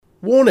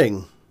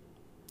Warning: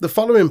 the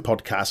following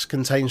podcast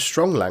contains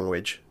strong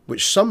language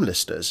which some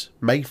listeners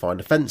may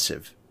find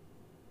offensive.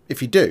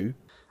 If you do,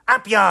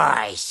 Up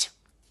yours!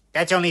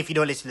 That's only if you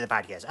don't listen to the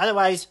podcast.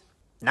 Otherwise,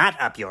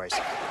 not up yours.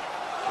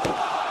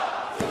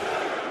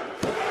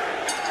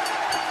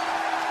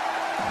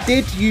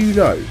 did you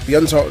know the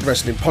Untitled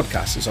Wrestling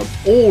Podcast is on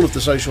all of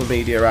the social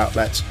media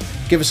outlets?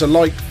 Give us a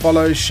like,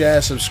 follow,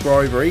 share,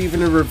 subscribe, or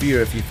even a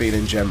review if you're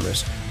feeling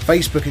generous.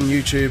 Facebook and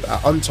YouTube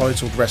at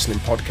Untitled Wrestling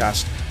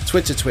Podcast,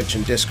 Twitter, Twitch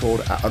and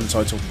Discord at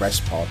Untitled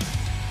Rest Pod.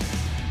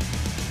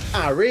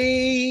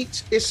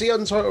 Alright, it's the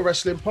Untitled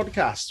Wrestling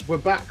Podcast. We're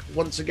back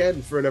once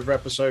again for another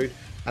episode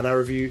and our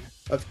review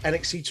of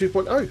NXT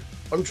 2.0.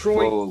 I'm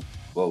Troy.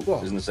 Whoa.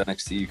 What? Isn't this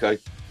NXT UK?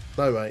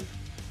 No, mate.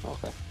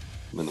 Okay.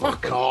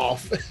 Fuck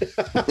off.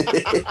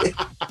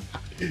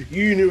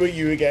 You knew what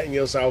you were getting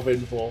yourself in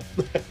for.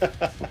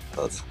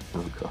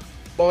 Okay.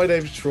 My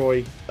name's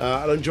Troy,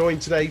 and I'm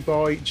joined today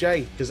by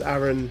Jay, because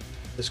Aaron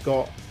has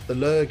got the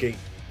lurgy.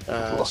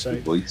 Lost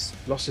his voice.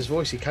 Lost his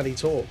voice, he can't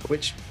talk,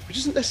 which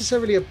isn't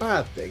necessarily a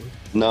bad thing.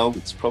 No,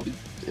 it's probably,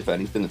 if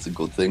anything, it's a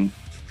good thing.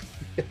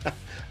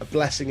 A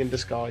blessing in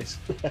disguise.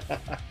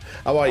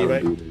 How are you,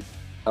 mate?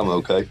 I'm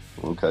okay.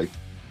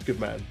 Good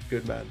man.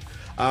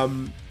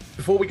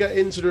 Before we get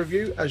into the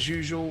review, as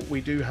usual, we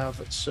do have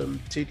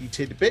some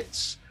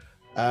tidbits.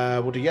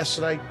 We'll do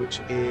yesterday, which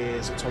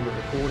is a time of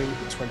recording,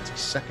 the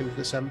 22nd of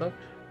December,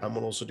 and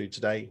we'll also do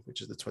today,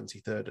 which is the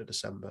 23rd of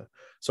December.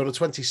 So on the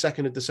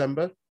 22nd of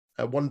December,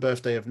 one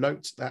birthday of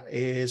note, that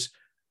is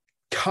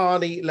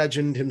Carney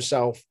legend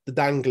himself, the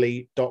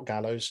Dangly Doc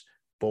Gallows,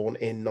 born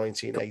in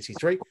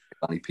 1983.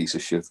 Any piece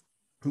of shit.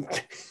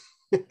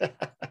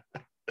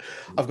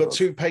 I've got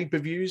two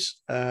pay-per-views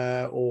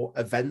or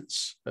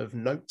events of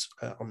note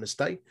on this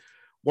day.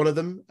 One of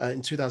them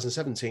in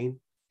 2017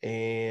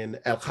 in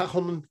El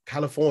Cajon,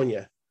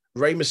 California.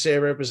 Rey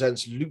Mysterio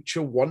presents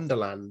Lucha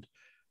Wonderland.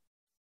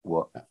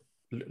 What?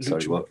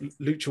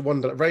 Lucha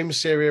Wonderland. Rey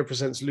Mysterio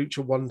presents Lucha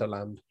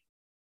Wonderland.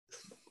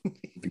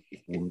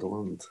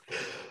 Wonderland.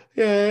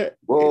 Yeah.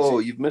 Whoa,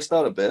 you've missed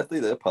out a birthday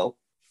there, pal.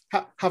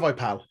 Have I,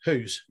 pal?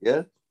 Whose?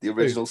 Yeah, the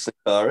original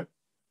Sakara.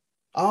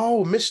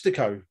 Oh,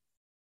 Mystico.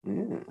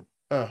 Yeah.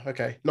 Oh,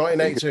 okay.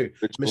 1982.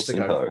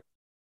 Mystico.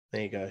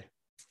 There you go.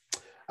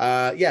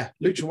 Yeah,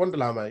 Lucha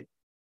Wonderland, mate.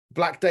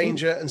 Black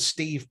Danger and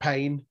Steve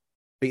Payne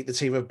beat the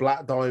team of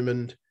Black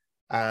Diamond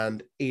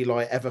and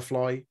Eli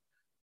Everfly.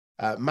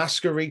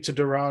 Masquerita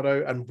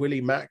Dorado and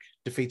Willie Mack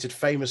defeated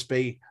Famous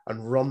B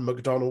and Ron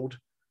McDonald.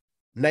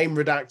 Name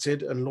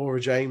Redacted and Laura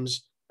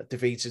James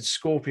defeated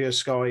Scorpio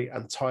Sky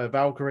and Taya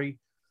Valkyrie.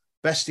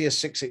 Bestia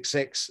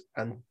 666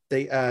 and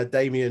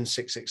Damien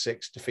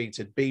 666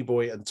 defeated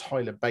B-Boy and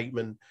Tyler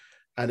Bateman.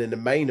 And in the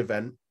main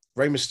event,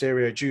 Rey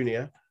Mysterio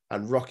Jr.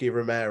 and Rocky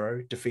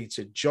Romero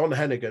defeated John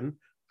Hennigan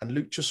and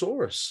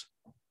Luchasaurus.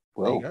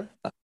 Well, there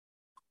you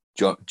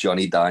go.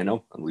 Johnny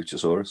Dino and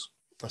Luchasaurus.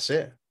 That's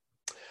it.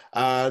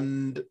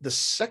 And the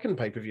second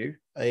pay-per-view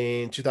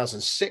in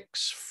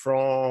 2006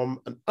 from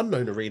an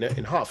unknown arena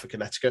in Hartford,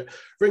 Connecticut,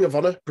 Ring of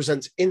Honor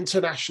presents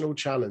International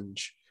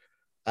Challenge.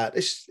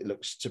 This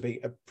looks to be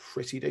a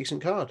pretty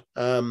decent card.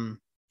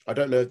 I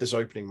don't know if this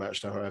opening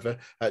match, however.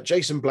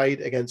 Jason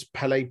Blade against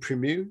Pele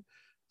Primeau.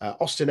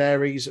 Austin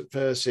Aries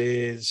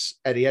versus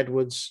Eddie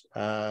Edwards.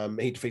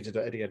 He defeated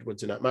Eddie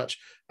Edwards in that match.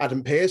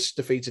 Adam Pearce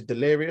defeated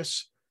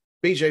Delirious.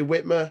 BJ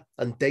Whitmer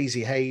and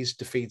Daisy Hayes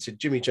defeated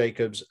Jimmy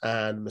Jacobs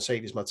and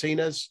Mercedes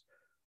Martinez.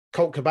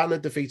 Colt Cabana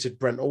defeated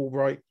Brent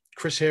Albright.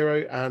 Chris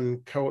Hero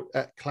and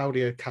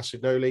Claudio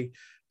Castagnoli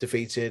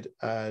defeated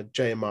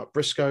J and Mark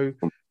Briscoe.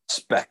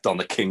 Respect on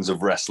the Kings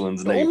of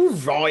Wrestling's name. All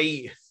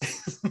right.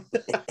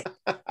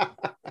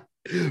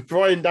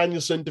 Brian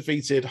Danielson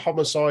defeated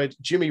Homicide,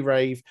 Jimmy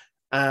Rave,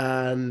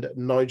 and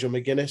Nigel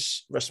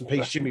McGuinness. Rest in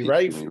peace, Jimmy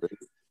Rave.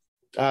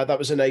 That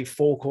was in a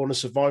four-corner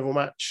survival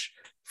match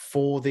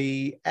for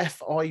the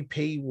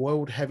FIP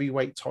World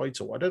Heavyweight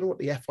title. I don't know what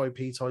the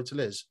FIP title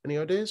is. Any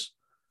ideas?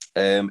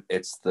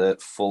 It's the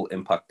Full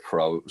Impact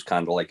Pro. It was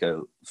kind of like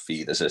a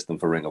feeder system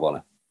for Ring of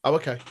Honor. Oh,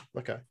 okay.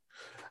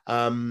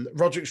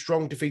 Roderick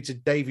Strong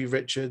defeated Davey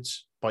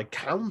Richards by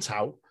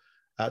countout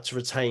to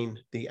retain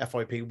the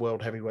FIP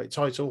World Heavyweight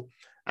title.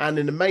 And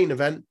in the main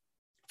event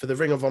for the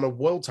Ring of Honor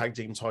World Tag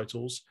Team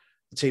titles,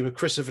 the team of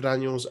Christopher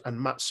Daniels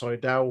and Matt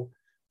Sydal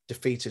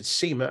defeated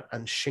Seema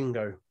and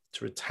Shingo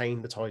to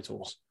retain the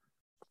titles.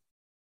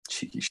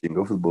 Cheeky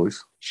Shingo for the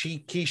boys.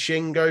 Cheeky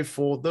Shingo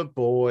for the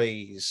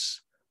boys.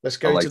 Let's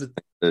go to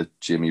the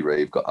Jimmy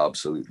Rave got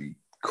absolutely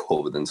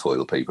covered in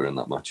toilet paper in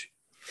that match.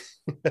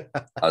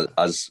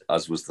 as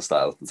was the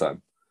style at the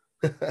time.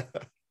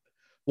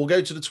 We'll go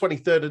to the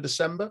 23rd of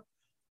December.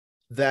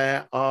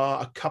 There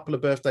are a couple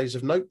of birthdays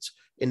of note.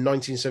 In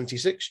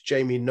 1976,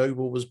 Jamie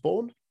Noble was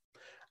born.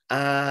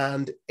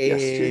 And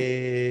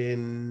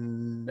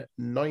in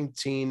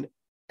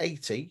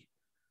 1980,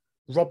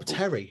 Rob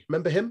Terry.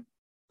 Remember him?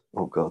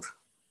 Oh, God.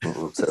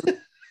 Rob Terry.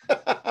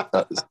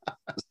 That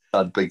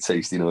had big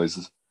tasty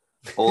noises.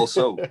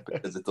 Also,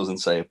 because it doesn't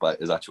say it by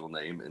his actual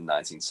name, in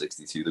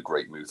 1962, The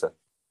Great Muta.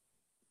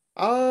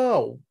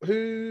 Oh,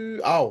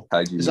 who? Oh,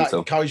 Kaiju is that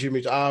Muto. Kaiju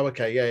Muto? Oh,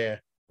 okay. Yeah.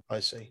 I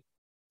see.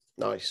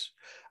 Nice.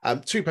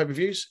 Two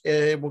pay-per-views.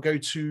 We'll go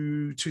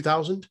to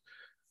 2000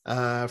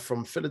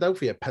 from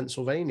Philadelphia,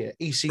 Pennsylvania.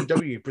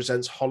 ECW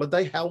presents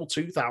Holiday Hell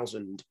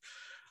 2000.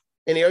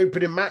 In the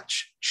opening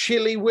match,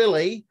 Chili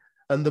Willy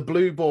and the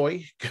Blue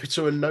Boy go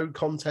to a no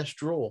contest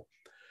draw.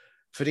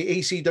 For the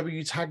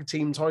ECW tag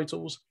team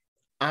titles,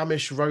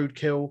 Amish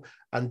Roadkill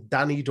and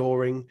Danny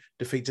Doring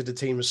defeated the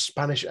team of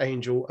Spanish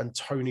Angel and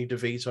Tony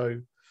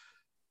DeVito.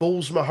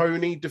 Balls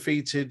Mahoney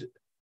defeated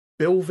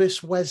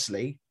Bilvis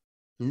Wesley.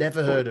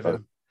 Never heard of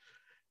him.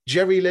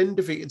 Jerry Lynn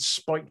defeated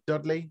Spike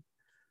Dudley.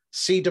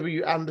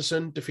 C.W.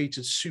 Anderson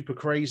defeated Super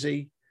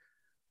Crazy.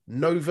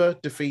 Nova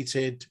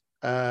defeated,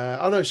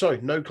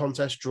 no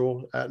contest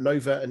draw.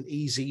 Nova and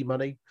Easy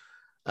Money.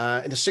 In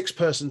a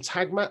 6-person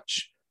tag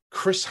match,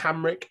 Chris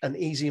Hamrick and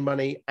Easy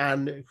Money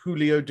and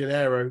Julio De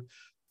Niro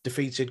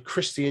defeated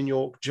Christian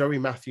York, Joey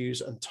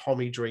Matthews, and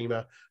Tommy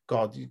Dreamer.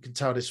 God, you can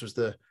tell this was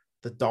the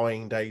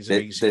dying days of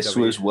ECW. This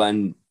was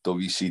when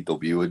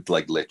WCW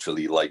had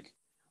literally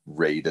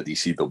raided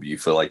ECW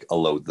for a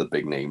load of the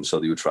big names, so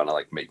they were trying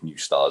to make new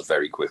stars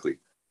very quickly.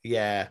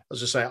 Yeah, I was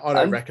just saying, I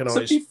don't recognise.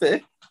 To be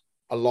fair,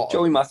 a lot.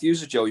 Joey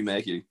Matthews is Joey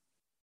Mercury.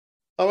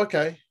 Oh,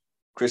 okay.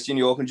 Christian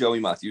York and Joey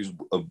Matthews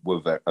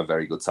were a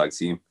very good tag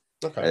team.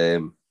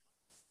 Okay.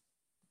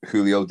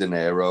 Julio De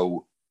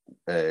Niro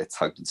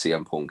tagged with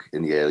CM Punk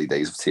in the early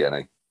days of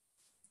TNA.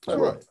 All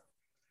right.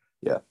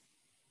 Yeah.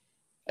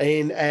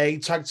 In a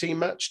tag team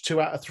match,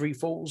 2 out of 3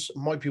 falls,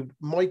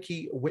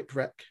 Mikey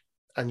Whipwreck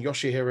and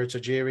Yoshihiro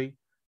Tajiri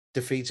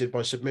defeated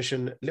by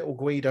submission Little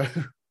Guido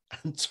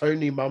and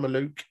Tony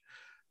Mamaluke.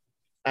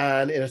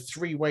 And in a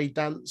 3-way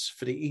dance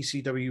for the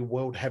ECW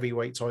World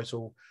Heavyweight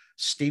title,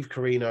 Steve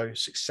Corino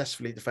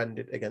successfully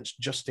defended against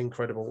Just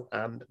Incredible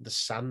and the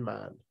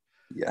Sandman.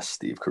 Yes,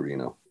 Steve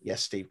Corino.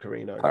 Yes, Steve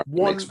Corino.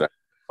 Makes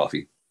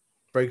coffee.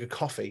 Very good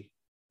coffee.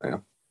 Yeah.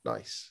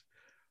 Nice.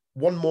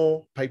 One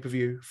more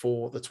pay-per-view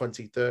for the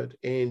 23rd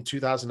in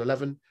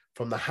 2011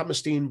 from the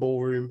Hammerstein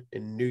Ballroom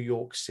in New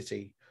York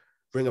City.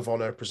 Ring of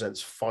Honor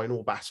presents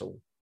Final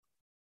Battle.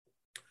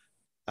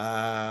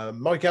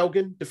 Mike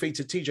Elgin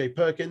defeated TJ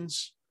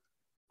Perkins.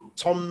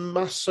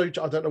 Tommaso,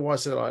 I don't know why I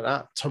said it like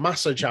that.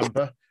 Tommaso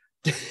Ciampa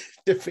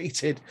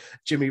defeated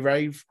Jimmy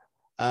Rave.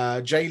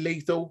 Jay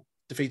Lethal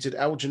defeated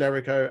El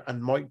Generico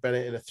and Mike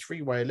Bennett in a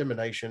 3-way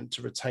elimination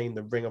to retain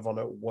the Ring of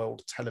Honor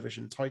World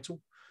Television title.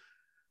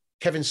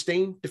 Kevin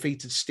Steen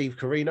defeated Steve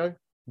Corino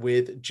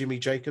with Jimmy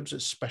Jacobs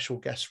as special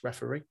guest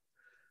referee.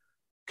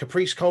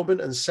 Caprice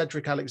Coleman and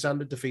Cedric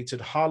Alexander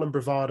defeated Harlem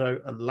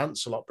Bravado and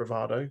Lancelot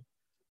Bravado.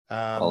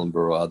 Harlem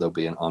Bravado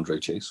being Andre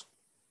Chase.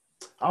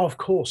 Oh, of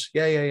course.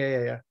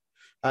 Yeah.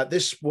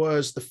 This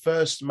was the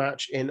first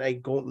match in a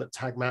gauntlet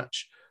tag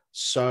match.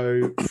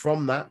 So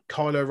from that,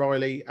 Kyle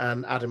O'Reilly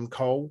and Adam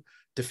Cole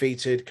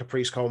defeated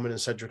Caprice Coleman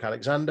and Cedric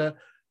Alexander.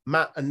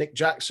 Matt and Nick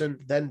Jackson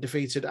then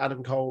defeated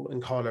Adam Cole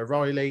and Kyle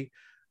O'Reilly.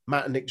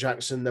 Matt and Nick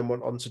Jackson then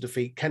went on to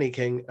defeat Kenny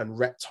King and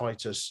Rhett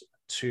Titus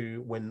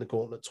to win the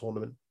gauntlet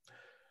tournament.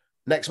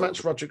 Next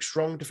match, Roderick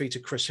Strong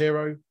defeated Chris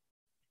Hero.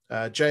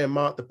 Jay and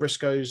Mark, the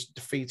Briscoes,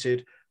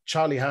 defeated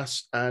Charlie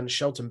Haas and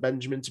Shelton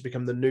Benjamin to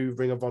become the new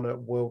Ring of Honor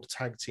World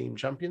Tag Team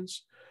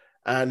Champions.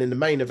 And in the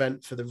main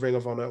event for the Ring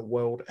of Honor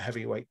World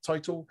Heavyweight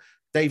title,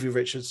 Davey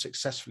Richards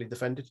successfully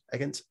defended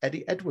against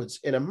Eddie Edwards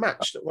in a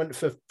match that went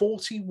for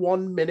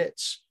 41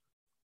 minutes.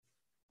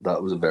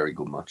 That was a very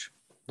good match.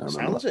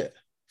 Sounds it.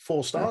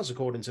 4 stars,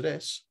 according to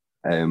this.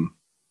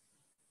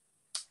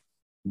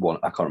 One,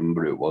 I can't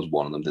remember who it was.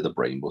 One of them did a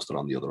brainbuster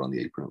on the other on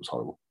the apron. It was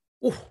horrible.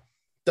 Oh,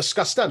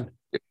 disgusting.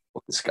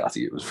 Fucking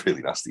scatty. It was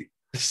really nasty.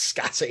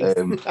 Scatty.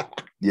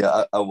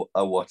 Yeah,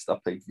 I watched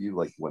that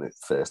pay-per-view when it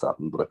first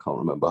happened, but I can't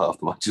remember half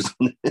the matches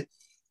on it.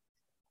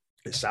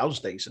 It sounds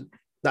decent.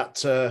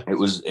 That it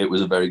was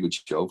a very good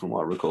show from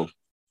what I recall.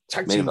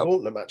 Tag team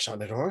gauntlet match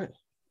sounded all right.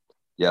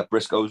 Yeah,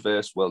 Briscoes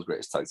versus World's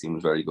Greatest Tag Team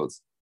was very good.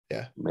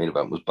 Yeah. Main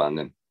event was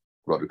banging.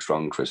 Roderick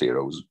Strong and Chris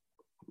Hero was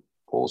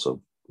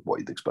also what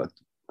you'd expect.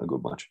 A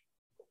good match.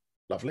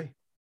 Lovely.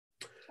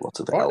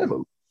 Lots of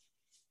elbow.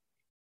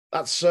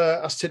 That's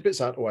tidbits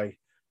out of the way.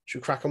 Should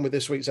we crack on with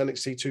this week's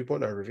NXT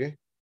 2.0 review?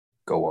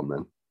 Go on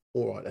then.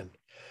 All right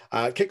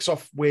then. Kicks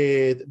off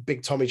with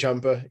Big Tommy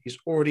Ciampa. He's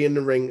already in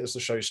the ring as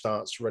the show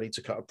starts, ready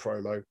to cut a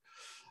promo.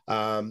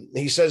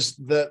 He says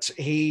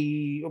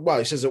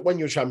that when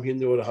you're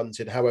champion, you're the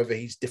hunted. However,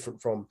 he's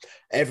different from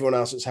everyone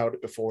else that's held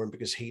it before him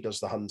because he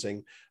does the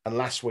hunting. And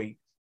last week,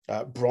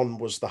 Bron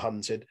was the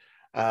hunted.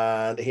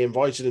 And he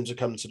invited him to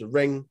come to the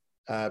ring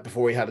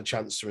before he had a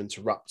chance to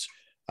interrupt.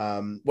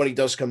 When he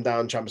does come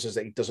down, Ciampa says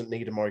that he doesn't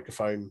need a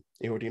microphone.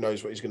 He already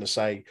knows what he's going to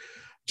say.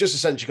 Just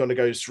essentially kind of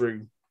goes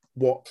through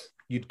what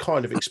you'd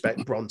kind of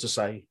expect Bron to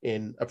say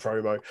in a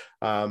promo.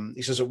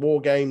 He says at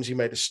War Games, he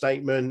made a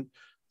statement,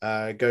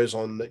 goes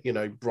on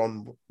that,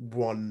 Bron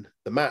won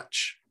the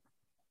match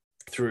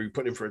through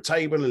putting him through a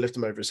table and lift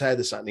him over his head,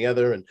 this, that, and the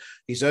other. And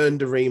he's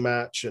earned a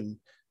rematch. And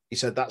he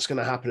said that's going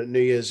to happen at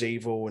New Year's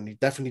Evil, and he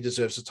definitely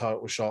deserves a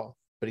title shot.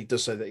 but he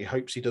does say that he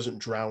hopes he doesn't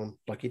drown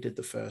like he did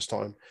the first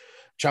time.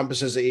 Ciampa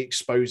says that he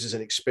exposes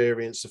an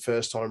experience the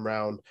first time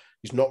round.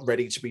 He's not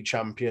ready to be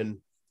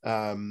champion.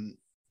 And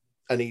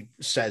he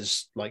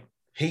says, like,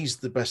 he's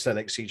the best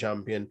NXT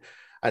champion.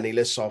 And he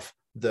lists off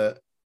that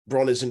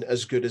Braun isn't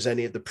as good as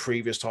any of the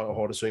previous title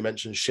holders. So he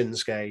mentions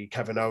Shinsuke,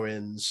 Kevin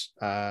Owens,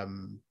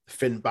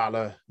 Finn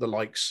Balor, the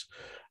likes.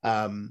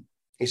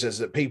 He says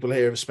that people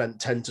here have spent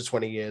 10 to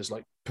 20 years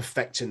like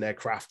perfecting their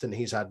craft, and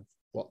he's had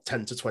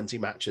 10 to 20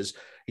 matches.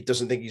 He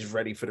doesn't think he's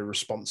ready for the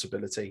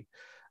responsibility.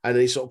 And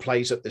then he sort of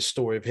plays up this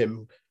story of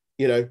him,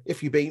 you know,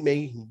 if you beat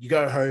me, you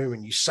go home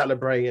and you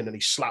celebrate, and then he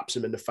slaps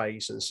him in the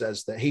face and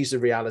says that he's the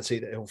reality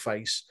that he'll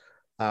face.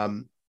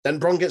 Then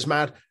Braun gets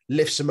mad,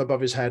 lifts him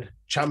above his head.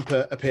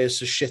 Ciampa appears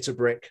to shit a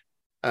brick,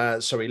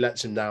 so he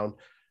lets him down.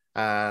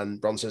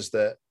 And Braun says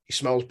that he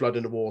smells blood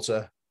in the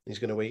water. He's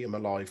going to eat him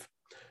alive.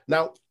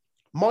 Now,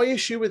 my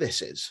issue with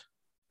this is,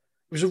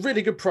 it was a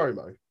really good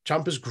promo.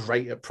 Ciampa's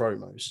great at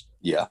promos.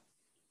 Yeah.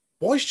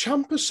 Why is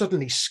Ciampa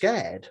suddenly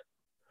scared?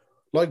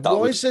 Like,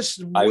 why is this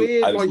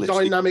weird, like,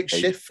 dynamic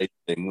shift?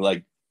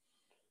 Like,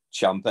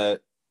 Ciampa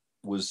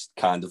was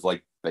kind of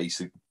like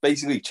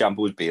basically Ciampa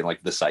was being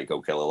like the psycho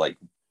killer, like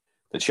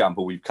the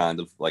Ciampa we've kind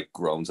of like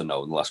grown to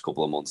know in the last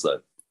couple of months,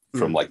 that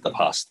from like the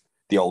past,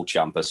 the old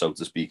Ciampa, so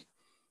to speak.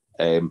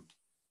 And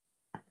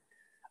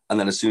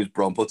then as soon as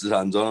Braun puts his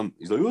hands on him,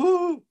 he's like,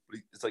 oh,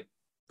 it's like,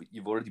 but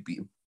you've already beat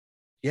him.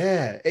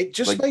 Yeah, it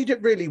just made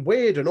it really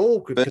weird and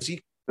awkward because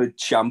But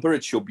Ciampa,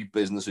 it should be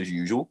business as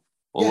usual,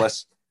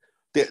 unless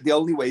the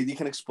only way they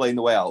can explain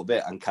the way out of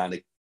it and kind of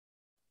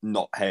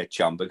not hurt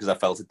Ciampa, because I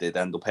felt it did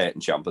end up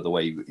hurting Ciampa the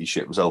way he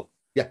shit himself.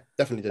 Yeah,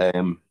 definitely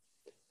did.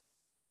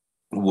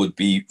 Would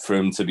be for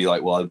him to be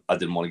like, well, I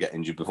didn't want to get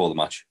injured before the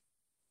match.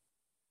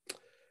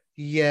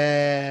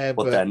 Yeah,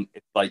 but then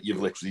it's like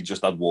you've literally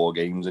just had War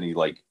Games and he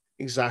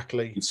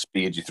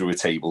speared you through a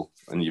table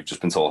and you've just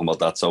been talking about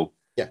that. So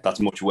yeah, that's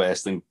much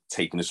worse than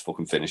taking his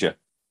fucking finisher.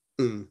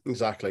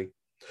 Exactly.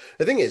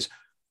 The thing is,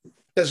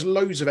 there's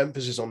loads of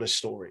emphasis on this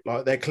story.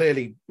 Like, they're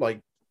clearly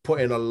like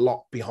putting a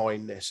lot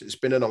behind this. It's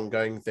been an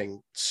ongoing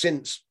thing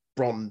since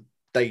Braun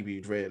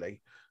debuted,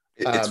 really.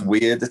 It's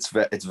weird.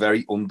 It's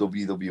very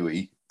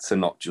un-WWE to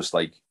not just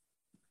like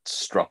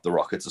strap the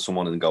rocket to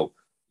someone and go,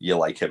 you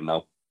like him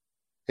now.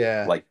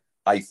 Yeah. Like,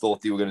 I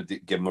thought they were going to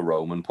give him a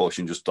Roman push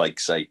and just like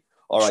say,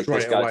 all right,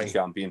 this guy's the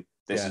champion.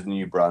 This is the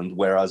new brand.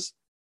 Whereas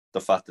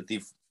the fact that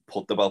they've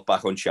put the belt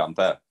back on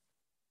Ciampa,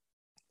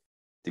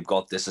 they've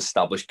got this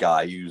established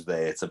guy who's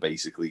there to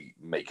basically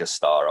make a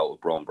star out of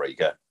Braun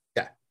Breaker.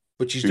 Yeah,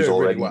 which he's doing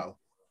really well.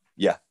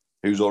 Yeah,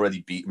 who's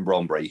already beaten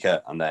Braun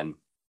Breaker. And then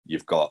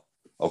you've got,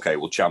 okay,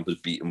 well,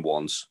 Ciampa's beaten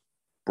once.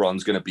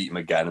 Braun's going to beat him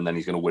again, and then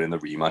he's going to win in the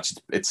rematch.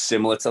 It's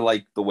similar to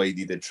like the way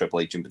they did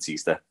Triple H and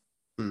Batista.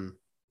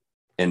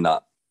 In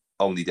that,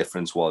 only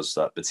difference was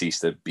that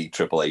Batista beat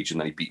Triple H, and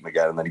then he beat him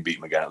again, and then he beat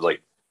him again. It was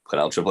like,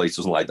 Triple H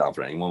doesn't lie down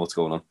for anyone. What's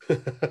going on?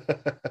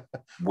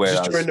 Whereas,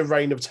 just during the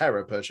reign of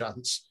terror,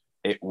 perchance.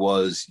 It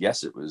was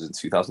in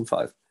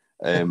 2005.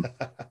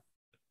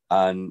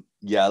 And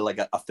yeah, like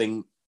I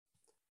think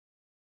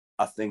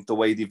the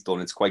way they've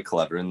done it's quite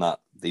clever in that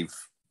they've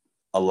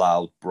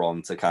allowed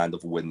Braun to kind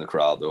of win the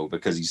crowd though,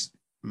 because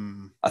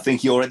I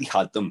think he already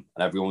had them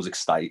and everyone was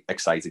excited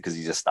because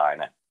he's a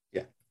Steiner.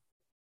 Yeah.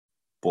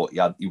 But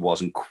he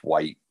wasn't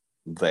quite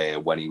there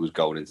when he was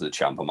going into the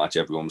Ciampa match.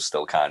 Everyone was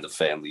still kind of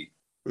firmly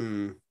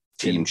team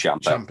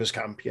Ciampa. Ciampa's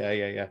camp,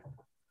 yeah.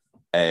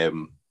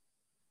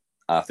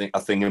 I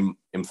think him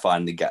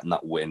finally getting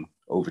that win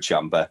over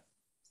Ciampa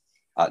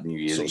at New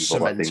Year's Eve.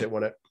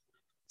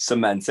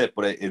 Cement it,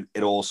 but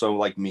it also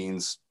like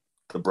means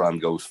the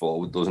brand goes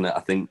forward, doesn't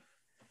it?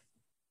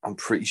 I'm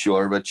pretty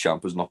sure that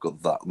Ciampa's not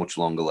got that much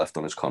longer left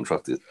on his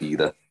contract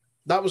either.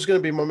 That was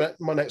going to be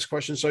my next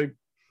question. So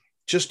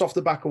just off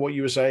the back of what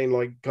you were saying,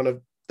 like kind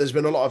of there's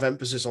been a lot of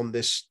emphasis on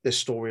this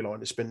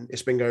storyline.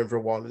 It's been going for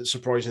a while, and it's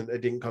surprising that they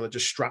didn't kind of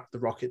just strap the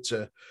rocket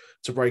to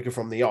Breakker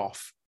from the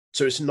off.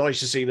 So it's nice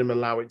to see them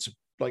allow it to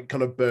like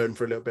kind of burn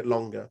for a little bit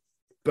longer.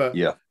 But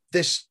yeah,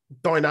 this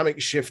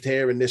dynamic shift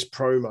here in this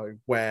promo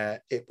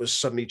where it was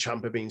suddenly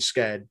Ciampa being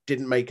scared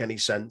didn't make any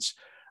sense.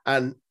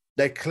 And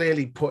they're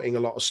clearly putting a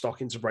lot of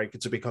stock into Breakker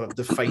to be kind of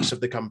the face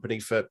of the company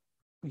for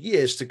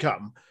years to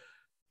come.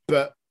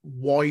 But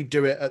why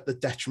do it at the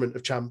detriment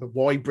of Ciampa?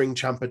 Why bring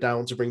Ciampa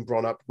down to bring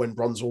Braun up when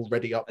Braun's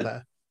already up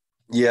there?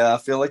 Yeah,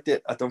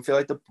 I don't feel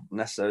like they're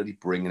necessarily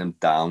bringing him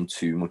down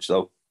too much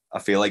though. I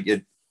feel like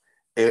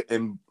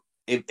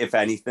if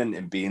anything,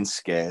 and being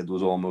scared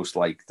was almost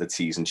like the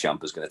teasing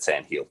Ciampa's going to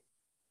turn heel.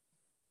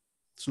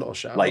 It's not a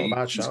shout. Like, not a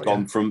bad shout.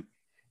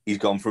 He's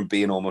gone from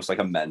being almost like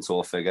a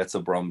mentor figure to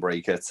Braun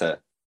Breaker to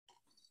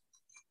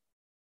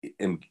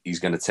he's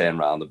going to turn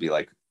around and be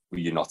like, well,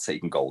 "You're not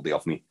taking Goldie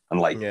off me," and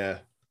like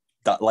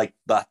that's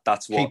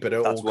what keep it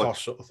at all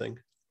costs sort of thing.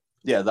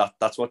 Yeah,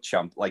 that's what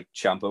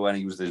Ciampa when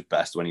he was his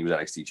best, when he was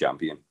NXT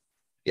champion.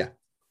 Yeah,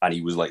 and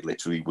he was like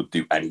literally would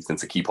do anything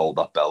to keep hold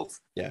of that belt.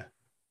 Yeah.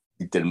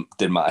 It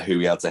didn't matter who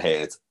he had to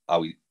hit,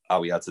 how he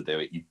had to do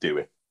it, he'd do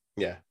it.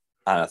 Yeah.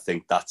 And I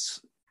think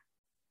that's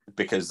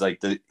because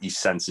like he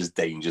senses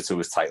danger to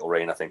his title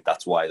reign. I think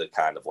that's why they're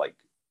kind of like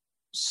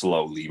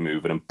slowly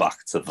moving him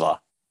back to that.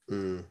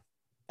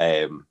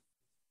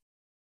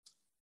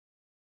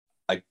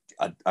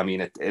 I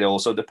mean, it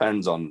also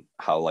depends on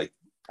how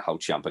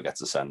Ciampa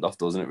gets a send off,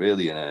 doesn't it?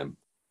 Really, in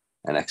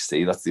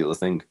NXT, that's the other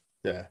thing.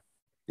 Yeah,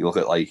 you look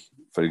at like,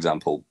 for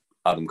example,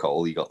 Adam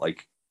Cole. He got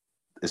like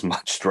his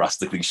match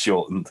drastically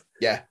shortened.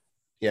 Yeah,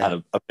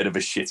 and a bit of a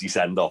shitty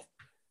send off.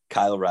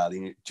 Kyle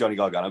O'Reilly, Johnny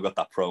Gargano got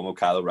that promo.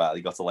 Kyle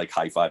O'Reilly got to like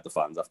high five the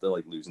fans after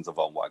like losing to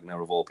Von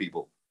Wagner of all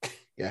people.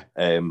 Yeah.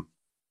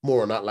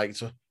 More on that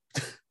later.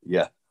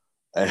 Yeah.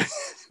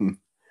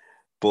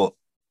 But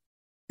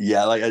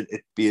yeah, like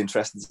it'd be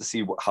interesting to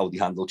see how they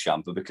handle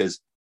Ciampa, because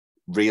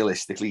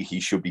realistically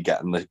he should be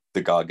getting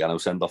the Gargano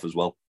send off as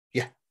well.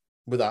 Yeah,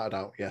 without a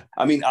doubt. Yeah.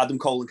 I mean, Adam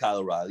Cole and Kyle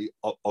O'Reilly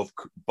of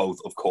both,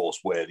 of course,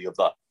 worthy of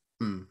that.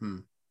 Mm-hmm.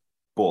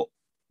 But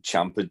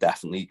Ciampa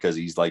definitely, because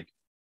he's like,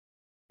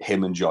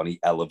 him and Johnny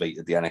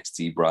elevated the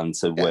NXT brand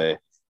to where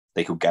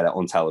they could get it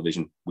on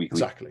television weekly.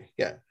 Exactly.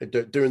 Yeah,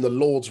 doing the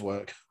Lord's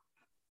work.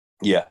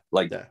 Yeah,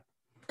 like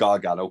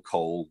Gargano,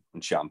 Cole,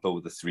 and Ciampa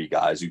were the three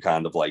guys who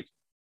kind of like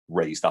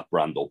raised that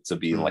brand up to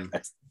being like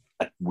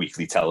a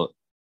weekly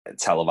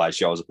televised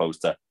show as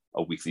opposed to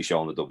a weekly show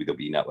on the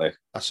WWE network.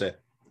 That's it.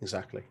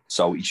 Exactly.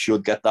 So he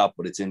should get that,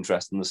 but it's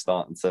interesting they're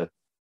starting to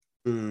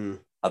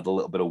add a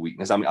little bit of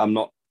weakness. I mean,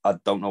 I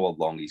don't know how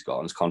long he's got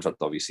on his contract.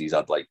 Obviously, he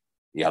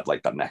had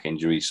like that neck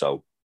injury,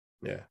 so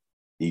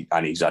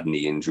he's had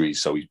knee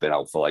injuries, so he's been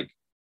out for like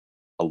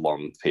a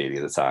long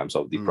period of time.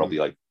 So they probably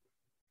like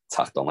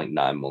tacked on like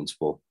 9 months,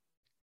 but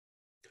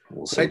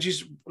we'll see.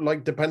 Edge's,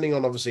 like, depending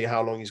on obviously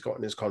how long he's got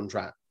in his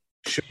contract,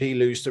 should he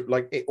lose to,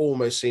 like, it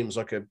almost seems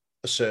like a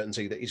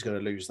certainty that he's going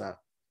to lose that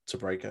to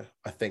Breaker,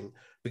 I think,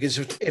 because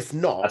if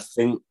not,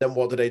 then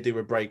what do they do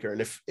with Breaker? And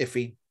if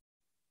he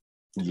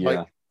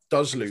like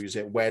does lose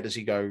it, where does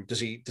he go? Does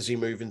he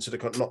move into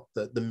not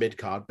the mid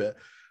card, but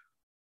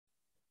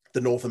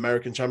the North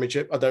American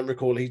Championship? I don't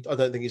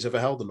think he's ever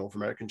held the North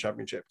American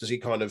Championship. Does he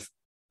kind of?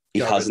 He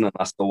hasn't, and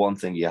that's the one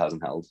thing he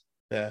hasn't held.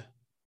 Yeah.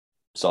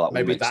 So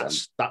maybe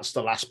that's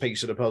the last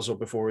piece of the puzzle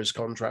before his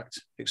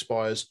contract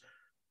expires.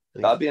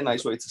 That'd be a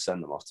nice way to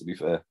send them off, to be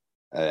fair.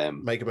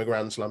 Make him a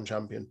Grand Slam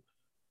champion.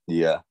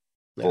 Yeah,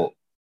 but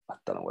I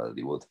don't know whether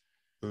he would.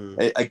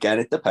 Again,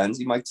 it depends.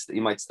 He might stay.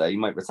 He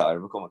might retire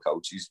and become a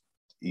coach.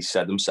 He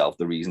said himself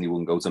the reason he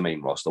wouldn't go to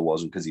main roster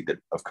wasn't because he did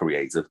of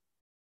creative.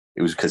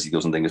 It was because he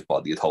doesn't think his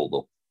body would hold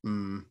up.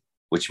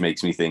 Which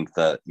makes me think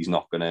that he's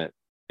not gonna.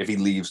 If he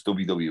leaves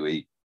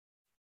WWE,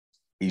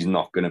 he's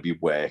not gonna be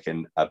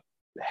working a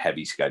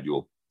heavy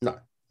schedule. No.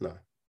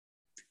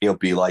 He'll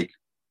be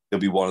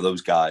one of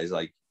those guys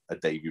like a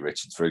Davey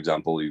Richards, for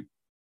example,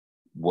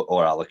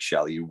 or Alex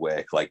Shelley, who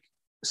work like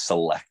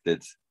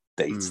selected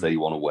dates they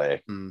want to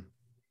work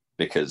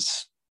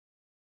because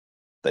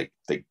they've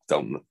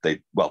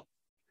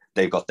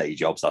got day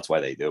jobs, that's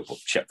why they do it. But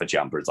shit for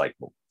Ciampa, it's like,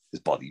 well,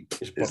 his body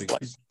is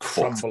like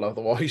crumble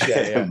otherwise.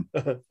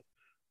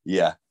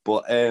 Yeah.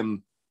 But I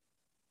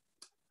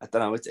don't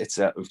know,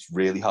 it's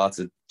really hard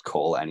to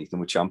call anything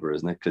with Ciampa,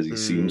 isn't it? Because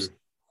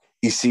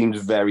he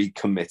seems very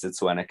committed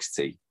to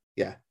NXT.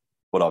 Yeah.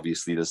 But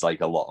obviously there's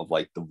like a lot of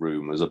like the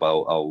rumors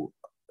about how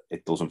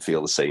it doesn't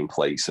feel the same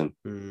place, and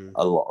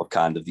a lot of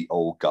kind of the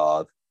old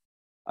guard.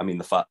 I mean,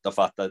 the fact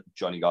that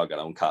Johnny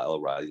Gargano and Kyle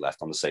O'Reilly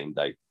left on the same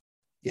day.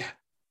 Yeah.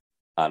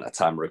 And at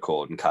time of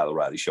recording, Kyle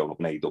O'Reilly showing up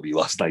in AEW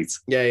last night.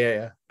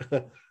 Yeah.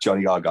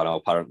 Johnny Gargano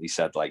apparently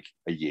said like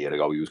a year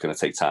ago he was going to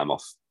take time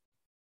off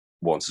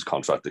once his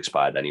contract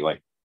expired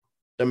anyway.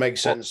 That makes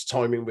sense.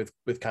 Timing with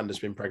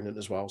Candice being pregnant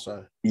as well.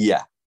 So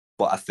yeah,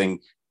 but I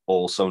think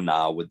also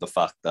now with the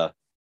fact that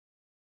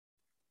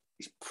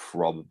he's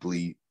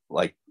probably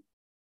like,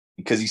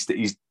 because he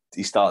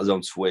started his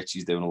own Twitch,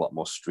 he's doing a lot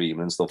more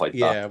streaming and stuff like that.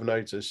 Yeah, I've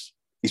noticed.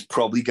 He's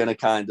probably going to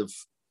kind of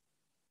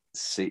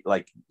see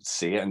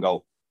it and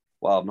go,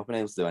 well, I've not been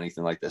able to do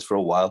anything like this for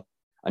a while.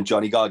 And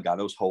Johnny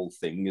Gargano's whole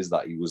thing is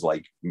that he was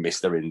like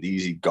Mr.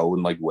 Indies. He'd go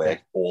and like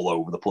work all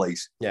over the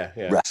place. Yeah.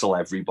 Wrestle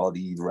everybody.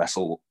 He'd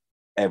wrestle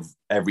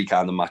every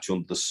kind of match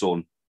under the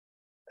sun.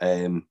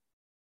 And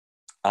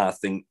I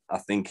think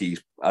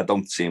I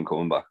don't see him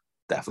coming back,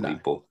 definitely.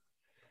 No. But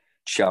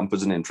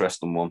Ciampa's an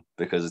interesting one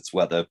because it's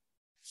whether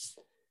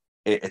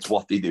it's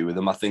what they do with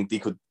him. I think they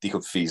could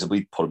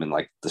feasibly put him in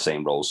like the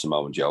same role as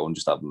Samoa Joe and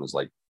just have him as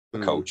like a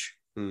coach.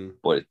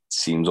 But it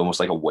seems almost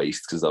like a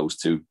waste because those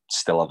two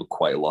still have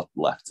quite a lot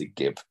left to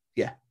give.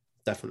 Yeah,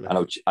 definitely.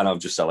 I know I've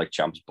just said like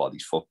Ciampa's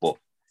body's foot, but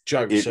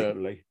Joe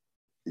certainly.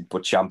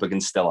 But Ciampa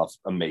can still have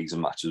amazing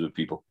matches with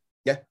people.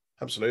 Yeah,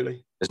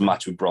 absolutely. His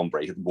match with Bron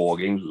Breakker at War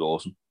Games was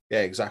awesome.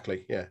 Yeah,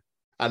 exactly. Yeah,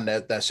 and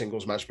their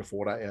singles match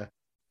before that.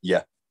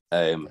 Yeah.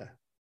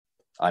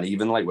 And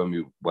even like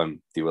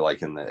when they were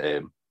like in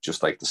the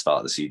just like the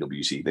start of the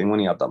CWC thing when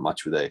he had that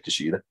match with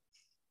Kushida.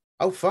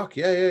 Oh fuck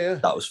yeah!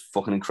 That was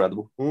fucking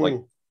incredible. Like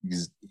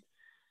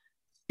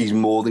he's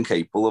more than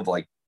capable of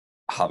like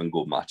having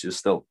good matches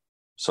still.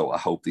 So I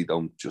hope they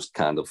don't just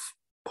kind of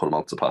put him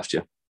out to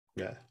pasture.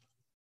 Yeah.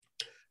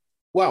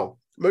 Well,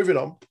 moving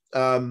on.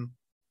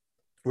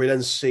 We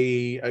then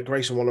see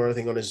Grayson Waller, I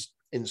think, on his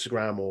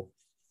Instagram or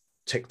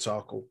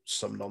TikTok or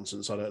some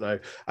nonsense, I don't know.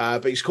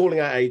 But he's calling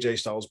out AJ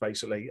Styles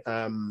basically.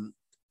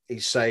 He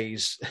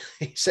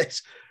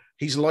says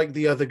he's like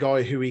the other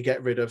guy who he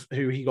got rid of,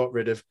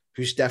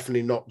 who's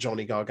definitely not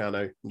Johnny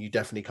Gargano. You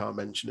definitely can't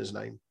mention his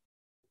name.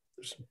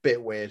 It's a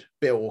bit weird,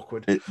 bit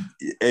awkward.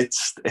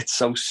 It's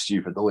so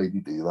stupid the way they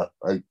do that.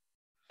 Like,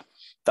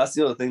 that's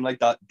the other thing. Like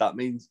that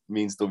means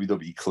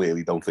WWE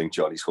clearly don't think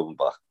Johnny's coming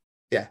back.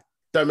 Yeah,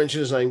 don't mention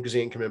his name because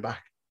he ain't coming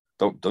back.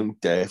 Don't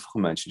dare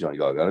fucking mention Johnny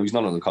Gargano. He's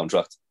not on the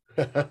contract.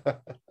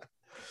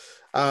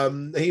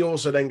 He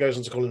also then goes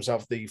on to call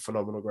himself the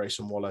Phenomenal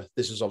Grayson Waller.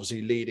 This is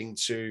obviously leading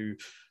to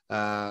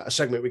a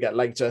segment we get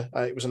later.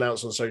 It was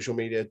announced on social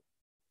media a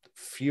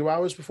few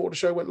hours before the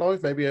show went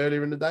live, maybe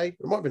earlier in the day.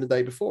 It might have been the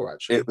day before,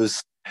 actually. It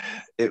was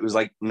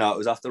like, no, it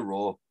was after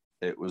Raw.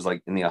 It was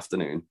like in the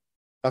afternoon.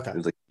 Okay. It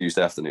was like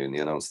Tuesday afternoon, they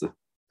announced it.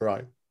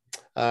 Right.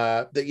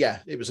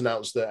 It was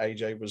announced that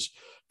AJ was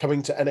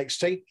coming to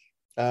NXT.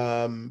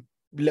 A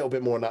little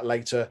bit more on that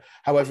later.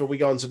 However, we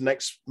go on to the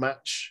next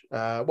match.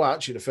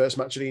 Actually, the first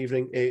match of the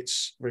evening.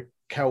 It's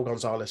Raquel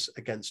Gonzalez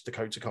against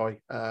Dakota Kai.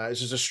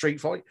 This is a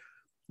street fight.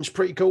 It's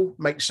pretty cool.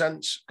 Makes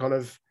sense. Kind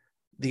of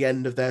the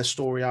end of their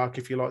story arc,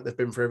 if you like. They've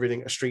been through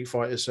everything. A street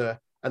fight is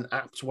an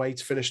apt way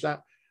to finish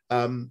that.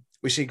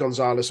 We see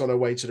Gonzalez on her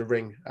way to the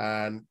ring,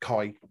 and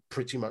Kai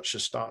pretty much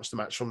just starts the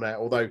match from there,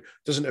 although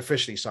doesn't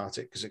officially start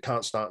it because it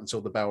can't start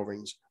until the bell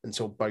rings,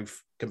 until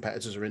both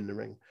competitors are in the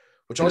ring,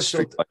 which I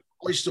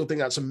still think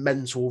that's a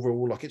mental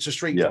rule. Like, it's a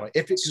street fight.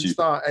 If it can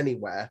start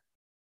anywhere,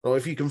 or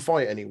if you can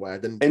fight anywhere,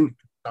 then...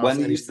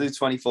 When they used to do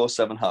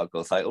 24/7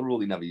 hardcore title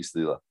rule, he never used to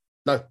do that.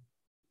 No.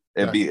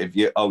 It'd be, if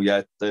you,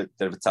 they've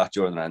attacked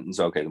during the entrance,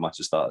 okay, the match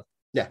has started.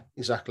 Yeah,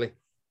 exactly.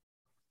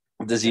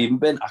 There's even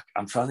been,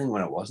 I'm trying to think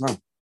when it was now.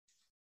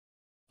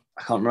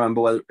 I can't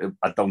remember whether,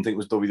 I don't think it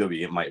was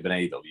WWE, it might have been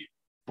AEW,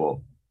 but,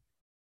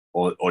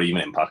 or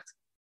even Impact.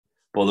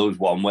 But there was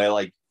one where,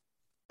 like,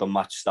 the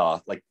match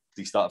started, like,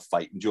 they started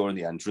fighting during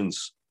the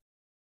entrance,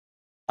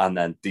 and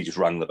then they just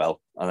rang the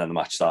bell, and then the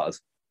match started.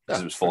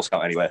 Because it was Falls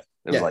Count anyway.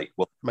 It was like,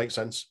 well, makes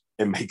sense.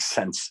 It makes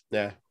sense.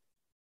 Yeah.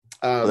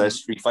 But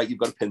there's street fight, you've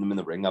got to pin them in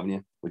the ring, haven't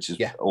you? Which is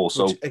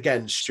also... Which,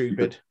 again,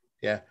 stupid.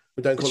 Yeah.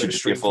 We don't call it a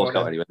street fight.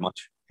 Anyway,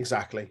 much.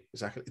 Exactly.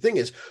 The thing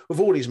is, with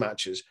all these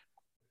matches,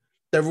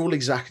 they're all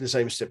exactly the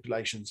same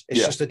stipulations.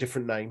 It's just a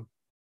different name.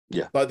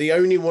 Yeah. Like, the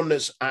only one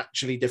that's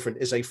actually different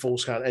is a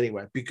Falls Count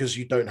anywhere, because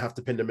you don't have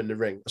to pin them in the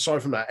ring.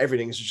 Aside from that,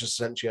 everything is just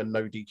essentially a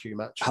no DQ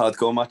match.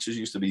 Hardcore matches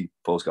used to be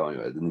Falls Count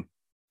anyway, didn't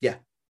they? Yeah.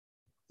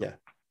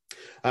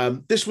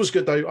 This was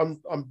good though.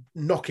 I'm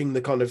knocking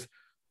the kind of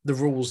the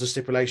rules, the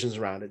stipulations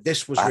around it.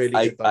 This was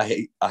really good though.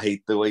 I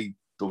hate the way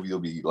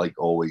WWE like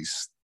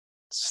always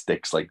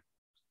sticks like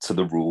to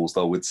the rules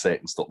though with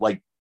certain stuff.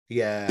 Like,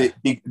 yeah,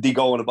 they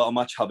go on about a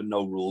match having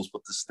no rules,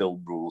 but there's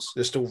still rules.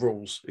 There's still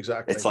rules,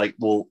 exactly. It's like,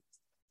 well,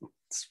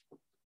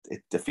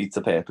 it defeats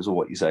the purpose of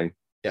what you're saying.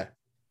 Yeah.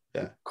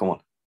 Come on,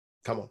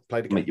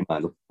 play the game. Make your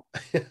mind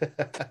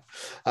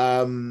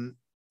up.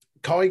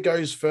 Kai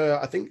goes for,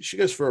 I think she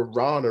goes for a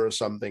Rana or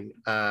something,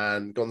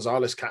 and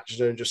Gonzalez catches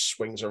her and just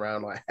swings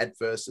around like head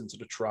first into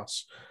the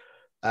truss.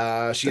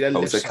 She then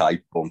lifts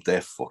Kai bumped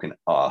their fucking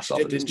ass off.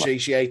 Didn't she?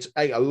 She ate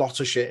a lot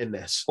of shit in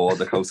this. Or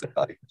Dakota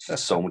Kai. She's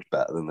so much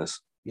better than this.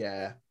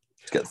 Yeah.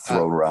 She's getting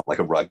thrown around like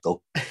a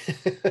ragdoll.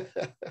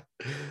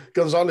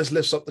 Gonzalez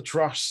lifts up the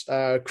truss,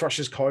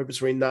 crushes Kai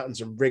between that and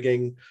some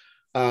rigging.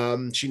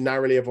 She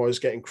narrowly avoids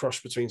getting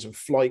crushed between some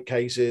flight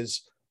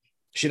cases.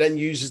 She then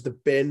uses the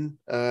bin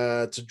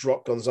to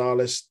drop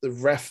Gonzalez. The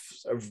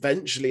refs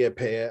eventually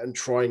appear and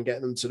try and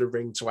get them to the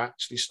ring to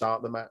actually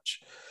start the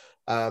match.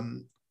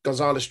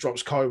 Gonzalez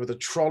drops Kai with a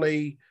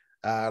trolley,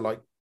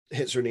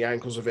 hits her in the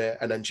ankles with it,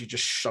 and then she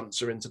just shunts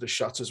her into the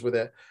shutters with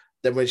it.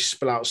 Then when she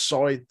spill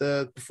outside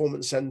the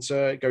performance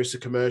center, it goes to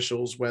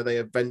commercials where they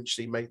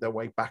eventually make their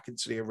way back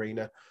into the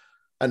arena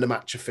and the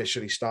match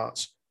officially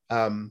starts.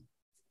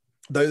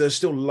 Though there's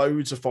still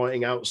loads of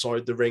fighting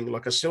outside the ring.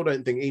 Like, I still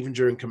don't think, even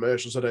during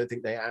commercials, I don't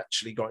think they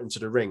actually got into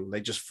the ring.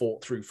 They just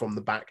fought through from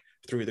the back,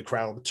 through the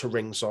crowd to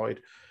ringside.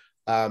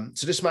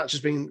 So this match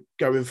has been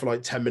going for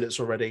like 10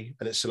 minutes already,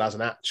 and it still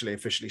hasn't actually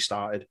officially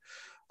started.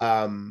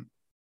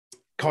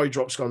 Kai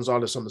drops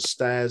Gonzalez on the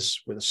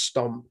stairs with a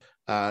stomp.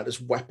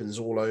 There's weapons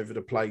all over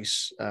the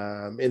place.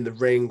 In the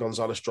ring,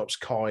 Gonzalez drops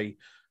Kai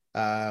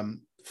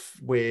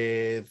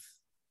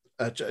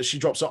she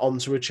drops her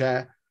onto a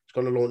chair.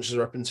 Kind of launches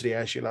her up into the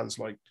air. She lands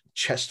like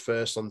chest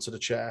first onto the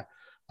chair.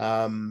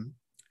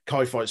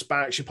 Kai fights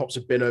back. She pops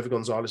a bin over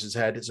Gonzalez's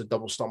head. It's a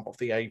double stomp off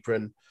the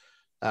apron.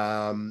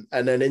 And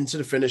then into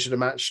the finish of the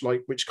match,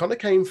 which kind of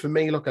came for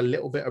me like a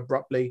little bit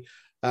abruptly.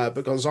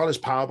 But Gonzalez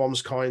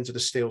powerbombs Kai into the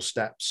steel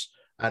steps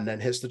and then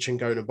hits the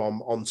Chingona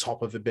bomb on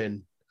top of the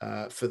bin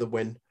for the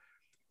win.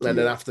 And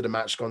then after the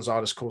match,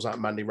 Gonzalez calls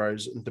out Mandy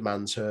Rose and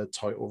demands her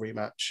title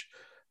rematch.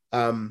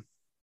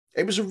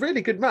 It was a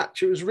really good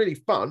match. It was really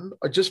fun.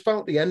 I just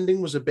felt the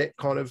ending was a bit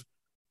kind of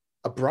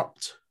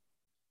abrupt.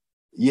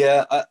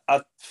 Yeah,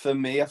 for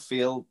me, I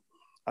feel,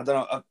 I don't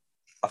know,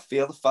 I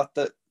feel the fact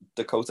that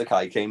Dakota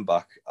Kai came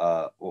back,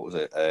 what was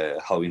it,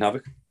 Halloween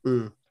Havoc?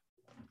 Mm.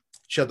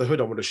 She had the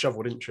hood on with a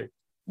shovel, didn't she?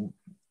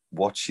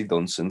 What's she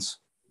done since?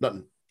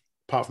 Nothing,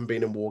 apart from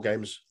being in War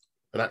Games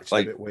and acting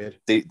Like, a bit weird.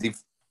 They've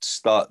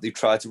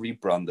tried to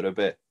rebrand her a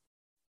bit.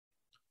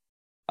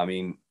 I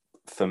mean,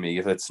 for me,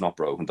 if it's not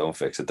broken, don't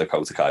fix it.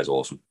 Dakota Kai is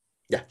awesome.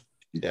 Yeah.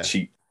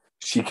 She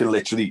can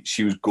literally.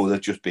 She was good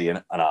at just being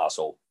an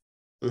arsehole.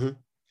 Mm-hmm.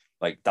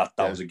 Like that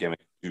was a gimmick.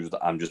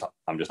 I'm just an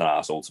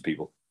arsehole to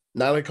people.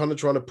 Now they're kind of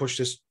trying to push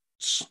this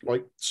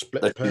like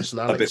split Like,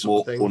 personality, a bit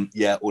more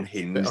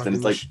unhinged, and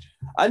it's like,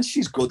 and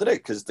she's good at it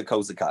because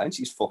Dakota Kai, and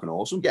she's fucking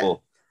awesome. Yeah,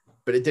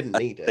 but it didn't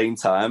need it. At the same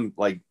time,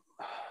 like,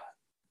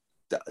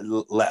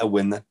 let her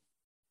win then.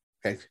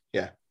 Okay,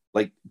 yeah.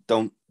 Like,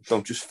 don't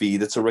just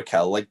feed it to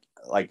Raquel.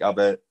 Like have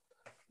a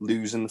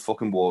losing the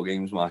fucking War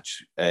Games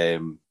match,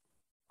 and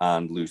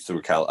lose to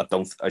Raquel.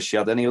 Has she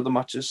had any other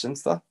matches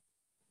since that?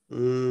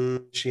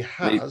 She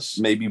has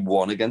maybe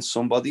one against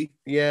somebody.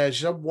 Yeah,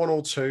 she's had one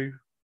or two,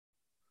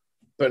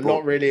 but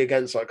not really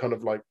against like kind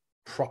of like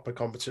proper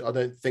competition. I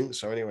don't think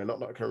so. Anyway, not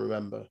that I can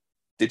remember.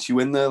 Did she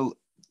win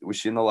was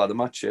she in the ladder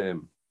match?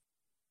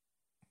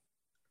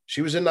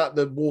 She was in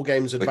the War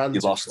Games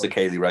Advantage. You lost to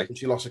Kaylee Ray.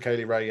 She lost to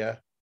Kaylee Ray, yeah.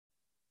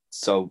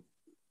 So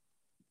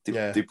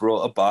they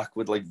brought her back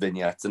with like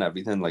vignettes and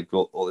everything, like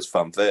all this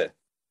fanfare.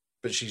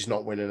 But she's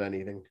not winning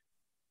anything.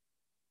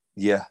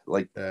 Yeah,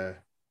 like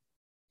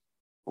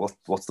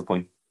what's the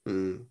point?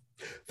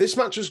 This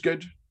match was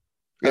good.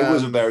 It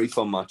was a very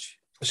fun match.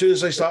 As soon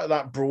as they started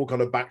that brawl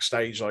kind of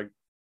backstage, like,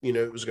 you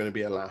know, it was going to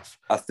be a laugh.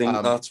 I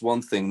think that's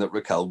one thing that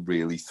Raquel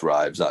really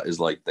thrives at, is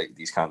like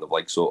these kind of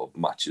like sort of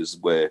matches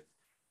where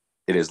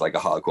it is like a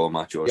hardcore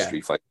match or a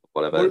street fight,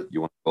 whatever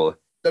you want to call it.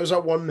 There was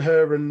that one,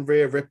 her and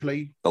Rhea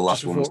Ripley. The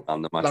last one was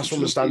standing match. Last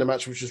one was standing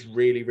match, which was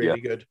really,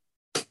 really good.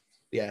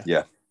 Yeah.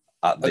 Yeah.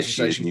 As you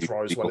say, she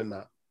thrives well in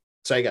that.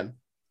 Say again.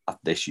 At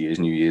this year's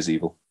New Year's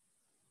Evil.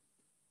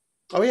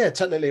 Oh yeah,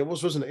 technically it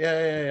was, wasn't it?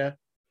 Yeah.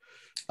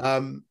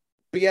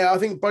 But yeah, I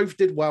think both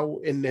did well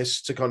in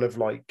this to kind of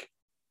like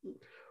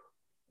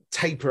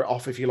taper it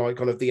off, if you like,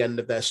 kind of the end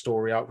of their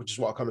story out, which is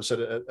what I kind of said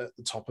at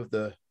the top of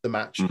the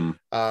match.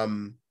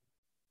 Mm-hmm.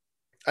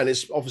 And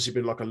it's obviously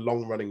been like a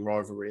long running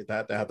rivalry.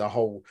 They had the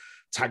whole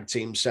tag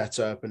team set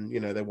up, and you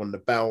know, they won the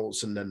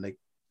belts, and then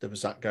there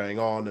was that going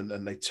on, and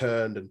then they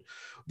turned, and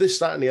this,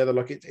 that, and the other.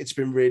 Like it's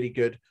been really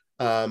good.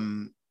 I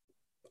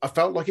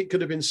felt like it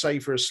could have been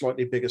saved for a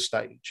slightly bigger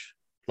stage,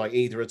 like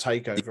either a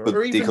takeover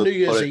or even New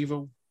Year's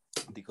Evil.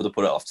 They could have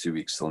put it off 2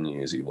 weeks till New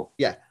Year's Evil.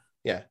 Yeah.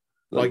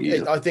 Like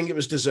I think it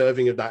was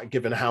deserving of that,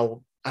 given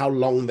how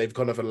long they've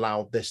kind of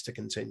allowed this to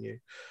continue.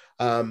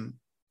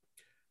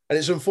 And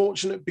it's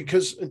unfortunate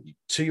because,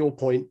 to your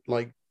point,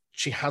 like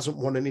she hasn't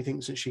won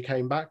anything since she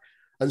came back.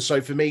 And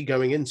so for me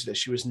going into this,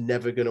 she was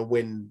never going to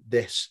win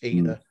this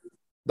either.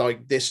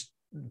 Like this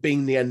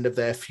being the end of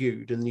their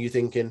feud, and you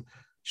thinking,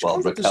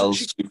 well,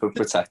 Raquel's super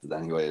protected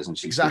anyway, isn't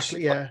she?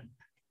 Exactly, yeah.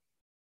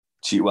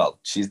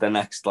 She's the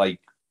next, like,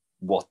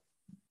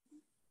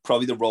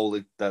 probably the role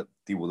that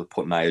they would have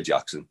put Nia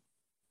Jackson.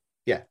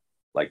 Yeah.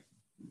 Like,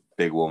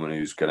 big woman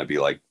who's going to be,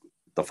 like,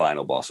 the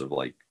final boss of,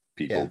 like,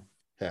 people.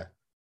 Yeah.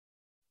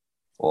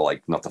 Or,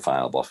 like, not the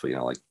final boss, but, you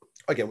know, like...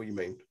 I get what you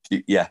mean.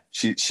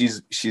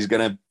 She's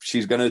gonna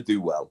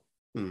do well.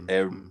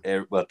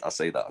 Well, I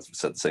say that. I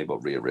said the same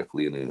about Rhea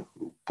Ripley, and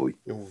oh boy.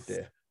 Oh,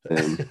 dear.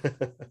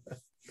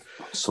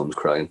 Son's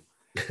crying.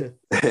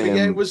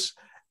 Yeah,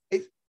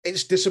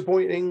 it's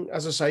disappointing,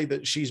 as I say,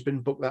 that she's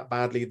been booked that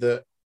badly,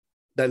 that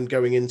then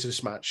going into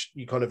this match,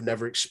 you kind of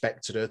never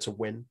expected her to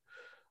win.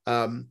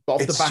 But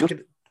off it's the back,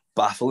 just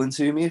baffling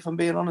to me, if I'm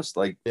being honest.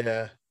 Like,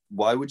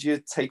 why would you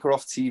take her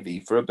off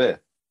TV for a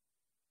bit,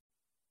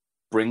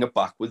 bring her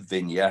back with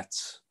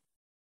vignettes,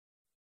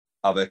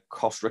 have her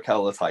cost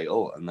Raquel the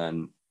title, and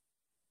then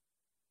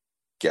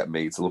get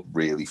made to look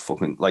really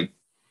fucking like?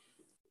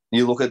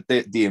 You look at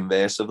the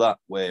inverse of that,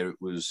 where it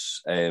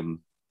was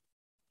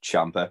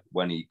Ciampa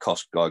when he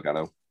cost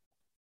Gargano.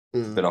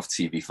 Been off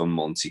TV for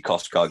months. He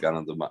cost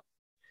Gargano the match.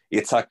 He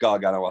attacked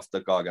Gargano after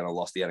Gargano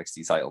lost the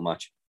NXT title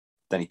match.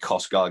 Then he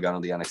cost Gargano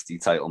the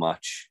NXT title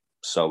match,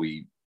 so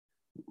he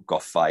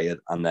got fired.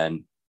 And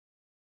then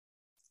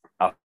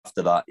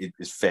after that,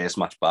 his first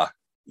match back,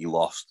 he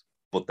lost,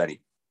 but then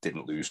he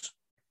didn't lose.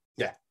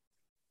 Yeah.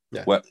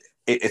 Well,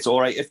 it's all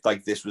right if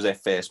like this was her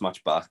first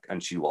match back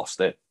and she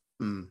lost it.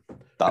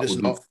 That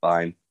would be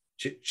fine.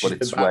 She's been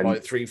back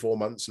like 3-4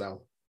 months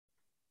now.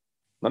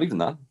 Not even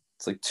that.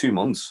 It's like 2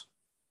 months.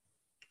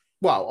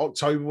 Well,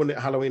 October, wasn't it?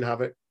 Halloween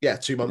Havoc. Yeah,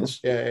 2 months.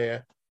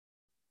 Yeah.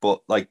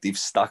 But like they've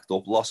stacked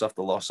up loss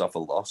after loss after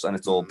loss, and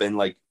it's all been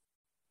like,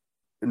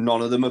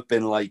 none of them have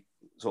been like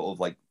sort of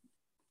like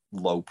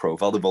low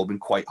profile. They've all been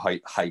quite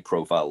high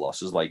profile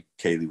losses, like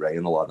Kaylee Ray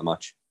in the ladder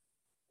match,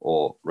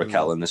 or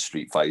Raquel in the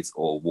street fight,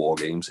 or War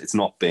Games. It's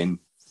not been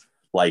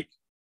like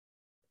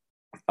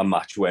a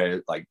match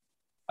where, like,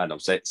 I don't know,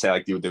 say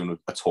like they were doing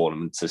a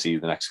tournament to see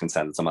the next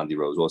contender to Mandy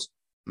Rose was.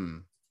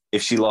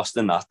 If she lost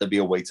in that, there'd be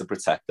a way to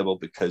protect her, but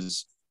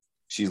because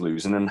she's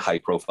losing in high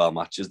profile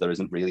matches, there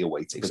isn't really a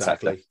way to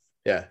protect her.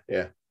 Yeah,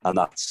 yeah. And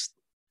that's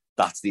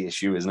the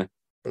issue, isn't it?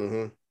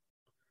 Mm-hmm.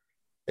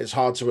 It's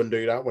hard to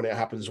undo that when it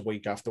happens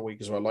week after week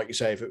as well. Like you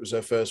say, if it was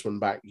her first one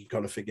back, you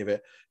kind of forgive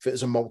it. If it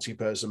was a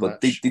multi-person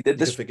But match, they did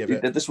this. forgive They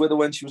it. did this with her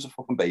when she was a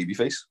fucking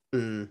babyface.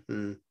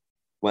 Mm-hmm.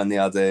 When they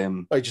had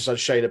They just had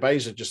Shayna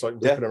Baszler just like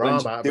ripping her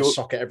arm out of a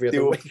socket every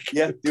other week.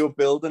 Yeah, they were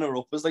building her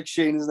up as like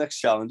Shayna's next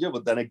challenger,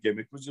 but then a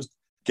gimmick was just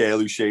girl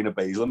who Shayna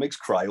Baszler makes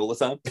cry all the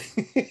time.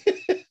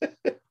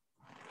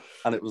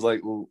 And it was like,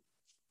 well,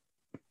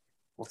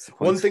 what's the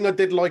point? One thing I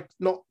did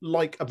not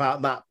like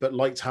about that, but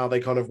liked how they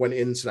kind of went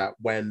into that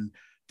when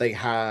they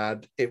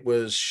had, it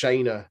was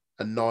Shayna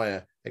and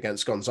Nia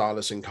against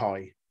Gonzalez and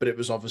Kai, but it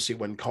was obviously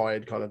when Kai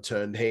had kind of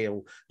turned heel,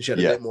 and she had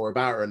a bit more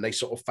about her, and they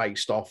sort of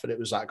faced off, and it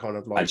was that kind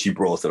of like, and she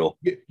brought it up.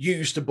 You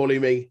used to bully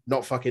me,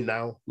 not fucking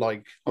now.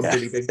 Like, I'm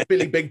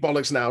Billy Big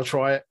Bollocks now.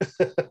 Try it.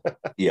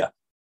 Yeah.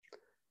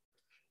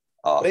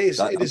 It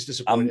is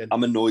disappointing.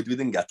 I'm annoyed we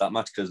didn't get that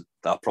match because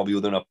that probably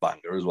would have been a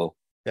banger as well.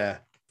 Yeah,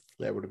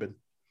 it would have been.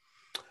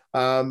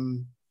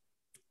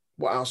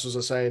 What else was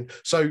I saying?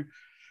 So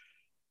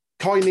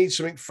Kai needs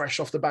something fresh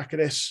off the back of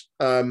this.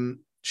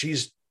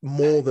 She's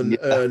more than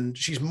earned.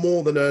 She's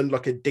more than earned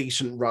like a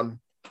decent run,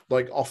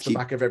 like off the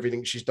back of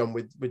everything she's done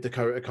with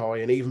Dakota Kai,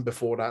 and even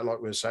before that,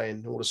 like we were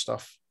saying, all the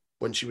stuff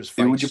when she was.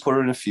 Who would you put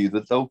her in a feud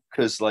with though?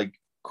 Because like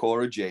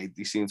Cora Jade,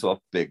 they seem to have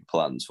big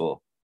plans for.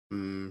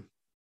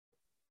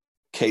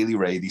 Kaylee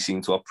Ray, they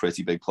seem to have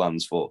pretty big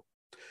plans for.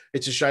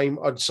 It's a shame.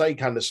 I'd say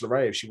Candice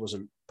LeRae if she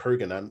wasn't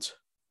pregnant.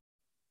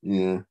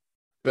 Yeah.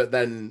 But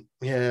then,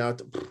 I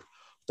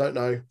don't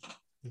know.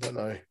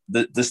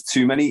 There's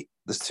too many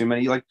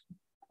like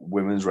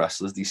women's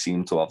wrestlers they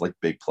seem to have like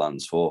big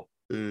plans for.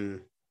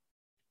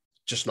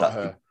 Just not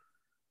her.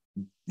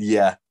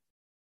 Yeah.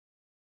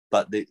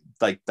 But they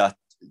like that.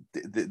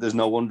 There's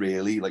no one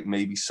really, like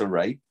maybe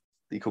Saray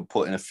they could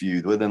put in a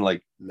feud with, and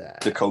like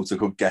Dakota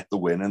could get the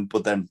win,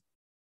 but then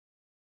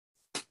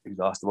who's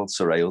asked about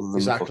Saray other than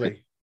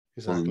exactly.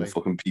 The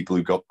fucking people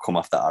who come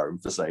after Aaron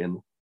for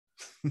saying.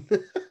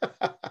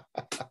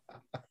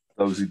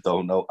 Those who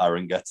don't know,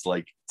 Aaron gets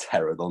like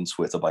terrored on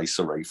Twitter by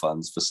Saray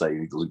fans for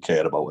saying he doesn't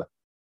care about her.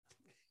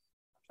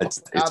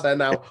 It's out there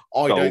now.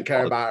 I don't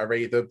care about her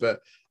either,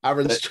 but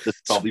Aaron's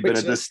there's probably been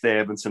a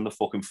disturbance in the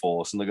fucking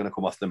force, and they're going to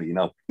come after me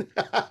now.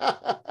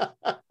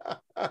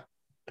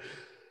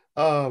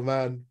 Oh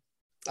man!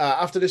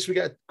 After this, we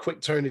get a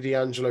quick Tony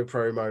D'Angelo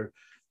promo.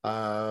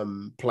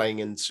 Playing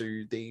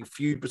into the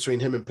feud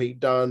between him and Pete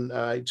Dunne.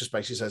 He just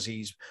basically says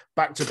he's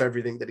backed up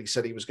everything that he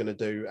said he was going to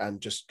do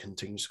and just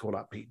continues to call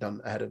out Pete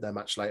Dunne ahead of their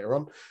match later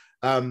on.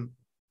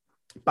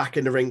 Back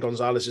in the ring,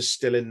 Gonzalez is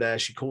still in there.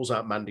 She calls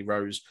out Mandy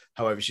Rose.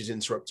 However, she's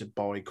interrupted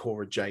by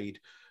Cora Jade.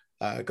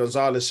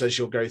 Gonzalez says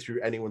she'll go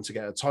through anyone to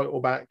get a title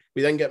back.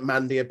 We then get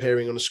Mandy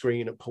appearing on the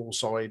screen at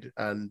poolside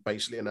and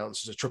basically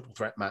announces a triple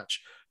threat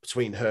match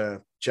between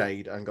her,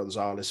 Jade, and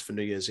Gonzalez for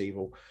New Year's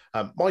Evil.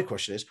 My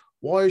question is,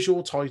 why is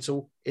your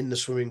title in the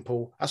swimming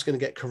pool? That's going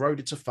to get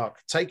corroded to fuck.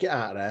 Take it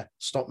out of there.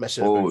 Stop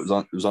messing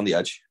about. It was on the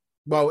edge.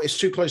 Well, it's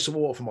too close to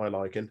water for my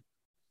liking.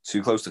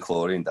 Too close to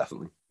chlorine,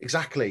 definitely.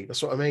 Exactly.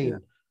 That's what I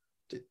mean.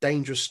 Yeah.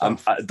 Dangerous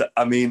stuff.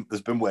 I mean,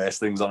 there's been worse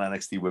things on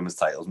NXT women's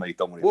titles, mate.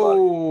 Don't worry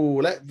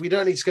about it. We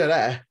don't need to go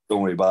there.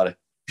 Don't worry about it.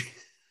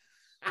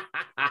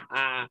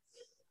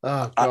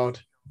 Oh, God.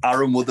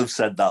 Aaron would have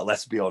said that,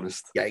 let's be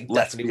honest. Yeah, he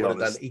definitely would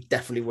have done. He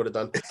definitely would have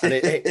done. And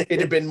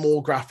it'd have been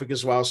more graphic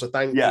as well. So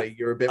thankfully,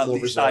 you're a bit more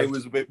reserved. I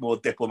was a bit more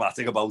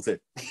diplomatic about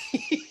it.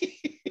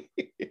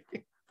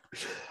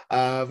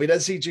 We then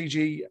see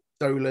Gigi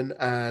Dolan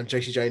and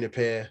JC Jane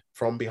appear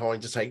from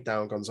behind to take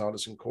down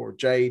Gonzalez and Cora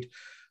Jade.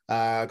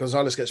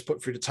 Gonzalez gets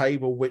put through the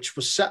table, which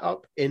was set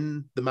up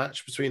in the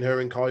match between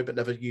her and Kai, but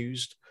never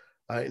used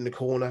in the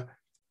corner.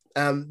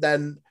 And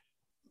then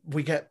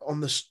we get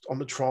on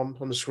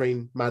the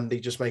screen,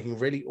 Mandy just making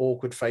really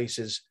awkward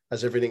faces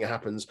as everything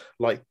happens.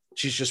 Like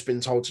she's just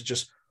been told to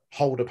just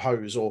hold a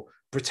pose or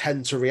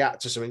pretend to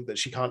react to something that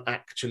she can't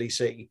actually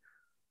see,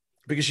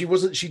 because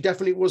she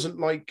definitely wasn't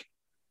like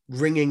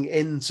ringing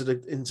into the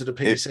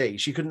PC.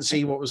 She couldn't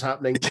see what was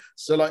happening.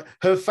 So like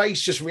her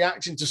face just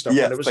reacting to stuff,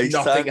 and there was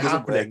nothing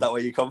happening. That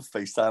way you can't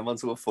FaceTime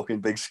onto a fucking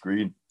big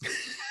screen.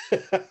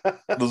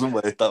 It doesn't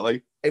work that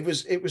way. It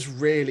was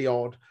really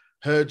odd.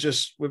 Her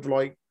just with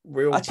like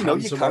real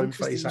pantomime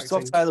face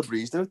acting. Tyler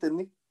Breeze do it, didn't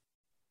he?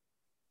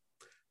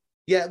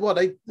 Yeah, well,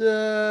 they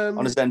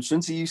on his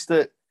entrance, he used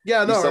to.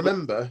 Yeah, no, I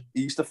remember.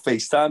 He used to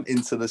FaceTime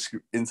into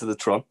the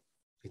Tron.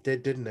 He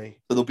did, didn't he?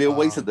 So there'll be a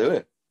way to do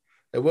it.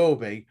 There will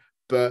be,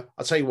 but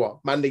I'll tell you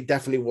what, Mandy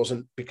definitely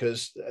wasn't,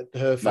 because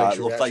her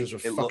facial reactions were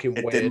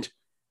fucking weird.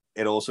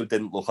 It also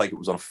didn't look like it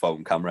was on a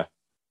phone camera.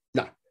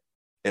 No.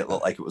 It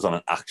looked like it was on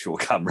an actual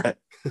camera.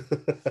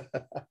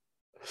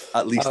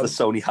 At least the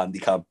Sony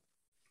Handycam.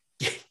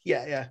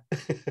 Yeah.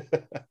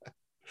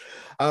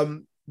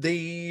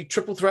 The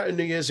triple threat in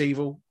New Year's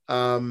Evil.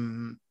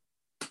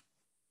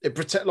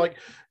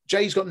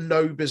 Jay's got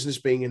no business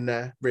being in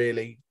there,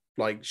 really.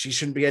 Like, she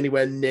shouldn't be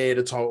anywhere near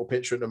the title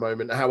picture at the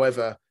moment.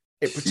 However,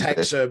 it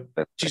protects her.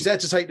 She's there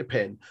to take the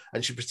pin,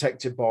 and she's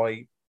protected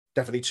by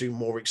definitely two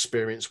more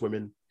experienced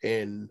women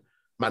in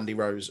Mandy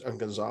Rose and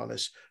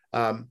Gonzalez.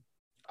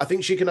 I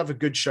think she can have a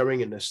good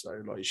showing in this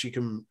though. Like she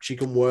can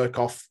work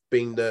off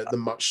being the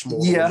much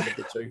smaller woman of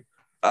the two.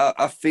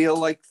 I feel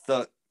like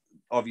that.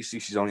 Obviously,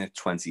 she's only like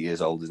 20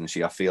 years old, isn't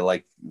she? I feel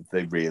like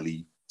they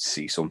really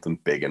see something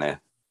big in her.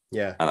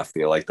 Yeah, and I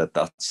feel like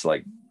that's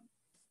like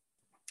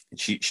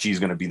she's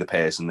going to be the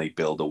person they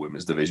build a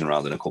women's division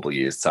around in a couple of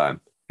years'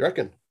 time. You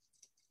reckon?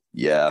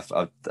 Yeah,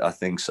 I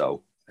think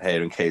so.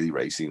 Her and Kaylee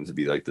Ray seem to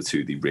be like the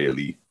two they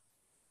really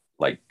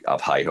like have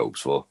high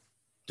hopes for.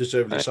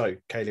 Deservedly so.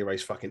 Kaylee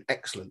Ray's fucking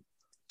excellent.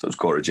 So it's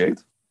Cora Jade.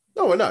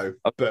 No, I know.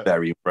 I'm but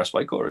very impressed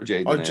by Cora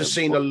Jade. I've just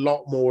seen a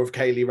lot more of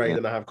Kaylee Ray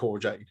than I have Cora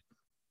Jade.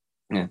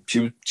 Yeah,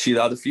 she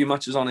had a few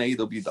matches on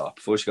AEW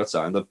before she got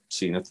signed. I've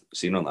seen her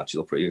on that. She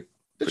looked pretty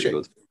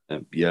good.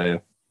 Yeah.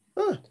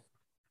 Huh.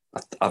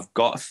 I've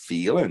got a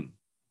feeling.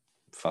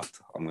 In fact,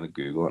 I'm going to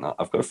Google it now.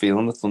 I've got a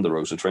feeling that Thunder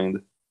Rosa trained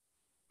her.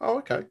 Oh,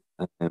 okay.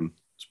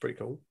 It's pretty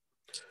cool.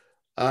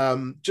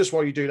 Just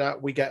while you do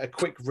that, we get a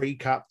quick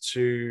recap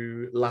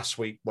to last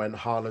week when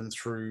Harlan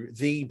threw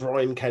the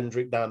Brian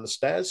Kendrick down the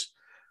stairs.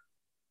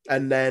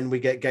 And then we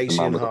get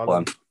Gacy and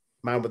Harlan.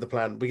 Man with the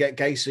plan. We get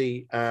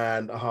Gacy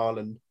and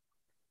Harlan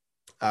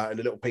in a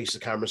little piece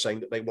of the camera saying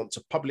that they want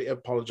to publicly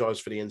apologize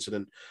for the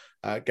incident.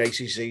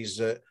 Gacy sees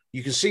that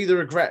you can see the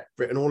regret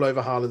written all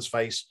over Harlan's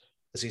face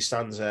as he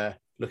stands there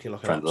looking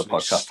like an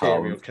absolute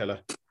serial killer.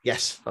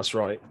 Yes, that's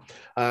right.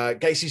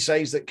 Gacy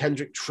says that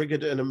Kendrick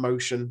triggered an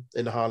emotion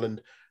in Harlan.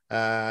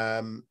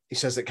 He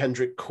says that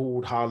Kendrick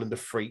called Harlan a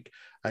freak.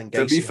 And Gacy,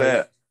 to be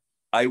fair,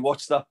 I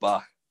watched that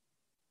back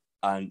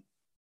and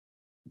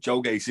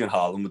Joe Gacy and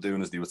Harlan were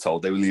doing as they were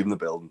told. They were leaving the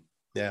building.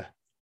 Yeah.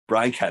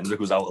 Brian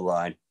Kendrick was out of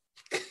line.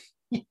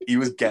 He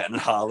was getting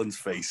Harlan's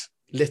face.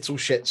 Little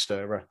shit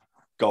stirrer.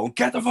 Going,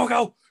 get the fuck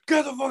out!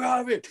 Get the fuck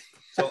out of it!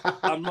 So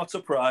I'm not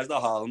surprised that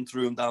Harlan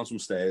threw him down some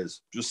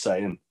stairs. Just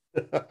saying.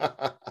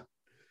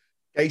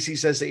 Gacy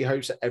says that he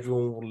hopes that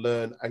everyone will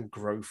learn and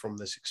grow from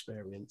this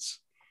experience.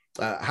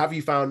 Have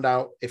you found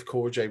out if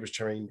Cora Jade was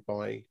trained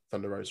by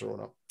Thunder Rosa or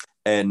not?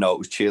 No, it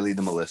was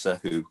cheerleader Melissa,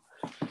 who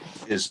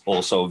is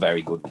also a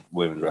very good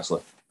women's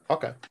wrestler.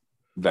 Okay.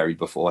 Very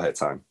before her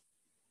time.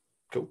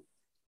 Cool.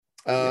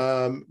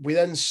 We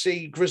then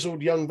see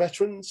grizzled young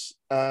veterans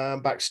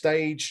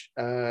backstage.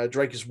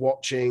 Drake is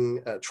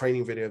watching a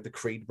training video of the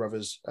Creed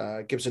brothers.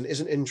 Gibson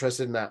isn't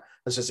interested in that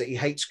and says that he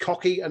hates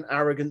cocky and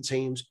arrogant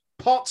teams.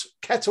 Pot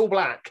kettle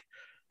black.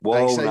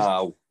 Whoa, says,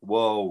 now.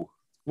 Whoa.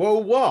 Whoa,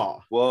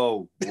 what?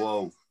 Whoa,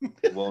 now.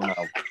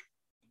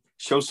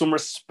 Show some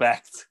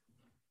respect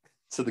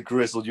to the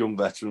grizzled young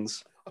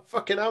veterans. I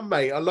fucking am,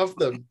 mate. I love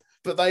them.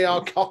 But they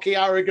are cocky,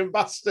 arrogant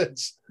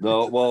bastards.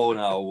 No, whoa,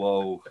 now.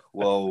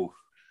 Whoa.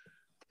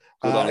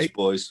 Good honest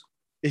boys.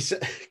 It's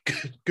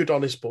good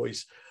honest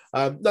boys.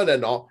 No, they're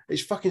not.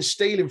 It's fucking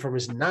stealing from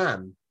his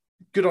nan.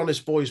 Good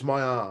honest boys,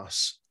 my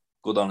ass.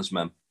 Good honest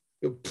men.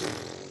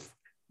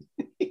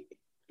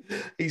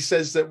 He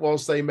says that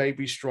whilst they may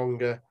be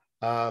stronger,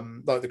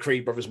 like the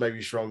Creed brothers may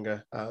be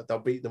stronger, they'll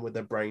beat them with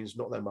their brains,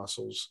 not their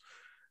muscles.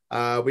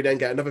 We then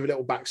get another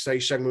little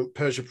backstage segment.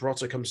 Persia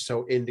Pirotta comes to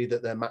tell Indy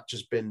that their match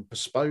has been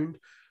postponed.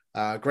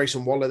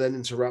 Grayson Waller then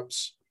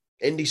interrupts.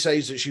 Indy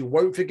says that she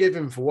won't forgive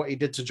him for what he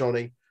did to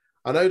Johnny.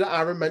 I know that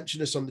Aaron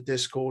mentioned this on the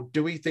Discord.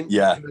 Do we think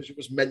Persia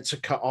was meant to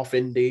cut off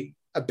Indy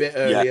a bit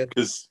earlier?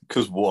 Yeah,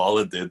 because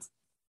Waller did.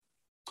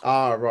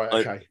 Ah, right,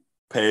 okay.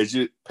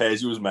 Persia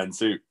was meant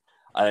to,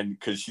 and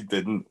because she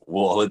didn't,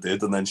 Waller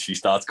did, and then she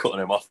starts cutting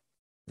him off.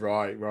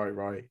 Right.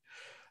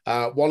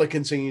 Waller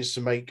continues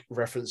to make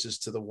references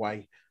to the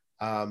way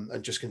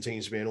and just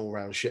continues to be an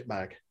all-round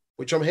shitbag,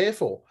 which I'm here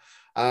for.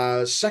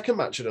 Second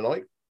match of the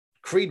night,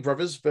 Creed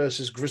brothers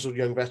versus grizzled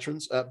young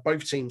veterans.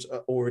 Both teams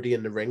are already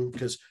in the ring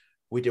because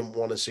we didn't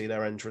want to see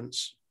their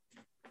entrance.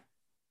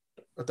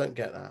 I don't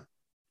get that.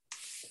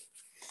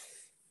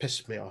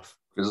 Pisses me off.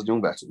 Grizzled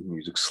young veterans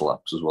music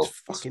slaps as well. It's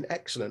fucking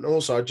excellent.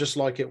 Also, I just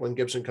like it when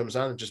Gibson comes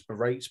down and just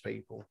berates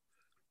people.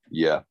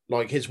 Yeah.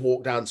 Like his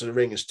walk down to the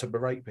ring is to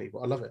berate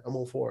people. I love it. I'm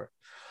all for it.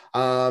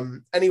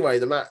 Anyway,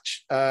 the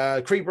match.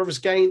 Creed brothers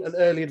gain an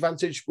early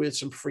advantage with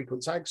some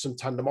frequent tags, some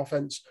tandem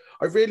offense.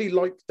 I really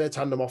like their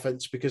tandem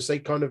offense because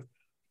they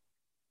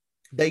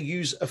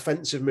use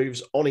offensive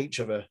moves on each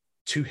other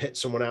to hit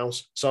someone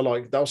else. So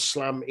like they'll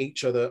slam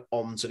each other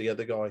onto the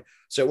other guy.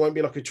 So it won't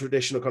be like a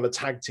traditional kind of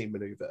tag team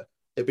maneuver.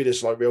 It'd be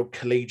this like real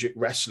collegiate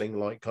wrestling,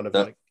 like kind of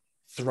like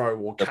throw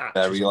or catch.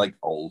 Very like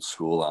old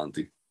school, aren't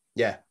they?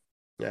 Yeah.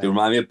 They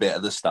remind me a bit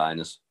of the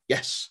Steiners.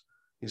 Yes,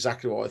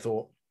 exactly what I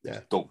thought.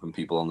 Yeah. Dumping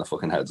people on their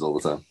fucking heads all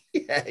the time.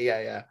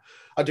 Yeah.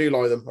 I do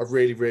like them. I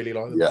really, really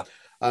like them. Yeah.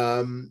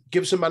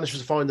 Gibson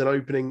manages to find an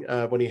opening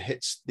when he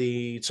hits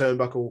the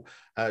turnbuckle.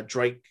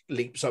 Drake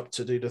leaps up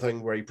to do the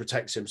thing where he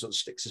protects him, sort of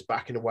sticks his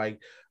back in a way.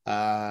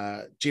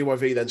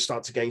 GYV then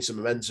start to gain some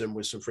momentum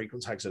with some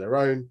frequent tags of their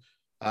own.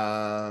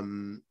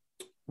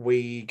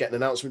 We get an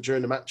announcement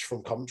during the match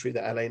from commentary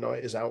that LA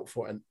Knight is out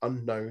for an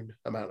unknown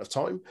amount of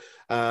time.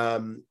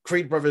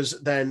 Creed brothers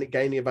then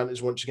gain the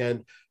advantage once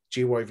again.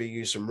 GYV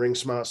used some ring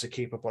smarts to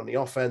keep up on the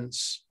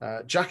offense.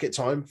 Jacket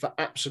Time, for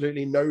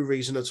absolutely no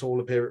reason at all,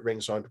 appear at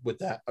ringside with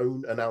their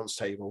own announce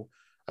table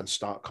and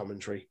start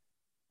commentary.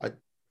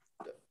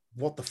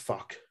 What the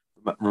fuck?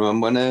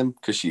 Remember when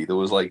Kushida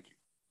was like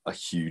a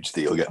huge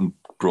deal getting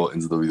brought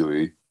into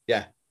WWE?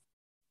 Yeah.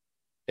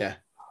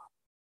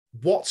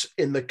 What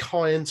in the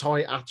Kai and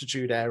Tai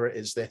Attitude Era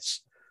is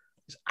this?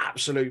 It's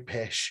absolute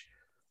pish.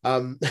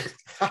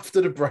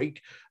 After the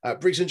break,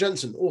 Briggs and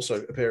Jensen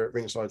also appear at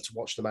ringside to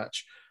watch the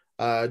match.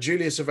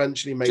 Julius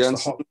eventually makes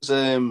Jensen's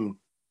the hot...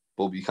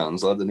 Bob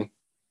Buchanan's lad, isn't he?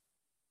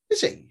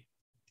 Is he?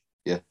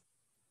 Yeah.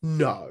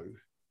 No.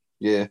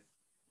 Yeah.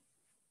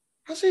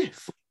 As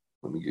if.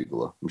 Let me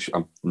Google that.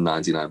 I'm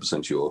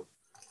 99% sure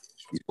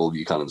he's Bob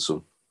Buchanan's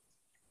son.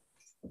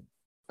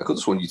 I could have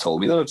sworn you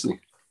told me that, actually.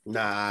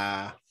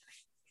 Nah.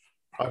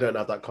 I don't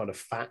have that kind of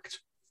fact.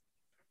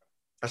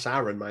 That's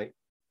Aaron, mate.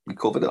 We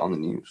covered it on the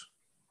news.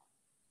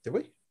 Did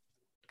we?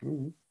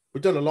 Mm-hmm.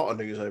 We've done a lot of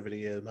news over the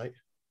years, mate.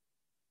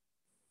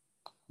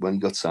 When he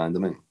got signed, I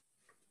mean.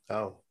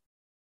 Oh.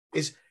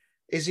 Is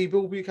he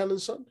Bill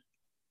Buchanan's son?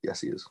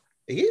 Yes, he is.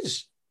 He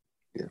is?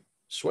 Yeah.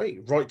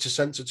 Sweet. Right to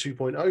Censor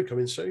 2.0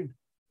 coming soon.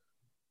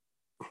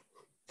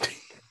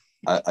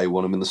 I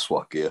want him in the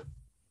SWAT gear.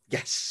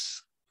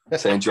 Yes.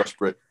 Turn Josh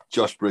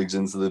Briggs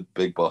into the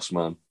big boss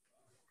man.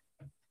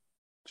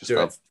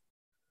 Just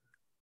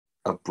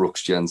have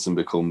Brooks Jensen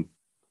become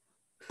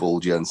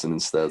Bull Jensen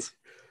instead.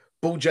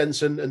 Bull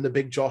Jensen and the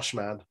big Josh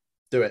man.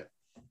 Do it.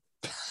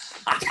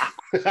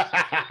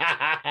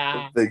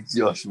 Big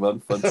Josh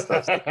man,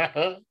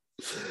 fantastic.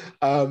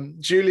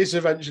 Julius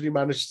eventually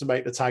managed to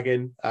make the tag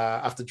in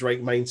after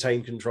Drake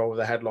maintained control of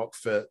the headlock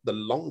for the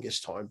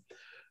longest time.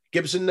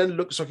 Gibson then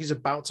looks like he's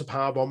about to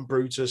powerbomb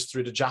Brutus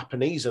through the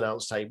Japanese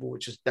announce table,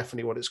 which is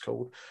definitely what it's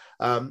called.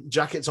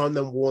 Jacket Time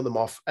then warn them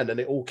off, and then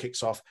it all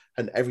kicks off,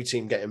 and every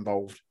team get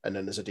involved, and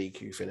then there's a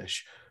DQ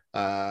finish.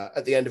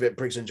 At the end of it,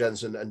 Briggs and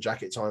Jensen and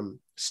Jacket Time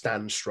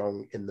stand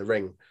strong in the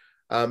ring.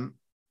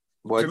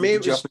 Why did the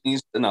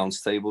Japanese announce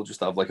table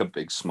just have like a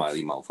big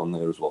smiley mouth on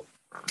there as well?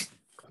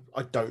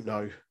 I don't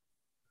know.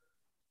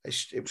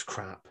 It was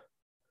crap.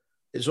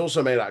 It's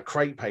also made out of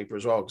crepe paper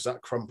as well, because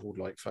that crumpled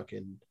like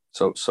fucking...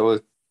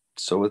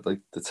 So at like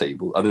the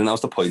table, I mean, that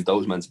was the point. That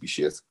was meant to be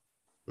shit.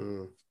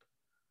 Mm.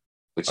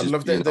 Which I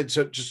love that they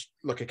took just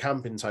like a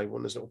camping table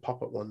and there's little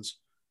pop-up ones.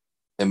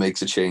 It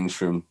makes a change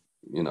from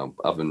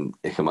having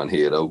Ikeman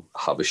Hero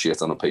have a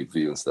shit on a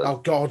pay-per-view instead. Oh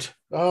God!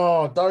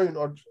 Oh, don't!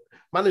 I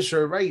managed to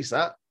erase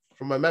that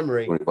from my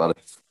memory. Don't worry about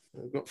it.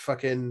 I've got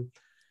fucking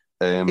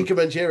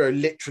Ikeman Hero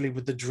literally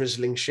with the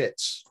drizzling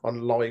shits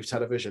on live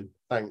television.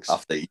 Thanks.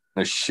 After eating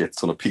a shit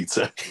ton of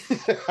pizza.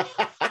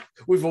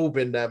 We've all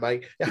been there,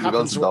 mate. It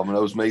happens to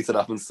Domino's, mate. It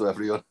happens to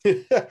everyone.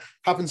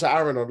 Happened to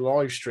Aaron on a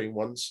live stream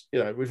once.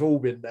 We've all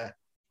been there.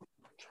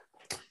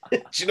 Do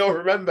you not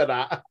remember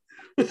that?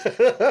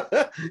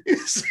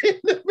 He's in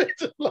the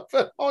middle of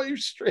a live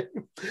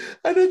stream,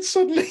 and then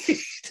suddenly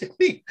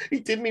he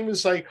didn't even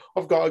say,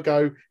 "I've got to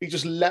go." He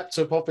just leapt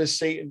up off his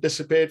seat and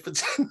disappeared for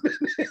 10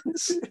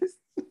 minutes.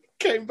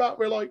 Came back,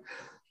 we're like,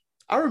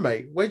 Aaron,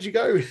 mate, where'd you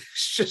go?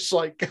 It's just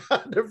like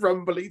a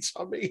rumbly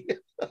tummy.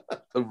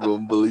 A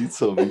rumbly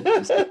tummy.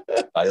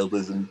 Child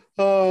isn't.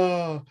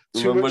 Oh,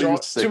 too much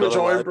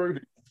iron brew.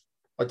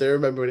 I do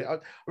remember it. I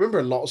remember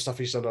a lot of stuff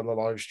he's done on the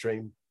live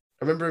stream.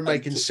 I remember him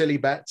making silly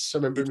bets. I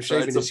remember him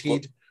shaving his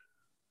head.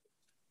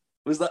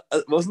 Wasn't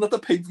that the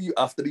pay-per-view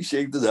after he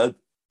shaved his head?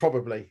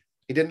 Probably.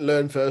 He didn't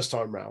learn first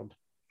time round.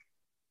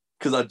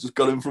 Because I just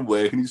got him from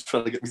work and he was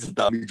trying to get me to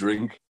damn me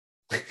drink.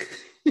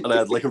 And I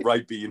had like a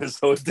right bean,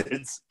 so it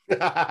did.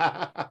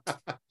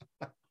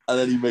 And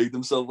then he made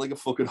himself like a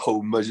fucking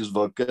home measures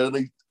vodka,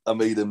 and I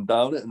made him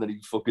down it, and then he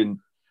fucking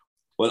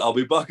went, "I'll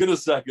be back in a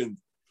second."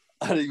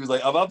 And he was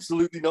like, "I've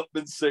absolutely not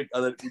been sick."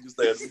 And then he just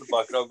there in the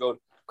background going,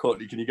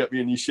 "Courtney, can you get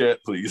me a new shirt,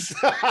 please?"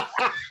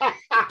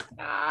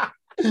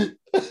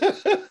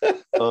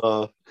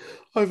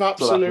 I've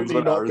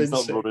absolutely not been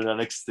sick. Running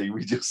NXT,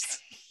 we just...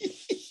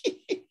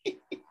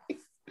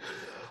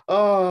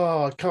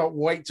 Oh, I can't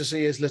wait to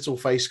see his little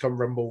face come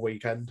Rumble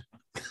weekend.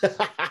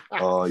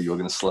 Oh, you're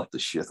going to slap the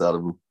shit out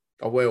of him.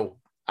 I will.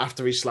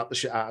 After he slapped the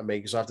shit out of me,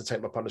 because I have to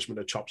take my punishment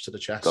of chops to the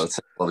chest. Got to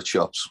take a lot of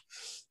chops.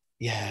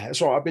 Yeah,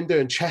 that's right. I've been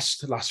doing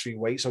chest the last few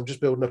weeks. I'm just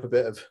building up a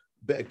bit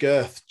of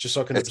girth, just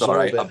so I can absorb all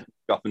right. it. I'm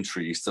chopping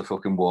trees to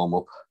fucking warm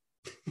up.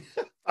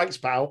 Thanks,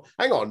 pal.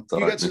 Hang on. It's you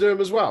right, get to do them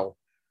as well?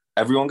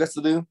 Everyone gets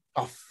to do them?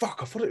 Oh, fuck.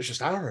 I thought it was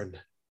just Aaron.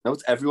 No,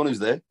 it's everyone who's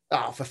there.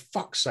 Oh, for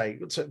fuck's sake.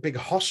 It's a big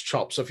hoss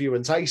chops of you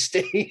and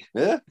Tasty.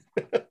 Yeah.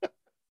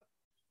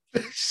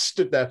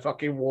 Stood there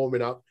fucking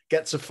warming up.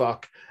 Get to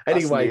fuck.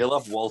 Anyway. Neil,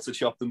 I've Walter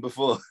chopped them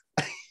before.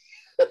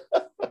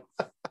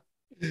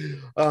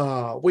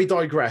 We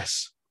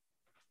digress.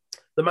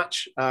 The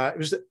match, it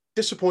was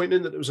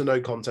disappointing that there was a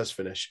no contest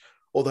finish,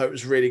 although it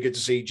was really good to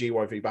see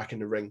GYV back in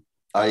the ring.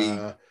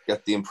 I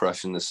get the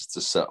impression this is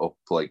to set up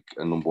like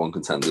a number one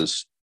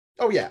contenders.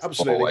 Oh, yeah,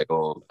 absolutely.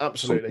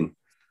 Absolutely.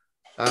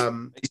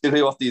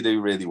 Basically what do you do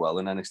really well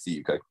in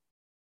NXT UK?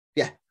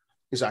 Yeah,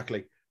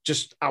 exactly.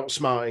 Just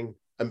outsmarting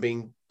and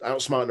being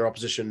outsmarting their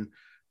opposition,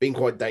 being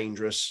quite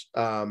dangerous.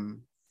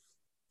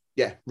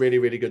 Yeah, really,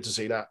 really good to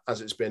see that,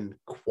 as it's been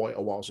quite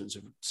a while since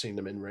I've seen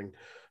them in ring.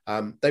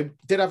 They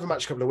did have a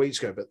match a couple of weeks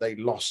ago, but they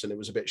lost and it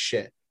was a bit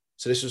shit.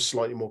 So this was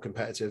slightly more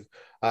competitive.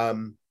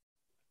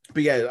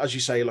 But yeah, as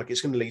you say, like,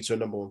 it's going to lead to a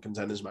number one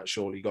contenders match.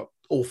 Surely you got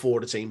all four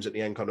of the teams at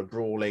the end kind of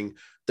brawling.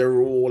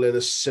 They're all in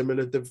a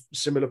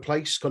similar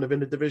place, kind of in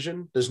the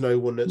division. There's no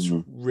one that's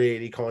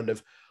really kind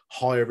of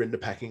higher in the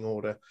pecking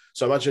order.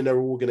 So I imagine they're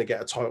all going to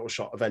get a title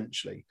shot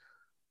eventually.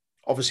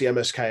 Obviously,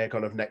 MSK are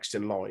kind of next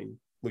in line.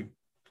 We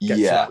get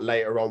to that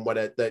later on when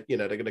they're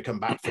going to come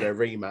back for their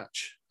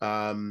rematch.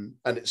 And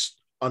it's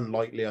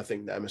unlikely, I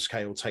think, that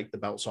MSK will take the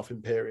belts off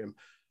Imperium.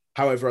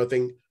 However, I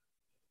think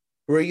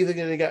we're either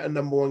going to get a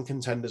number one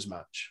contenders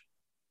match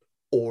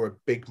or a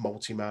big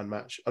multi-man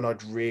match. And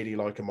I'd really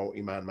like a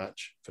multi-man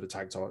match for the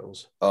tag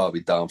titles. Oh, I'd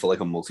be down for like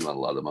a multi-man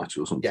ladder match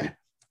or something.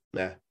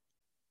 Yeah.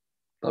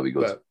 That'd be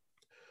good. But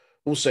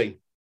we'll see.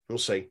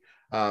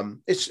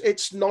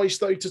 It's nice,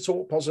 though, to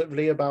talk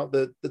positively about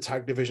the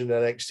tag division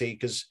in NXT,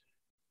 because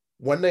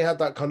when they had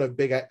that kind of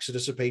big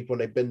exodus of people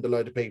and they binned a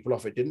load of people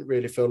off, it didn't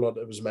really feel like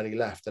there was many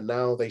left. And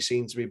now they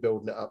seem to be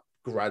building it up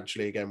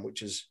gradually again,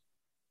 which is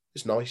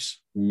nice.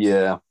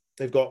 Yeah.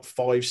 They've got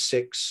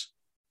 5-6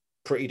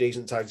 pretty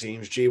decent tag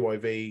teams: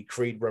 GYV,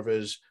 Creed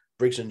Brothers,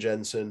 Briggs and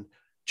Jensen,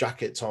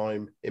 Jacket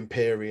Time,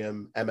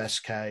 Imperium,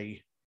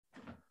 MSK.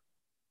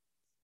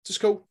 It's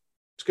cool.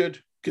 It's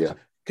good. Yeah.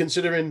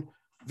 Considering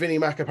Vinnie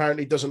Mac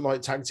apparently doesn't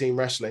like tag team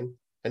wrestling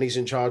and he's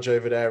in charge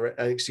over there at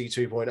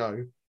NXT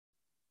 2.0.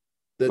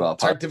 The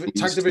tag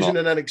division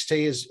in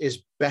NXT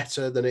is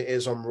better than it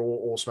is on Raw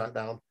or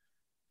SmackDown.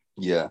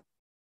 Yeah.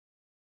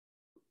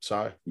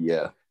 So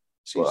yeah.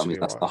 Well, I mean,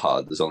 that's not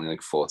hard. There's only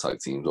like 4 tag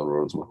teams on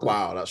Raw and SmackDown.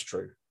 Wow, that's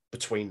true.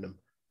 Between them.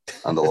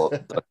 And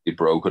they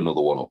broke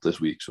another one up this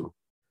week. So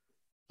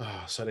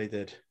so they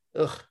did.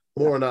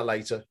 More on that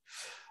later.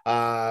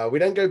 We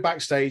then go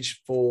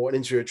backstage for an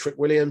interview with Trick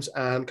Williams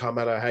and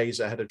Carmelo Hayes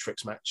ahead of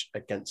Trick's match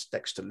against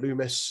Dexter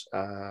Lumis.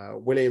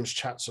 Williams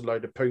chats a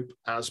load of poop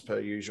as per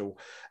usual.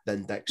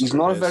 Then Dexter. He's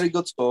not a very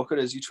good talker,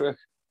 is he, Trick?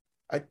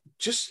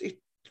 He's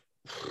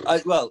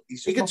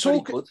he can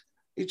talk. Good.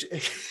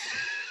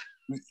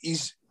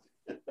 He's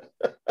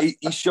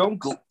shown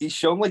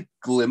like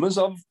glimmers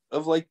of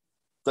like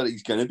that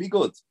he's going to be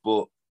good,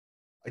 but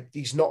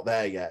he's not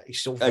there yet.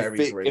 He's still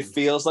very green. It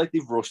feels like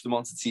they've rushed him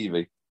onto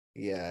TV.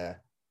 Yeah.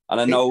 And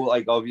I know,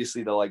 like,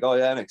 obviously they're like, oh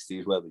yeah, NXT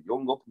is where the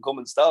young up and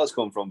coming stars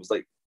come from. It's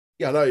like,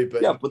 yeah, I know,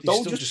 but but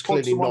don't just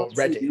clearly not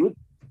ready with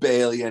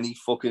barely any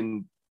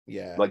fucking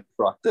like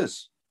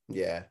practice.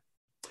 Yeah.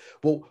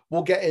 Well,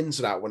 we'll get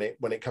into that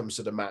when it comes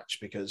to the match,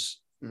 because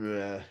we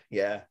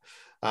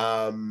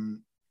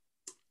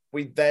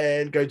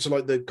then go to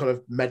like the kind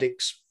of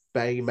medics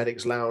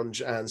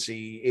lounge and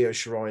see Io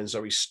Shirai and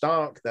Zoe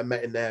Stark. They're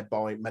met in there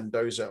by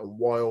Mendoza and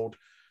Wilde.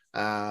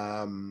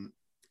 Io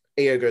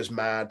goes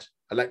mad.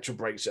 Elektra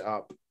breaks it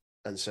up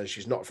and says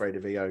she's not afraid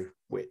of Io,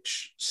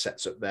 which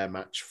sets up their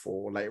match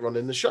for later on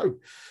in the show.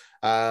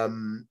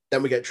 Then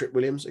we get Trick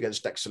Williams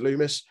against Dexter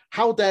Lumis.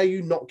 How dare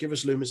you not give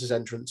us Lumis's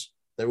entrance?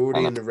 They're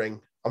already in the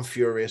ring. I'm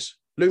furious.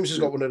 Lumis has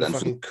got one of the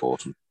fucking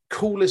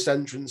coolest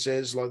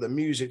entrances. Like, the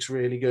music's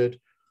really good.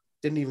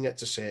 Didn't even get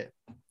to see it.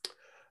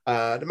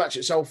 The match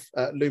itself,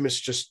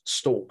 Lumis just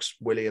stalks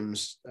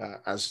Williams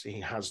as he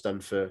has done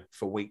for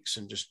weeks,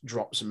 and just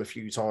drops him a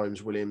few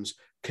times. Williams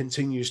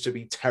continues to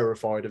be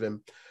terrified of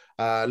him.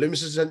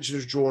 Lumis's attention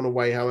is drawn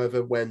away,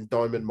 however, when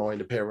Diamond Mine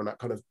appear on that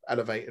kind of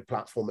elevated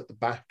platform at the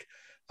back.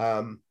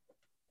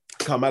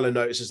 Carmelo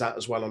notices that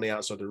as well on the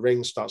outside of the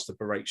ring, starts to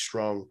berate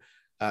Strong.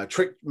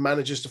 Trick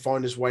manages to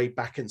find his way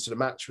back into the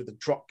match with a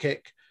drop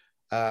kick.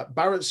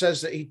 Barrett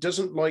says that he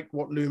doesn't like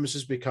what Lumis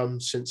has become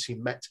since he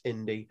met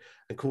Indy,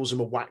 and calls him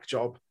a whack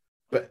job.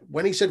 But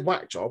when he said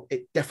whack job,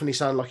 it definitely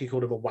sounded like he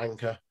called him a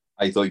wanker.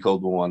 I thought he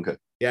called him a wanker.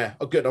 Yeah,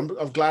 oh, good. I'm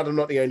glad I'm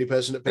not the only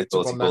person that picked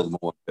up on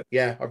that.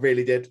 Yeah, I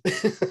really did.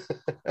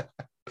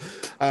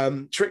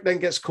 Trick then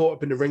gets caught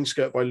up in the ring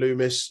skirt by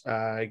Lumis.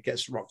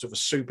 Gets rocked with a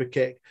super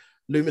kick.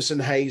 Lumis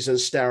and Hayes then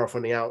stare off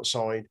on the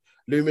outside.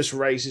 Lumis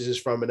raises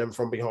his thumb, and then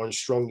from behind,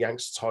 Strong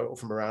yanks the title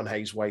from around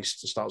Hayes'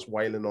 waist and starts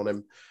wailing on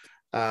him.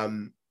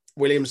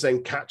 Williams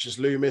then catches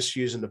Lumis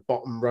using the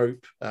bottom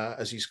rope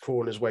as he's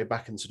crawling his way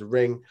back into the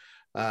ring.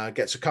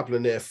 Gets a couple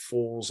of near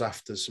falls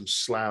after some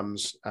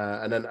slams.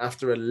 And then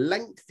after a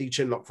lengthy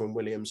chinlock from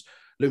Williams,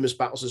 Lumis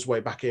battles his way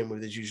back in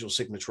with his usual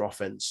signature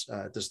offense.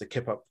 Does the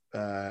kip up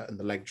and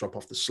the leg drop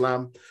off the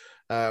slam.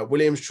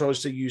 Williams tries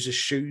to use his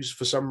shoes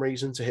for some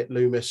reason to hit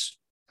Lumis,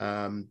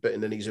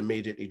 but then he's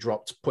immediately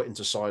dropped, put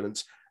into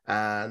silence,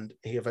 and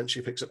he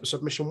eventually picks up the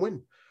submission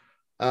win.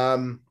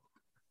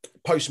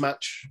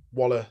 Post-match,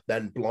 Waller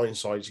then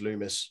blindsides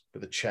Lumis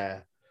with a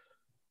chair.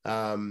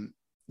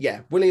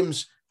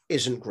 Williams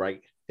isn't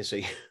great, is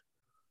he?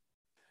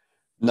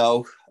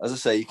 No, as I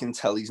say, you can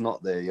tell he's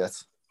not there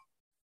yet.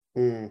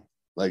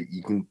 Like,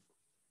 you can,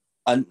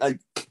 and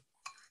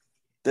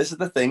this is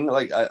the thing.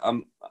 Like,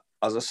 I'm,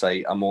 as I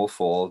say, I'm all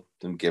for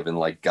them giving,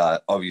 like,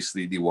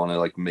 obviously they want to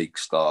like make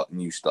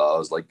new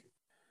stars like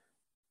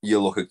you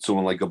look at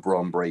someone like a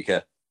Bron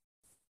Breakker,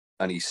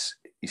 and he's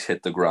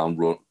hit the ground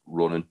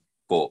running,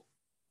 but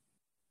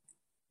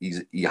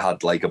he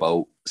had like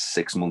about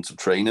 6 months of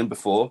training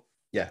before.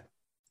 Yeah.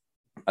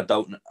 I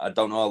don't know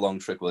how long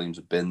Trick Williams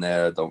had been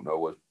there. I don't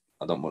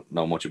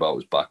know much about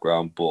his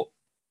background, but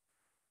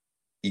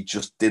he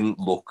just didn't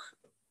look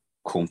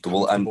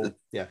comfortable. And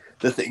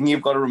the thing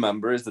you've got to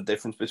remember is the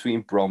difference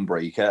between Bron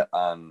Breakker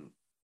and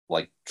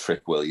like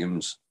Trick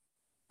Williams.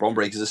 Bron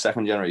Breakker's a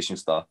second generation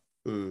star.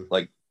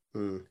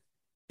 He'll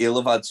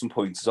have had some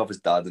pointers off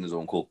his dad and his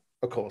uncle.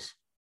 Of course.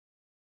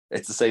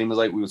 It's the same as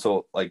like we were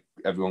taught, like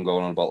everyone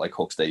going on about like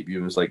Hook's debut.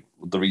 And it's like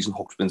the reason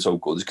Hook's been so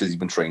good is because he's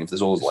been training for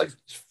this all his life.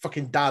 His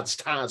fucking dad's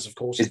Taz, of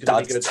course. His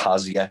dad's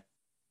Taz, yeah.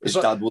 His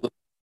dad would have.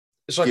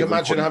 It's like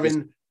imagine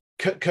having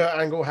Kurt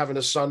Angle having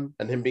a son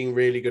and him being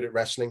really good at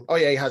wrestling. Oh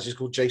yeah, he has. He's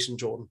called Jason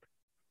Jordan.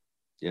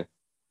 Yeah.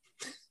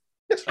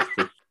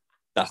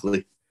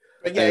 Exactly.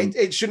 But yeah,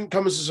 it shouldn't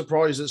come as a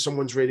surprise that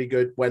someone's really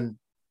good when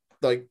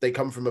like they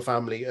come from a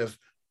family of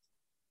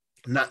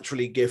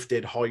naturally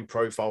gifted,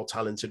 high-profile,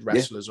 talented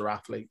wrestlers or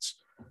athletes.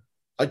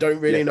 I don't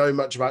really know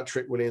much about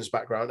Trick Williams'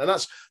 background, and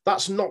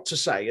that's not to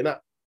say, and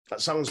that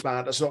sounds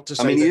bad. That's not to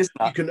say. I mean,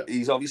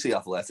 he's obviously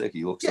athletic.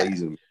 He looks like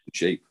he's in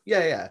shape.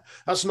 Yeah.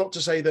 That's not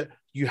to say that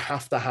you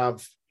have to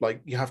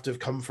have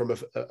come from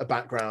a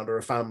background or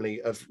a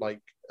family of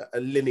like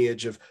a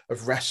lineage of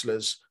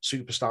wrestlers,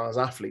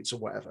 superstars, athletes, or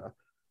whatever.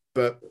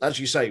 But as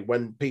you say,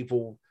 when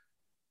people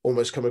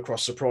almost come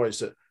across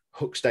surprised that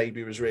Hook's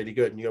debut was really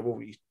good, and you go, well,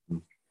 he's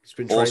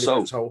been training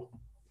for his whole...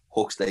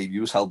 Hook's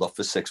debut was held off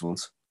for 6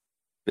 months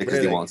because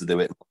they wanted to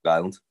do it in Long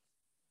Island.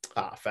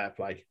 Ah, fair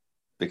play.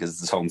 Because it's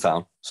his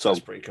hometown. So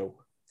that's pretty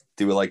cool.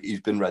 They were like,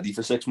 he's been ready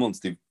for 6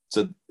 months.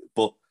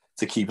 But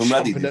to keep him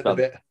ready,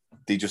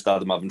 they just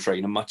had him having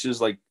training matches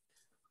like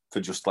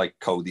for just like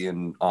Cody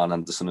and Arn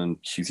Anderson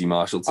and QT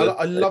Marshall.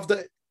 I love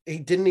that he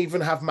didn't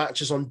even have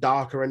matches on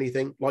Dark or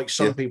anything like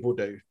some people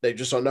do. They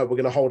just like, no, we're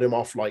going to hold him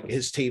off. Like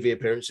his TV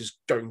appearance is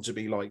going to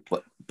be like.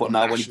 But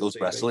now when he does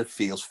wrestle, it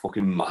feels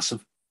fucking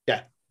massive.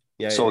 Yeah.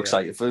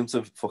 Excited for him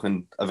to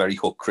fucking a very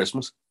Hook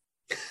Christmas.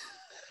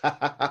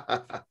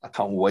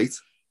 Can't wait.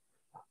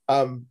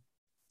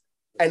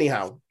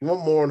 Anyhow, you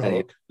want more on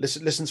Hook?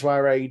 Listen to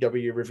our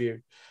AEW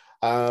review.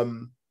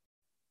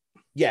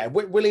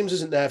 Williams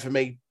isn't there for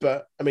me,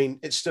 but I mean,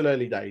 it's still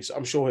early days.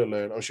 I'm sure he'll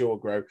learn. I'm sure he'll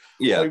grow.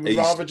 Yeah, I would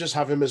rather just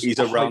have him as he's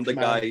around the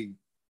guy.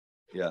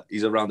 Yeah,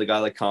 he's around a guy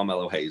like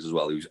Carmelo Hayes as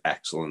well, who's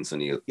excellent,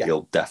 and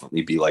he'll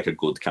definitely be like a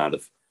good kind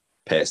of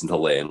person to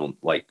learn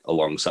like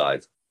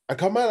alongside. And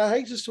Carmelo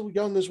Hayes is still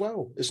young as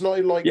well. It's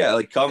not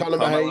like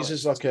Carmelo Hayes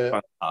is like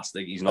a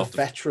fantastic. He's not a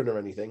veteran or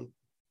anything.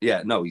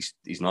 Yeah, no, he's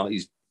not.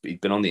 He's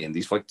been on the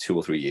Indies for like 2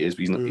 or 3 years.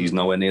 But he's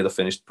nowhere near the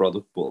finished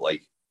product.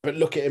 But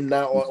look at him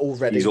now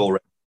already. He's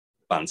already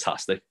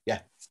fantastic. Yeah.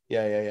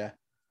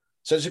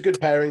 So it's a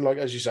good pairing, like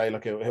as you say,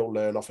 like he'll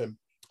learn off him.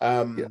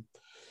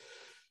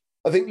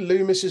 I think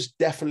Lumis is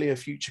definitely a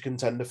future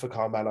contender for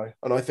Carmelo,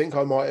 and I think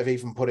I might have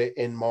even put it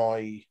in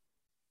my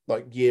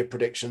like year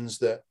predictions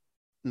that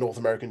North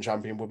American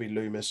champion will be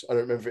Lumis. I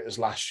don't remember if it was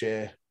last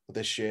year or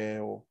this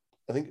year, or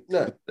I think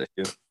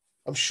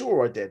I'm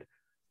sure I did.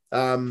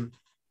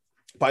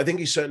 But I think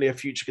he's certainly a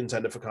future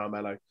contender for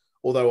Carmelo.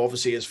 Although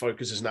obviously his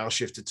focus has now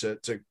shifted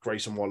to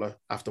Grayson Waller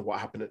after what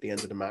happened at the end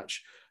of the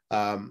match.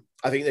 I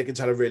think they can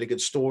tell a really good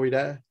story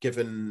there,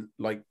 given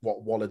like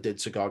what Waller did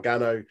to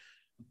Gargano,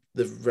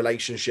 the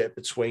relationship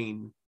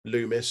between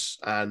Lumis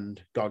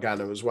and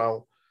Gargano as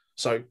well.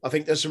 So I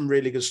think there's some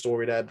really good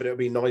story there, but it'll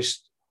be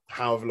nice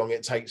however long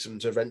it takes them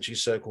to eventually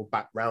circle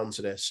back round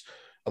to this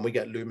and we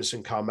get Lumis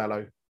and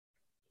Carmelo.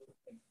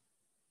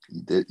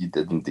 You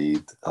did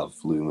indeed have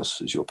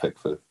Lumis as your pick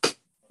for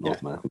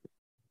North America.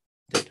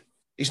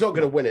 He's not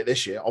going to win it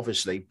this year,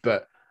 obviously,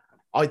 but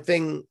I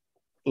think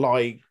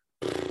like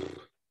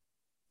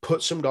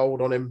put some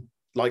gold on him.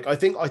 Like I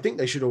think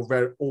they should have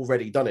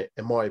already done it,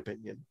 in my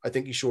opinion. I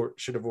think he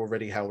should have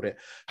already held it.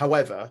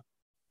 However,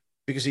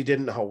 because he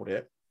didn't hold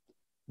it,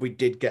 we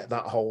did get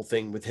that whole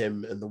thing with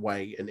him and the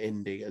Way and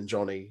Indy and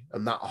Johnny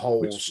and that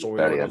whole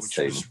storyline, which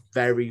was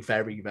very,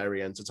 very,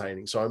 very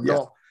entertaining. So I'm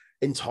not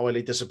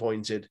entirely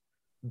disappointed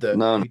that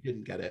we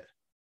didn't get it.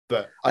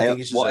 But I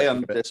think what I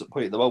am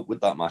disappointed about with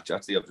that match,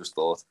 actually, I've just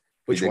thought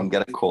we didn't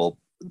get a call,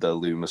 the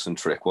Lumis and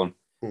Trick one.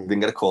 We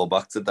didn't get a call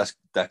back to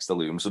Dexter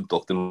Lumis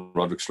abducting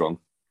Roderick Strong.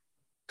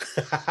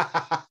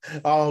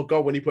 Oh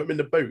God, when he put him in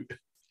the boot.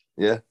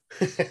 Yeah.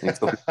 He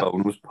took his phone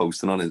and was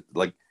posting on it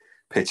like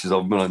pictures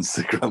of him on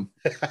Instagram.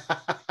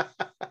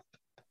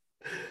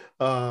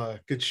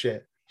 Good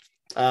shit.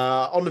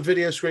 On the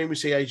video screen, we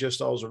see AJ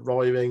Styles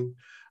arriving.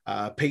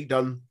 Pete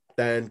Dunne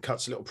then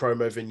cuts a little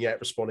promo vignette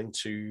responding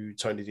to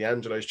Tony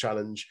D'Angelo's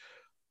challenge.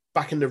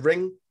 Back in the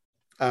ring,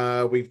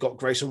 we've got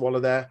Grayson Waller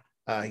there.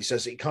 He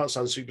says that he can't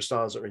stand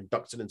superstars that are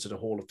inducted into the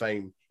Hall of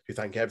Fame who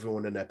thank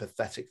everyone and their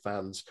pathetic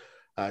fans.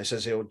 He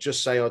says he'll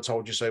just say, I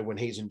told you so when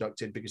he's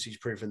inducted because he's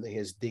proven that he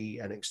is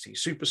the NXT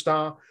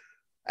superstar.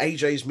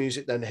 AJ's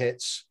music then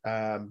hits,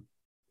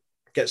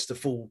 gets the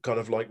full kind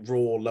of like raw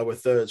lower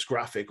thirds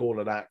graphic, all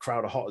of that.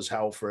 Crowd are hot as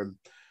hell for him.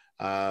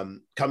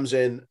 comes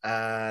in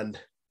and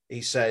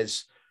he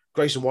says,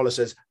 Grayson Waller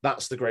says,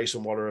 that's the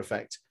Grayson Waller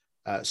effect,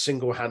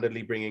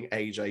 single-handedly bringing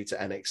AJ to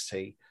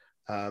NXT.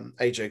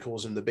 AJ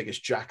calls him the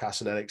biggest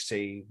jackass in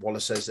NXT. Waller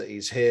says that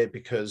he's here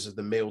because of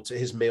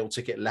his meal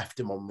ticket left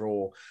him on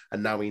Raw,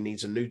 and now he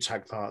needs a new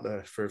tag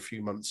partner for a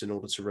few months in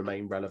order to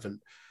remain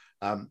relevant.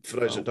 For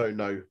those that don't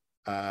know,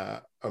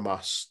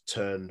 Omos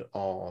turned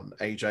on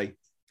AJ.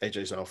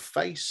 AJ's now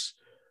face.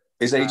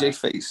 Is AJ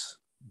face?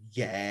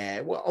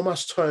 Yeah. Well,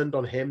 Omos turned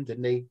on him,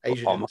 didn't he?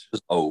 AJ Omos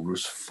was over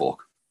as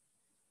fuck.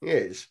 He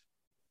is.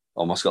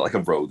 Almost got like a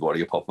Road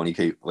Warrior pop when he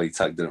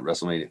tagged in at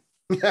WrestleMania.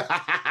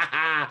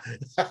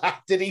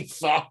 Did he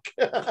fuck?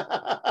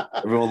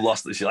 Everyone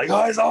lost it. She's like,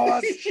 oh, it's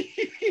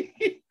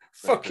Omos.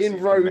 Fucking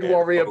Road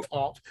Warrior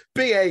pop.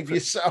 Behave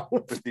yourself.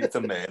 Proceed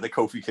to murder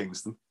Kofi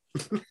Kingston.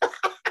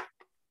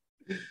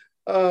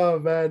 Oh,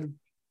 man.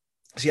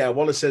 So, yeah,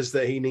 Waller says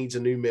that he needs a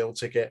new meal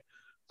ticket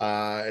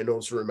in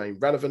order to remain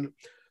relevant.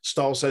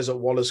 Styles says that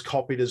Waller's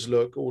copied his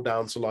look all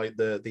down to like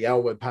the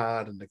elbow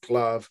pad and the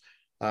glove.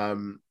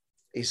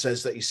 He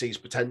says that he sees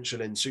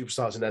potential in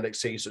superstars in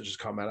NXT, such as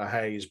Carmelo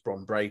Hayes,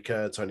 Bron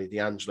Breakker, Tony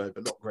D'Angelo,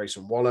 but not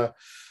Grayson Waller.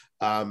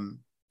 And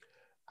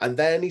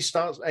then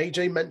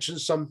AJ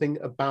mentions something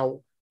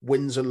about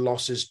wins and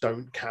losses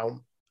don't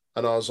count.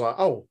 And I was like,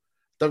 oh,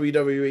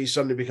 WWE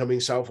suddenly becoming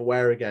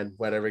self-aware again,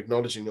 where they're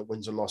acknowledging that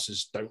wins and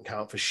losses don't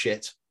count for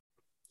shit,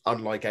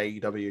 unlike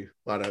AEW.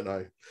 I don't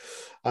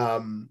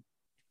know.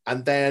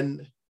 And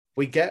then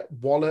we get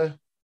Waller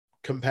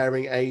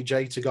comparing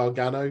AJ to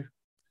Gargano.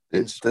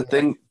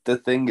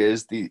 The thing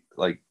is,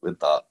 with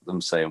that,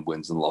 them saying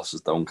wins and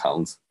losses don't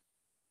count.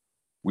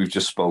 We've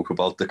just spoke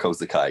about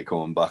Dakota Kai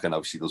coming back and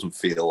how she doesn't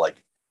feel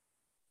like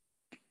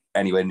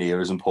anywhere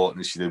near as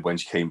important as she did when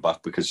she came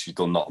back because she's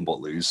done nothing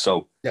but lose.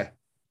 So yeah,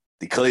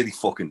 they clearly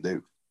fucking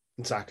do.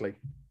 Exactly.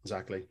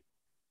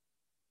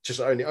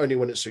 Just only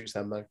when it suits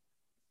them, though.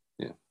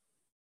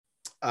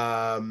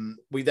 Yeah.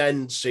 We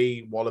then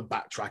see Waller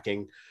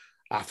backtracking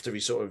after he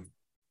sort of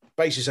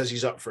basically says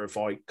he's up for a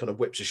fight, kind of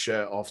whips his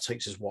shirt off,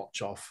 takes his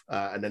watch off,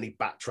 and then he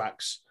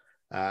backtracks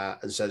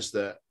and says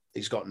that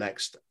he's got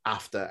next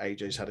after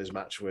AJ's had his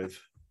match with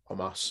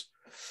Omos.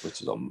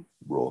 Which is on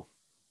Raw.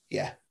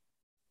 Yeah.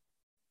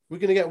 We're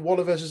going to get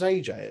Waller versus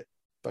AJ at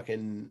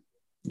fucking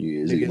New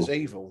Year's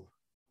Evil.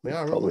 We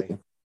are, aren't we?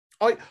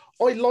 I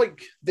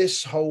like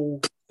this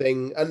whole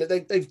thing, and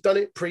they've done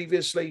it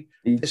previously.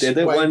 He did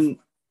it when,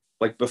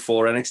 like,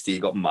 before NXT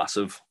got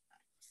massive.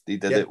 They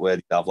did it where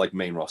they have like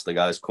main roster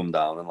guys come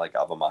down and like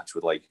have a match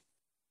with like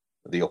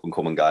the up and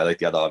coming guy. Like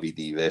they had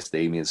RVD versus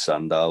Damien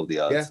Sandow. They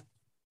had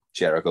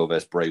Jericho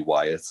versus Bray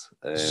Wyatt.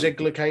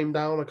 Ziggler came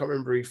down. I can't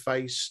remember who he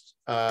faced.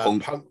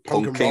 Punk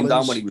came Rollins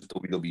down when he was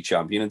WWE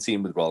champion and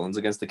teamed with Rollins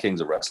against the Kings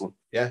of Wrestling.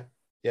 Yeah.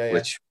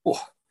 Which,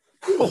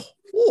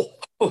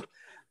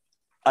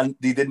 and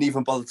they didn't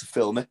even bother to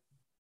film it.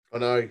 I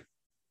know.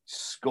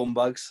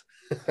 Scumbags.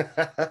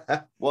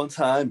 One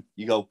time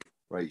you go,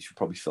 right, you should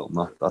probably film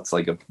that. That's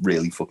like a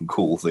really fucking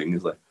cool thing,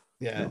 isn't it?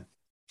 Yeah.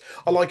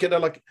 I like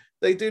it.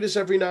 They do this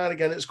every now and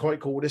again. It's quite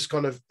cool.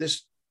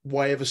 This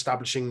way of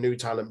establishing new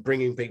talent,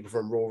 bringing people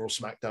from Raw or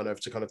SmackDown over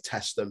to kind of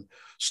test them.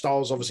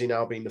 Styles obviously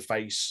now being the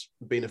face,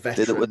 being a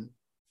veteran.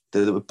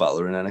 Did it with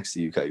Balor in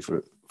NXT UK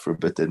for a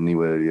bit, didn't he?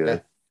 Where he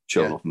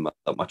showing up in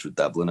that match with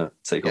Devlin at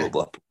TakeOver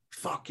Blackpool.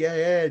 Fuck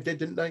yeah,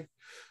 didn't they?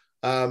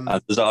 And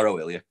Cesaro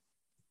earlier.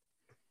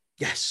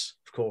 Yes,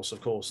 of course.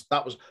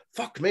 That was,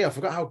 fuck me, I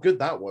forgot how good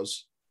that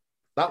was.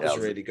 That was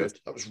really good.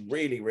 That was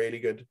really, really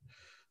good.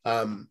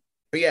 But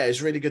yeah,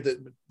 it's really good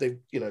that they,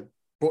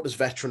 brought this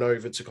veteran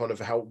over to kind of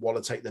help Waller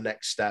take the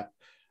next step.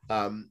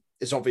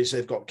 It's obvious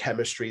they've got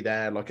chemistry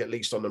there, like at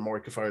least on the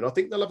microphone. I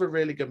think they'll have a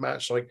really good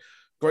match. Like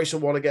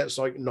Grayson Waller gets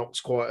like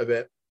knocked quite a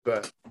bit,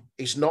 but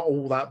he's not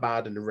all that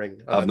bad in the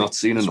ring. I've not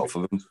seen enough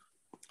of him.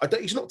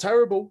 He's not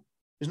terrible.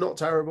 He's not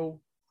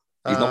terrible.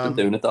 He's not been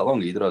doing it that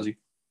long either, has he?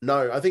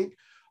 No, I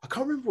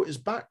can't remember what his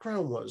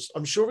background was.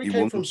 I'm sure he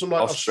came from some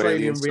like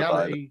Australian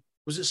reality.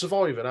 Was it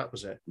Survivor? That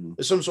was it.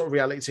 It's some sort of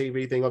reality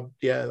TV thing.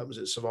 That was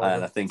it, Survivor.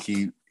 And I think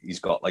he's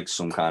got like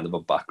some kind of a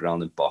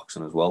background in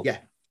boxing as well. Yeah.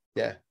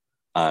 And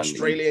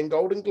Australian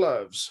Golden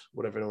Gloves,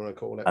 whatever you want to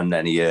call it. And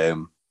then he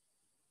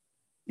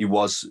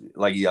was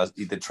like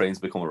he did train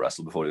to become a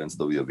wrestler before he went to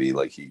WWE.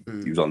 Like he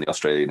was on the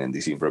Australian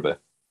indie scene for a bit.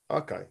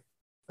 Okay.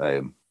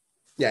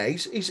 Yeah,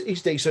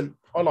 he's decent.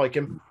 I like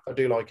him. I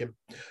do like him.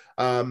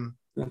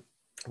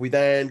 We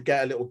then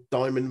get a little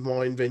Diamond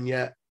Mine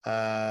vignette.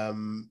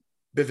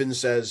 Bivens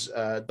says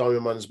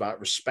Diamond Mine is about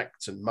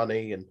respect and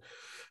money, and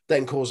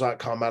then calls out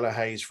Carmelo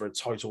Hayes for a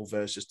title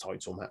versus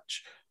title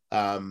match.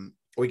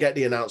 We get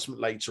the announcement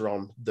later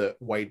on that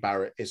Wade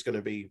Barrett is going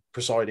to be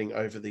presiding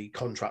over the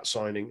contract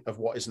signing of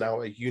what is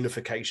now a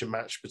unification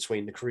match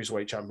between the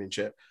Cruiserweight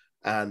Championship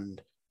and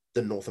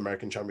the North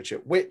American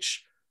Championship,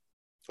 which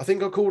I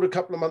think I called a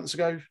couple of months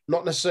ago.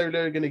 Not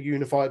necessarily going to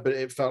unify, but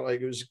it felt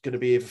like it was going to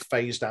be either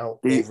phased out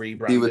or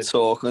rebranded. They were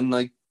talking,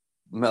 like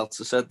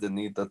Meltzer said, didn't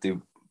he, that they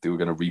were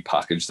going to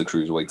repackage the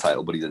Cruiserweight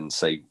title, but he didn't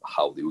say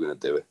how they were going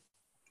to do it.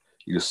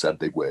 He just said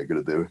they were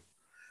going to do it.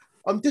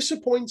 I'm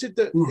disappointed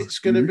that it's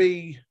going to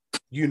be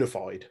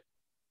unified.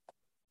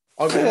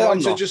 I would Yeah, like I'm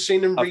to not. just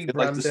seen them I feel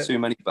like rebrand there's it. too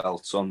many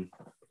belts on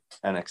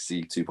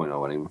NXT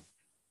 2.0 anyway.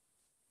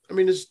 I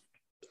mean, there's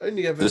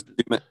only ever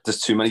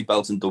There's too many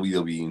belts in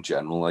WWE in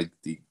general. Like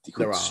they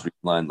could There are.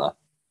 streamline that.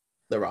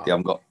 there are. They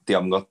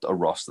haven't got a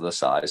roster the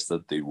size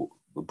to do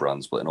the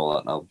brand split and all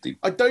that now.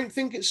 I don't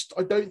think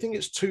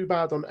it's too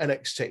bad on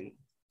NXT.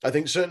 I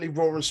think certainly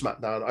Raw and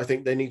SmackDown. I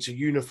think they need to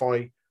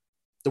unify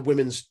the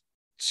women's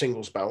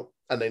singles belt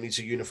and they need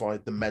to unify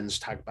the men's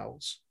tag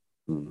belts.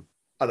 Hmm.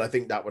 And I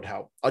think that would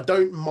help. I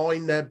don't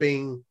mind there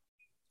being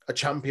a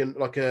champion,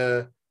 like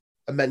a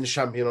men's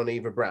champion on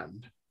either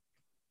brand.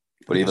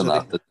 But even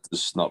that,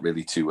 there's not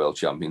really two world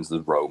champions.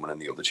 There's Roman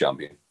and the other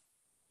champion.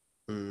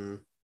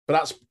 But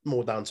that's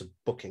more down to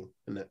booking,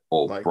 isn't it?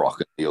 Or Brock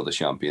and the other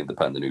champion,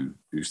 depending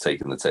who's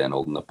taking the turn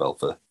holding the belt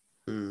for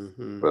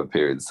a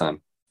period of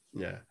time.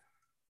 Yeah.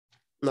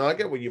 No, I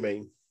get what you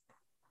mean.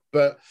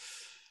 But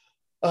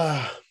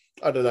I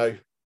don't know.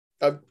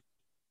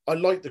 I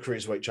like the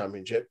Cruiserweight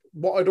Championship.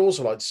 What I'd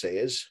also like to see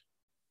is,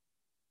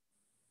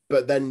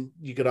 but then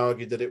you could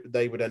argue that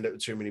they would end up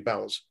with too many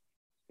belts.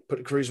 Put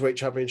the Cruiserweight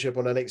Championship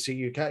on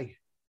NXT UK.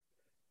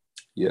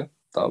 Yeah,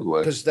 that would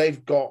work. Because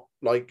they've got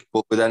like...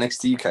 But with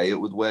NXT UK, it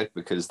would work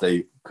because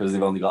they've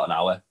only got an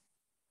hour.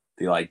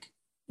 They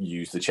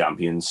use the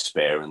champions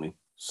sparingly.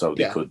 So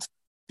they could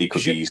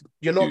be...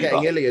 You're not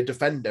getting Ilya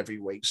defend every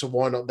week. So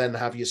why not then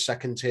have your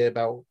second tier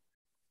belt?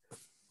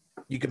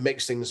 You could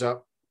mix things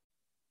up.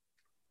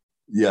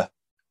 Yeah.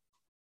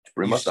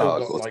 You've still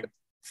got like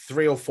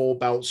 3 or 4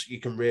 belts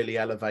you can really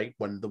elevate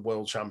when the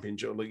world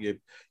championship,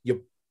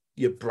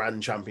 your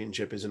brand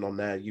championship isn't on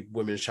there, your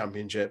women's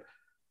championship,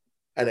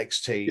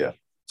 NXT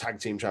tag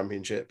team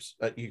championships,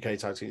 UK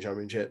tag team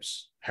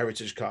championships,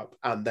 Heritage Cup,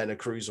 and then a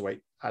cruiserweight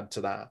add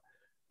to that.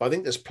 But I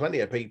think there's plenty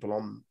of people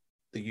on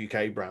the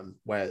UK brand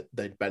where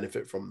they'd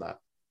benefit from that.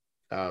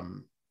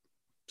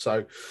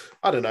 So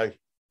I don't know.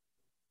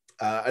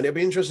 And it'll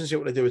be interesting to see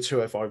what they do with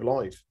 205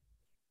 Live.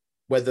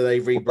 Whether they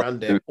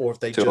rebrand it or if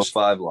they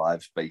 205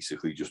 Live's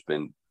basically just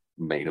been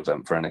main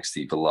event for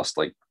NXT for the last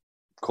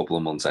couple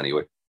of months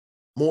anyway.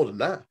 More than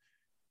that.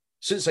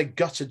 Since they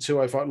gutted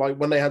 205, like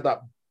when they had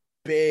that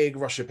big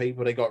rush of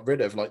people they got rid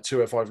of,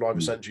 205 Live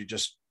essentially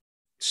just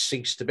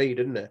ceased to be,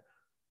 didn't it?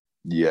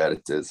 Yeah,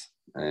 it did.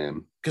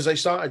 Because they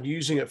started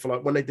using it for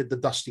when they did the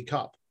Dusty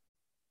Cup.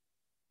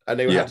 And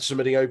they had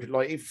somebody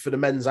open, for the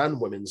men's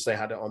and women's, they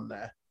had it on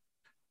there.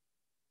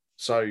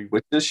 So,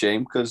 which is a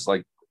shame because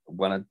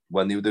when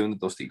they were doing the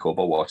Dusty Cup,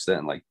 I watched it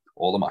and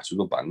all the matches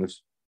were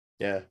bangers.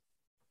 Yeah,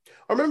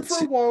 I remember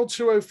for a while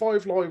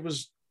 205 Live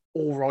was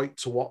all right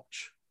to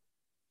watch.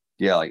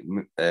 Yeah,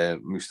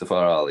 Mustafa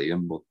Ali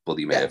and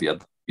Buddy Murphy had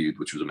the feud,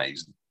 which was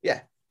amazing.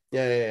 Yeah.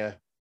 They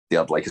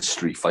had a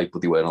street fight,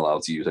 but they weren't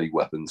allowed to use any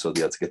weapons, so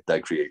they had to get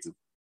dead creative,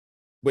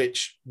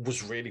 which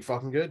was really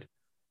fucking good.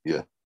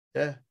 Yeah.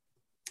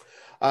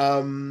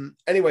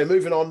 Anyway,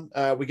 moving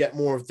on, we get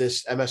more of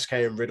this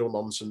MSK and Riddle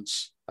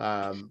nonsense,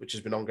 which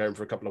has been ongoing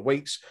for a couple of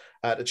weeks.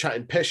 They're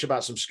chatting pish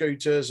about some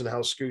scooters and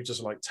how scooters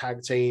are like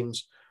tag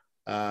teams.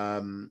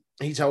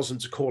 He tells them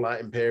to call out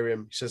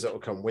Imperium. He says that will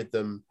come with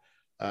them.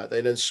 They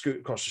then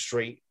scoot across the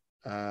street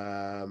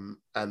and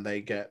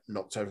they get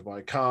knocked over by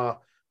a car.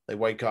 They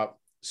wake up.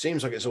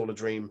 Seems like it's all a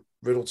dream.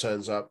 Riddle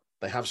turns up.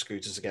 They have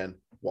scooters again.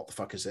 What the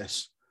fuck is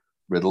this?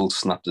 Riddle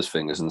snapped his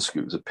fingers and the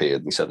scooters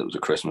appeared and he said it was a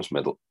Christmas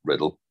miracle.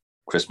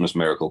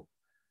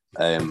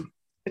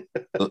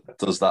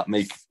 Does that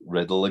make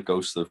Riddle a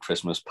ghost of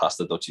Christmas past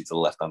the duchy to the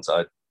left-hand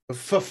side?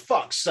 For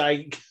fuck's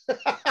sake.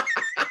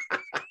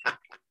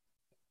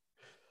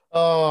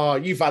 Oh,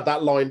 you've had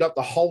that lined up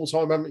the whole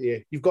time, haven't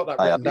you? You've got that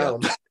written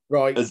down.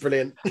 Right,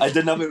 brilliant. I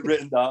didn't have it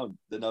written down.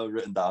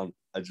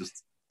 I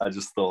just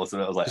thought of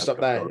it. I was like, just up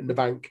there in the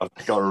bank.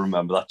 I've got to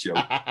remember that joke.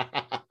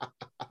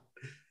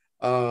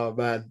 Oh,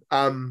 man.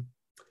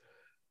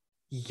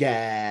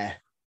 Yeah.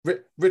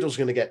 Riddle's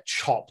going to get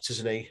chopped,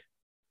 isn't he?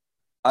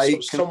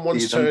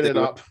 Someone's turning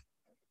up.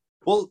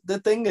 Well, the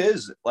thing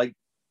is,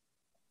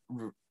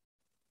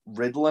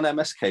 Riddle and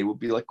MSK would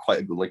be quite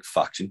a good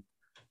faction.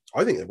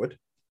 I think they would.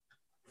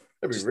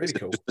 That'd be really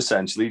cool. Just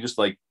essentially,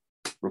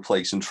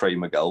 replacing Trey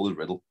Miguel with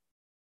Riddle.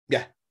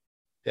 Yeah.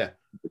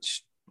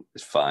 Which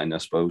is fine, I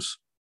suppose.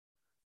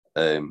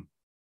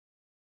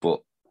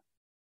 But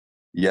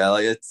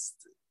yeah,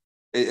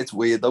 it's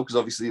weird though because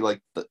obviously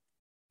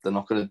they're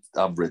not going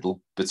to have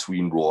Riddle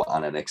between Raw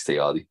and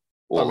NXT, are they?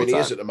 He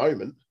is at the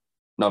moment.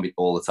 No,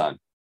 all the time.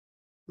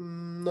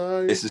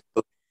 No.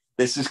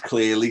 This is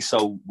clearly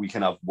so we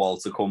can have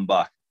Walter come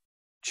back,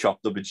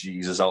 chop the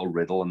bejesus out of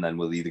Riddle, and then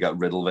we'll either get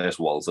Riddle versus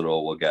Walter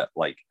or we'll get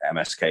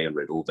MSK and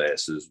Riddle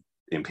versus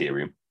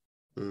Imperium.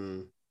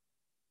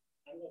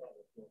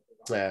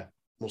 Yeah,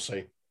 we'll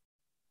see.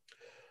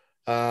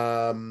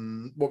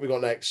 What we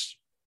got next?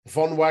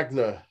 Von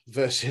Wagner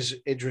versus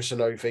Idris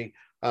Enofi.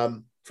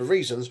 For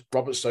reasons,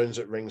 Robert Stone's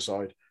at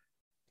ringside.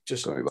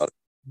 Just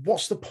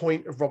what's the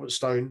point of Robert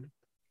Stone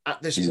at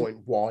this point?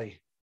 Why?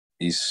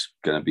 He's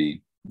going to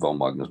be Von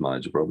Wagner's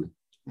manager, probably.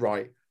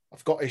 Right.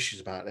 I've got issues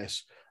about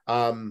this.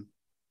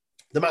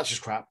 The match is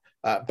crap.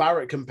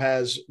 Barrett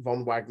compares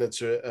Von Wagner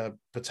to a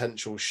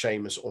potential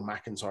Sheamus or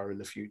McIntyre in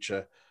the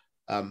future.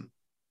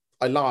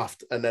 I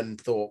laughed and then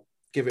thought,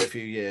 give it a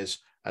few years,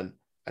 and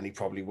he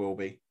probably will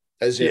be.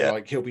 As in,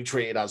 like, he'll be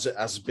treated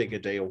as big a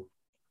deal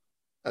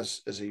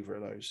as either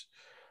of those.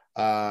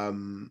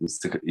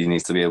 He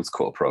needs to be able to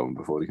cut a promo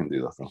before he can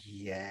do that, though.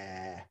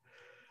 Yeah.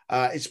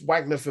 It's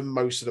Wagner for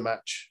most of the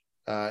match.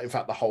 In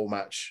fact, the whole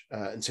match,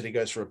 until he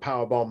goes for a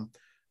powerbomb.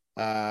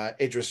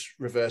 Idris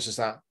reverses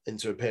that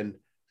into a pin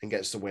and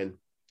gets the win.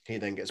 He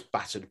then gets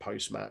battered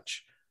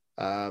post-match.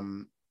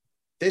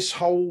 This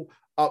whole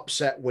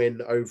upset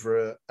win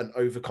over an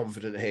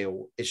overconfident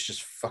heel is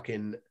just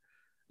fucking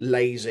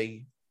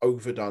lazy,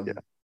 overdone,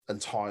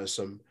 and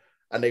tiresome.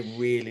 And they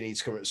really need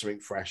to come up with something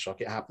fresh.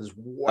 Like, it happens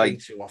way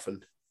too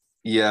often.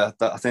 Yeah,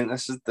 I think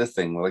this is the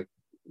thing. Like,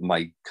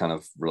 my kind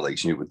of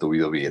relationship with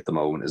WWE at the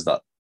moment is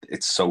that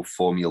it's so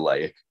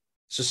formulaic.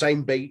 It's the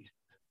same beat.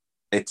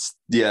 It's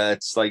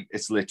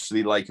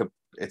literally like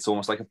it's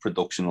almost like a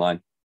production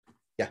line.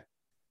 Yeah.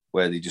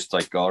 Where they just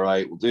like, all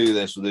right, we'll do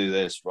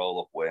this,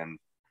 roll up, win,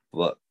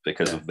 but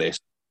because of this,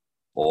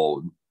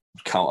 or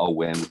count our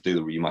win, we'll do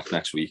the rematch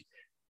next week.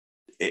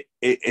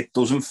 It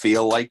doesn't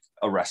feel like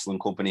a wrestling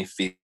company.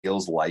 It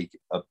feels like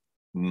a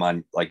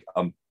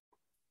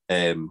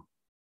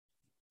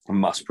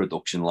mass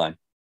production line.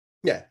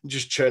 Yeah,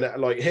 just churn it.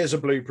 Like, here's a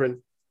blueprint.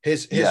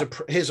 Here's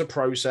a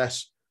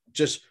process.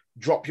 Just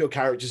drop your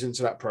characters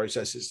into that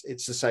process.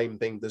 It's the same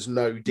thing. There's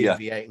no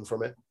deviating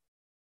from it.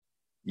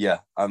 Yeah,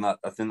 and I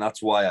think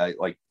that's why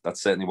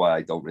that's certainly why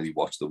I don't really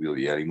watch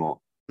WWE anymore.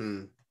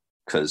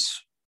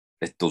 Because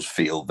it does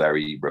feel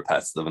very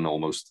repetitive and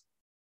almost,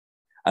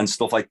 and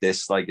stuff like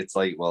this, like, it's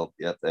like, well,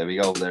 yeah, there we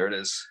go, there it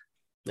is.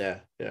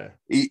 Yeah.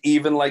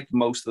 Even like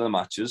most of the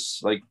matches,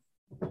 like,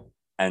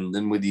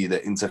 ending with either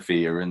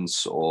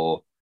interference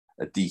or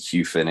a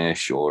DQ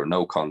finish or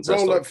no contest.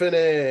 Roll up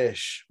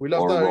finish. We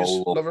love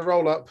those. Love a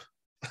roll up.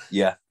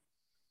 Yeah.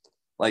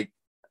 Like,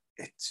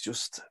 it's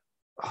just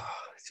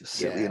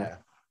silly. Yeah.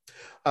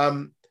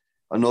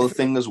 Another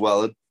thing as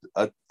well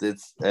I did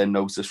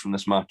notice from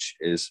this match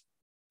is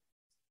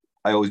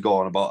I always go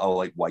on about how,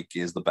 like, white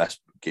gear is the best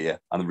gear.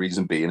 And the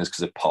reason being is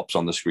because it pops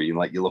on the screen.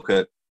 Like, you look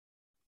at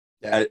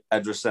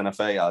Edris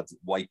Senefe had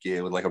white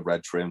gear with like a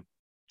red trim.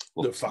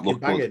 Look fucking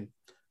banging.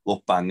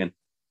 Look banging.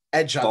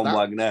 Edge had Von that.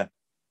 Wagner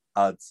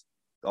had,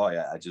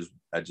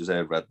 edges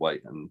red,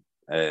 white, and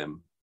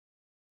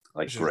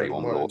like grey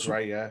one. Awesome.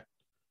 Grey, yeah.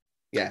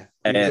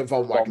 Look at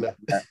Von Wagner.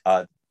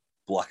 Had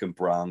black and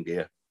brown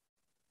gear,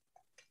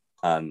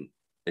 and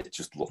it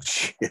just looked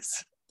shit.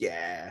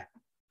 Yeah.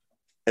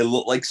 It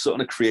looked like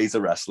something a creator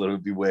wrestler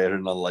would be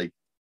wearing on, like,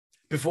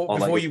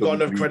 before you've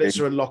got enough credits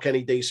to unlock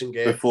any decent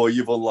gear. Before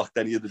you've unlocked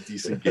any of the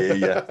decent gear,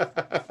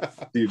 yeah.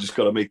 You just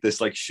got to make this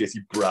like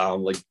shitty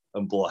brown, like,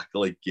 and black,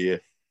 like,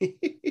 gear. Do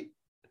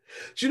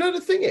you know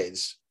the thing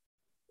is?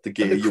 The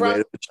gear you wear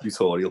in the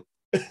tutorial.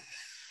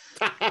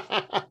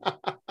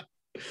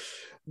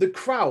 The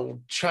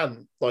crowd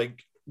chant,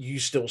 like, you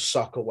still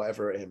suck or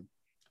whatever at him.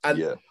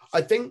 And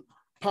I think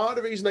part of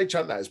the reason they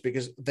chant that is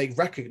because they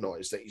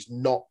recognize that he's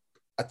not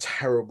a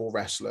terrible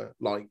wrestler.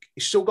 Like,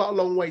 he's still got a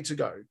long way to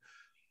go.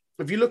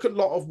 If you look at a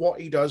lot of what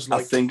he does,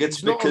 like, I think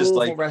it's not because, an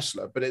awful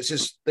wrestler, but it's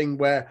this thing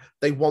where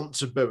they want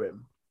to boo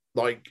him.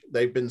 Like,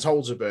 they've been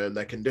told to boo him,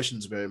 they're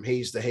conditioned to boo him,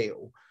 he's the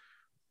heel.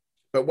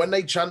 But when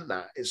they chant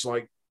that, it's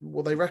like,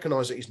 well, they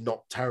recognize that he's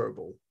not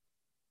terrible.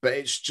 But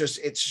it's just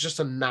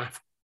a naff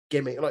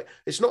gimmick. Like,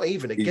 it's not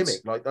even a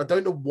gimmick. Like, I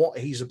don't know what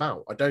he's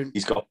about.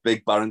 He's got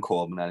big Baron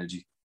Corbin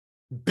energy.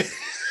 Big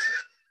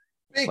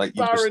like,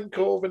 Baron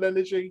Corbin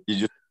energy.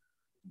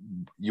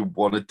 You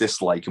want to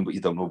dislike him, but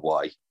you don't know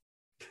why.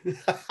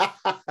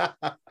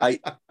 I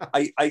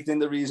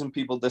think the reason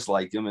people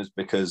dislike him is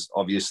because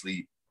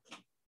obviously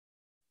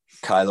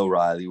Kyle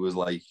O'Reilly was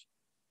like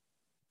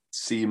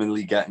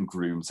seemingly getting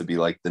groomed to be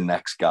like the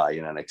next guy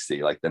in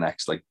NXT, like the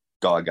next like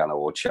Gargano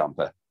or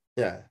Ciampa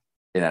in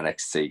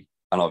NXT,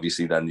 and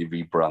obviously then he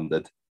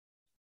rebranded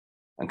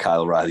and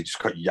Kyle O'Reilly just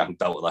got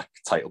yanked out of that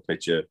title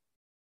picture.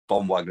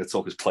 Von Wagner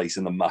took his place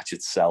in the match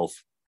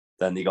itself.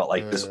 Then they got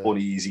like this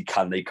uneasy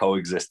can they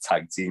coexist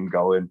tag team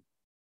going.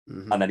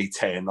 Mm-hmm. And then he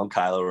turned on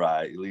Kyle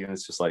O'Reilly, and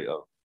it's just like,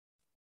 oh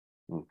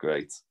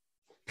great.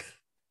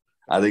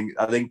 I think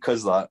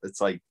because that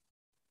it's like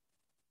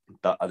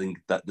that. I think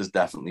that there's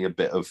definitely a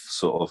bit of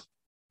sort of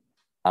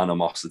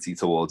animosity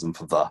towards him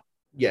for that.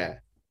 Yeah,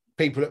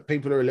 people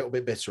are a little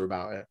bit bitter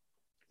about it.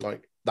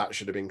 Like, that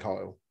should have been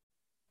Kyle,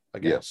 I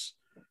guess.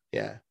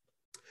 Yeah.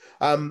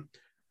 Von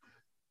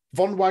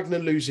Wagner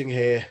losing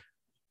here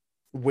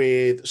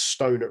with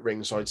Stone at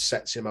ringside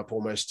sets him up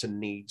almost to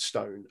need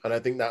Stone. And I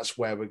think that's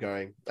where we're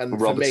going. And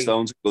Robert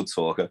Stone's a good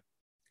talker.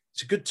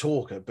 It's a good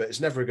talker, but it's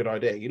never a good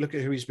idea. You look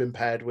at who he's been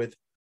paired with.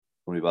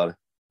 Don't worry about it.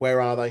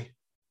 Where are they?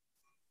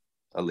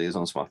 Aaliyah's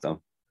on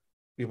SmackDown.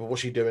 Yeah, but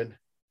what's she doing?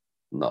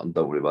 Nothing,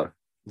 don't worry about it.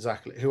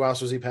 Exactly. Who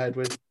else was he paired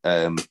with?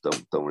 Don't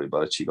worry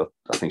about it.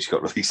 I think she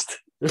got released.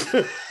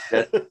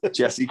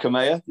 Jessie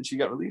Kamea, did she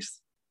get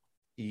released?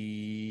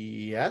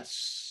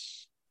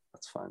 Yes.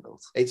 Let's find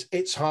out.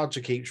 It's hard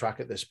to keep track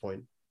at this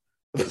point,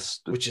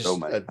 which is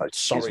a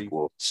sorry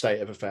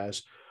state of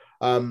affairs.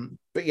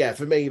 But yeah,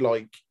 for me,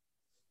 like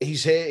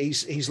he's here,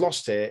 he's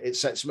lost here. It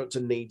sets him up to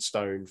need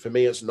Stone. For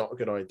me, it's not a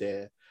good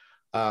idea.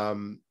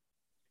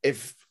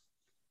 If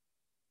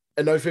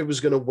Enofe was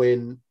going to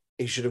win,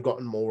 he should have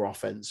gotten more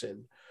offense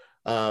in.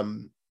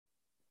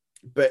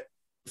 But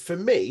for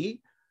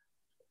me,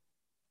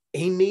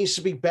 he needs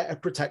to be better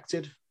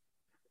protected.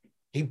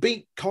 He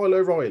beat Kyle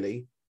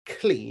O'Reilly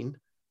clean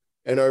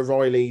in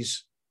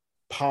O'Reilly's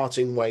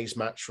parting ways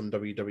match from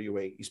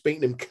WWE. He's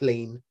beaten him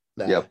clean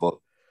there. Yeah, but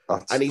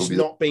and he's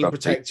not being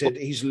protected.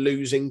 He's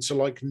losing to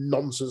like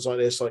nonsense like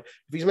this. Like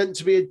if he's meant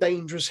to be a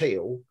dangerous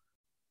heel,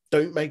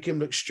 don't make him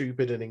look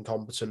stupid and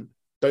incompetent.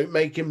 Don't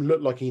make him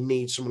look like he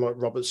needs someone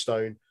like Robert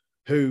Stone,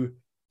 who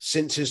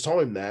since his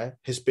time there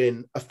has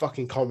been a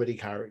fucking comedy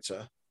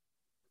character.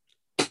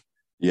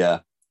 Yeah.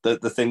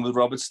 The thing with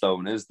Robert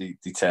Stone is they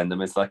turned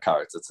him into that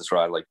character to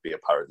try and like be a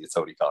parody of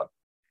Tony Khan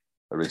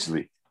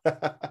originally.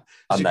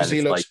 And then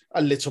he looks like,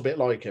 a little bit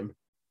like him.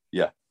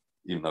 Yeah,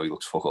 even though he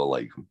looks fuck all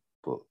like him.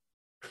 But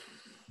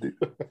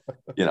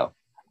you know.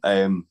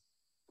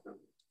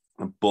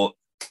 But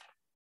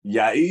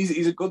yeah,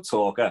 he's a good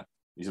talker.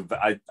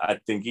 I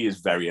think he is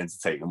very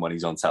entertaining when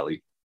he's on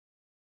telly.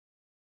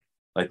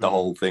 Like the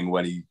whole thing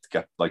when he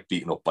gets like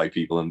beaten up by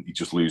people and he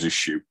just loses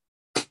shoe.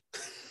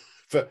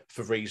 For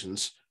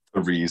reasons.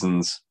 For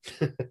reasons.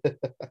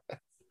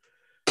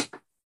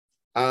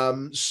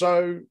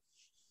 So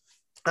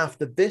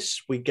after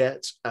this, we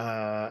get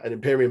an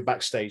Imperium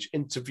backstage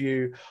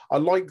interview. I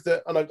like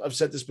that, and I've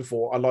said this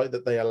before, I like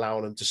that they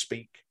allow them to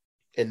speak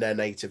in their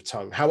native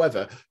tongue.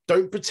 However,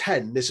 don't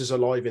pretend this is a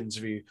live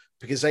interview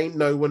because ain't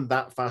no one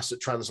that fast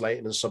at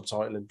translating and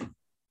subtitling.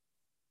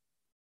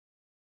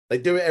 They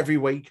do it every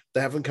week.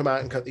 They haven't come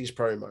out and cut these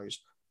promos.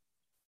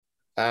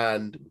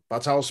 And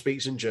Bartal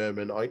speaks in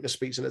German, Eichner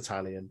speaks in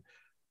Italian,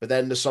 but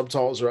then the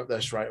subtitles are up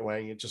there straight away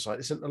and you're just like,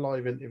 this isn't a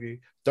live interview.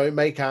 Don't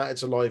make out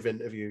it's a live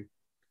interview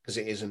because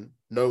it isn't.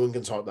 No one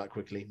can type that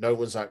quickly. No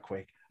one's that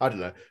quick. I don't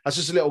know. That's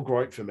just a little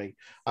gripe for me.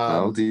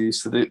 No, they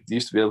used to be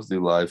able to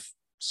do live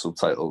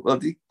subtitles. Well,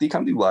 they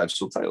can do live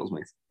subtitles,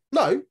 mate.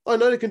 No, I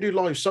know they can do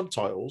live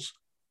subtitles,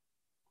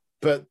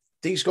 but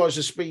these guys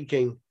are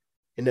speaking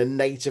in a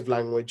native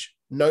language.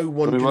 No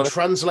one can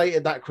translate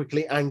it that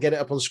quickly and get it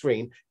up on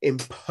screen in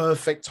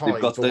perfect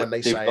time for when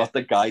they say it. They've got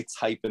the guy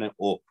typing it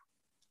up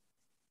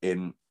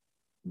in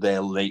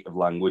their native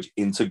language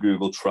into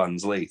Google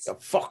Translate. Oh,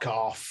 fuck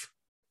off.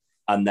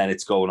 And then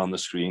it's going on the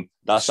screen.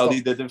 That's how they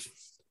did it.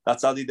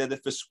 That's how they did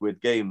it for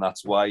Squid Game.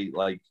 That's why,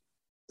 like,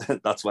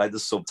 that's why the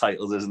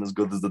subtitles isn't as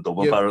good as the dub,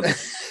 apparently.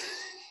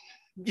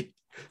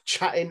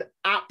 Chatting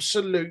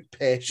absolute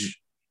pish.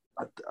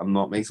 I'm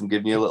not, mate. I'm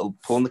giving you a little,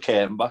 pulling the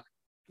curtain back.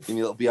 Give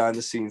me a little behind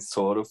the scenes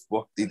tour of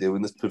what they do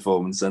in this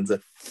performance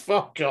centre.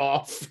 Fuck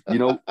off. You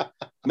know,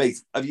 mate,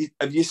 have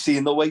you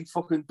seen the way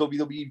fucking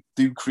WWE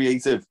do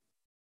creative?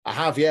 I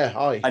have,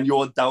 yeah. And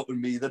you're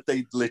doubting me that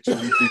they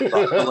literally do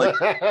that,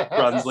 like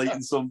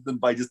translating something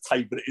by just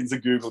typing it into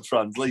Google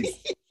Translate.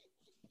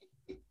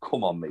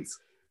 Come on, mate.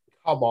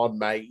 Come on,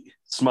 mate.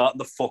 Smarten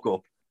the fuck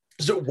up.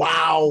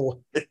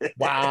 Wow.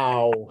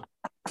 Wow.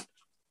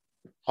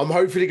 I'm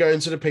hopefully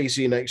going to the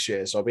PC next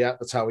year, so I'll be able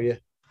to tell you.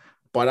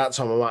 By that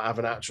time, I might have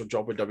an actual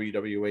job with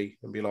WWE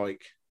and be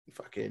like,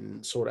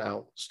 fucking sort it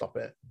out. Stop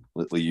it.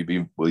 Will you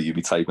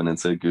be typing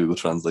into Google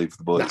Translate for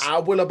the boys? Nah,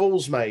 will I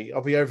balls, mate.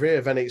 I'll be over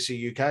here with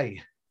NXT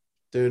UK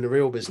doing the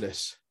real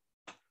business.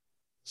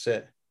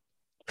 That's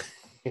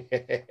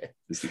it.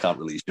 You can't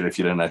release you if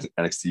you're in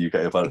NXT UK,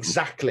 apparently.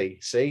 Exactly.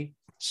 See?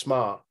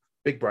 Smart.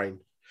 Big brain.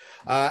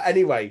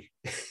 Anyway,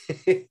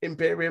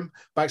 Imperium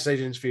backstage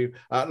interview.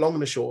 Long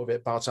and the short of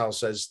it, Bartal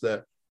says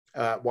that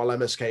while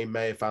MSK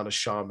may have found a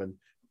shaman,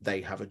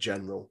 they have a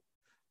general.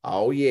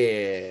 Oh,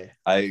 yeah.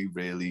 I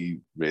really,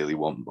 really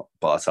want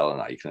Bartal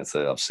and Eichner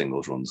to have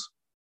singles runs.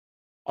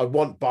 I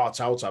want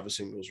Bartal to have a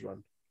singles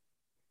run.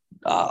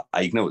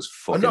 Eichner was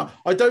fucking...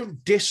 I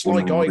don't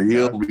dislike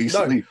Eichner.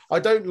 Recently. No, I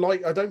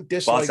don't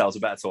dislike... Bartal's a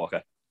better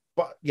talker.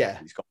 But, yeah.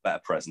 He's got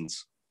better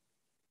presence.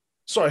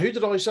 Sorry, who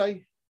did I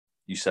say?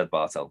 You said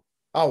Bartal.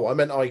 Oh, I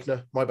meant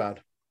Eichner. My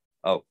bad.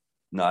 Oh,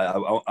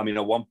 no, I mean,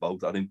 I want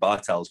both. I think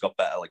Bartal's got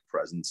better, like,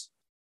 presence.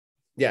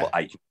 Yeah.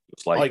 But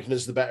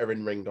Eichner's the better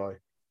in-ring guy.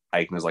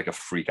 Eichner's like a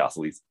freak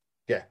athlete.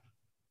 Yeah.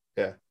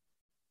 Yeah.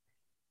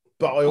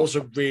 But I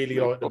also really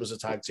like them as a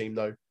tag team,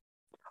 though.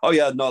 Oh,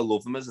 yeah. No, I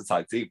love them as a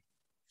tag team.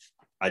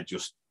 I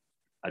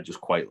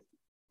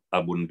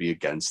wouldn't be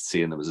against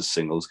seeing them as a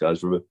singles guys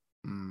for a bit.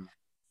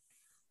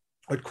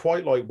 I'd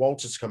quite like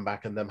Walter to come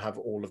back and them have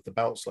all of the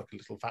belts like a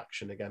little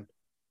faction again.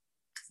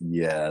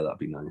 Yeah, that'd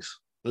be nice.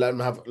 Let them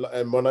have,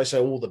 and when I say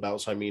all the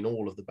belts, I mean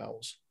all of the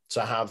belts.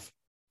 To have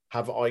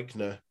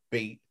Eichner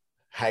beat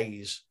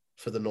Hayes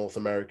for the North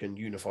American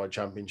Unified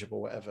Championship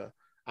or whatever,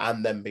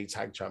 and then be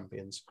tag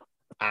champions,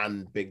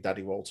 and Big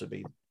Daddy Walter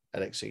be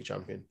NXT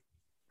champion.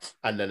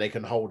 And then they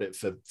can hold it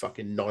for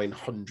fucking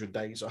 900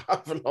 days or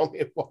however long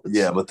it was.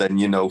 Yeah, but then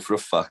you know for a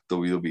fact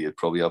WWE would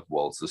probably have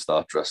Walter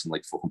start dressing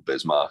like fucking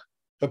Bismarck.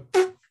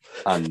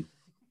 and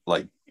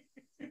like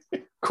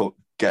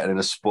getting in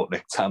a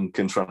Sputnik tank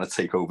and trying to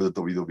take over the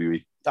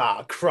WWE.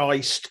 Ah,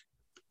 Christ.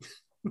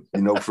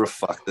 You know for a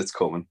fact it's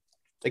coming.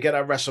 They get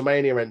that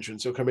WrestleMania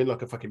entrance, he'll come in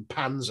like a fucking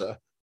panzer.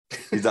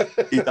 He'd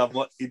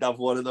have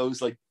one of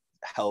those like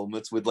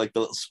helmets with like the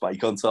little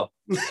spike on top.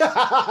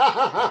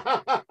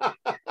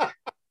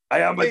 I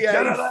am a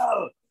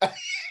general.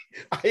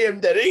 I am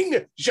the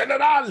ring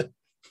general.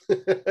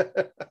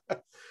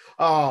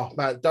 Oh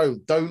man,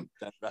 don't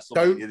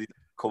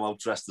come out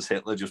dressed as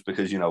Hitler just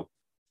because, you know,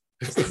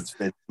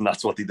 and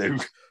that's what they do.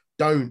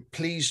 Don't,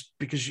 please,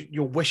 because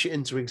you'll wish it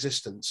into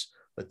existence.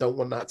 I don't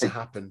want that to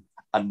happen.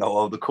 I know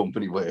how the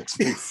company works.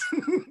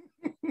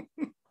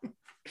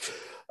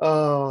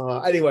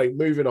 Anyway,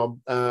 moving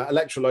on.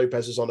 Elektra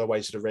Lopez is on her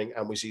way to the ring,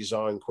 and we see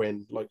Zion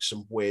Quinn like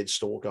some weird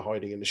stalker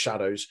hiding in the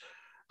shadows.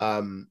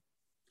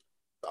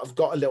 I've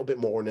got a little bit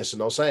more on this,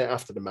 and I'll say it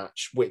after the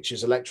match, which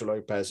is Elektra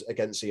Lopez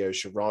against Io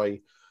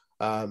Shirai.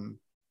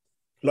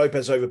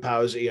 Lopez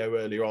overpowers Io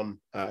early on,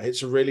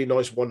 hits a really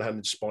nice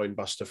one-handed spine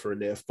buster for a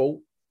near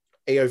fall.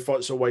 Io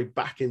fights her way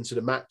back into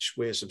the match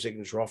with some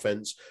signature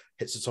offense,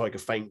 hits the Tiger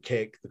feint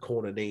kick, the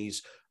corner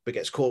knees, but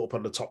gets caught up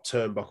on the top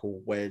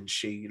turnbuckle when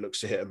she looks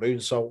to hit a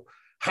moonsault.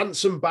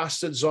 Handsome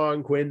bastard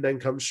Zion Quinn then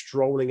comes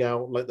strolling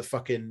out like the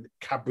fucking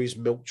Cadbury's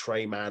milk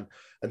tray man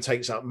and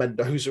takes out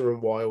Mendoza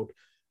and Wilde.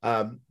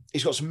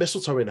 He's got some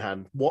mistletoe in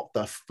hand. What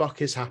the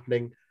fuck is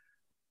happening?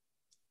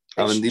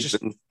 I mean, they've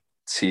been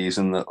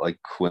teasing that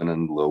like Quinn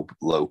and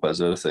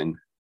Lopez are a thing.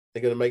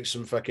 They're going to make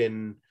some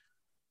fucking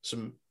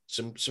some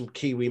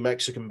Kiwi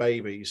Mexican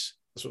babies.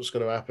 That's what's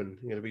going to happen.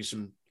 You're going to be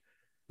some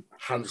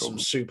handsome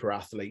super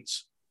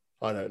athletes.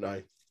 I don't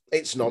know.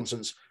 It's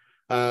nonsense.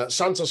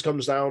 Santos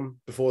comes down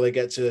before they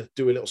get to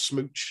do a little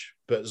smooch,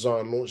 but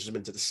Zion launches him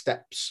into the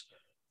steps.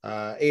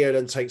 Io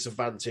then takes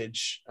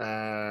advantage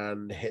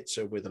and hits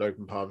her with an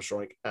open palm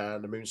strike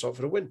and a moonsault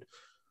for the win.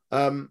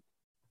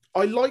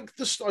 I like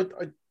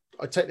the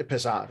I take the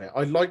piss out of it.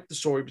 I like the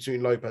story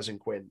between Lopez and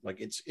Quinn. Like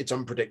it's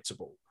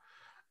unpredictable,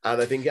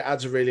 and I think it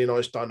adds a really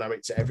nice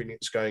dynamic to everything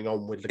that's going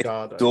on with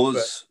Legado. It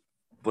does,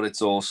 but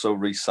it's also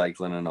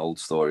recycling an old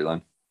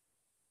storyline.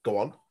 Go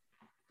on.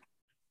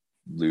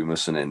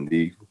 Loomis and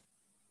Indy.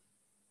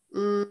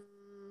 You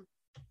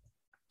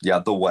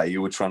had the way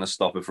you were trying to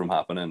stop it from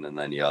happening, and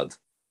then you had.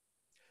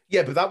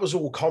 Yeah, but that was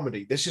all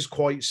comedy. This is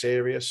quite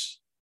serious.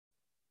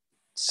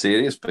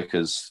 Serious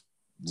because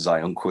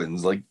Zion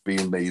Quinn's like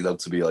being made out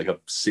to be like a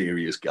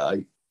serious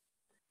guy,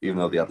 even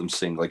though they had them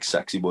sing like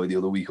 "Sexy Boy" the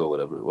other week or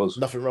whatever it was.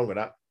 Nothing wrong with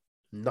that.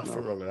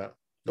 Nothing wrong with that.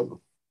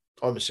 Nope.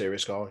 I'm a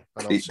serious guy.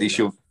 They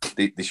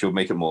should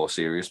make it more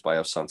serious by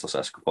have Santos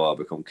Escobar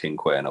become King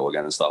Cuerno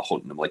again and start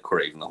hunting him like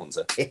Craven the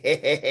Hunter.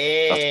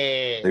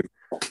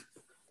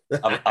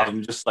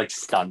 I'm just like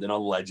standing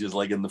on ledges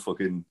like in the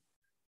fucking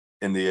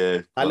a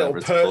little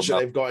perch that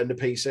they've got in the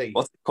PC.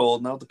 What's it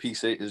called now? The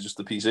PC is just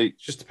the PC.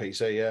 It's just the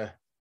PC, yeah.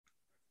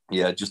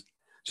 Yeah, just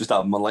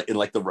have them like in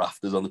like the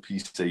rafters on the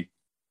PC,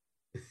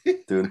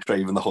 doing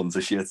Craven the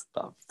Hunter shit.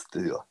 Go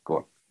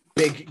on.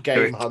 Big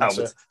game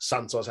hunter,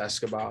 Santos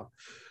Escobar.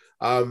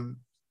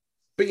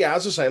 But yeah,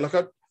 as I say, like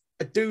I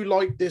do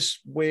like this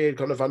weird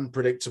kind of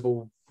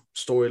unpredictable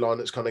storyline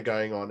that's kind of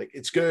going on.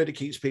 It's good. It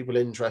keeps people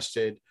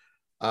interested.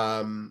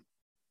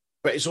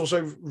 But it's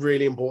also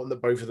really important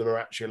that both of them are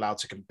actually allowed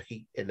to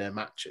compete in their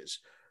matches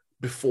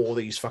before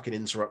these fucking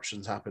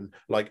interruptions happen.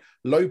 Like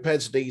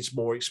Lopez needs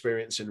more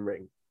experience in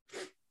ring.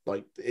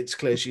 Like it's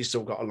clear she's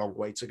still got a long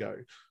way to go.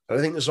 And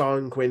I think the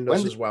Zion Quinn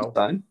does as well.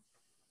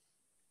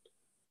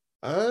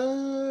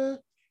 A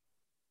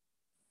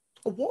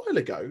while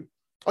ago.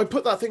 I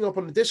put that thing up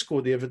on the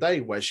Discord the other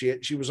day where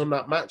she was on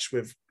that match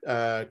with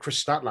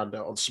Chris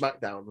Statlander on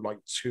SmackDown like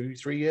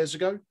 2-3 years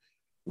ago.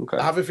 Okay.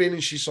 I have a feeling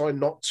she signed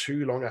not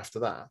too long after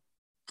that.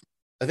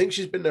 I think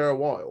she's been there a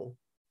while.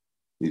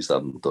 You just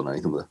haven't done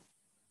anything with it.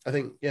 I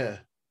think, yeah.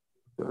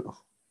 Fair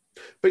enough.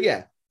 But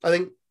yeah, I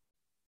think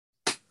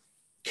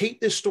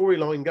keep this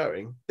storyline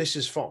going. This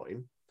is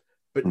fine.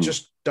 But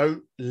just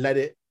don't let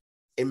it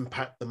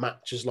impact the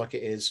matches like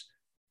it is.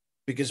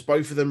 Because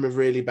both of them are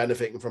really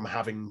benefiting from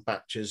having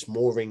matches,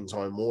 more ring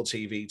time, more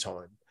TV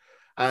time.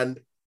 And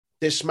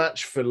this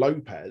match for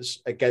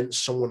Lopez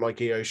against someone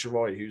like Io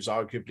Shirai, who's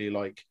arguably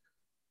like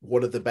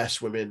one of the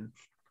best women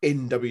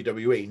in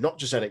WWE, not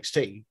just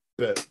NXT,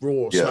 but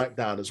Raw,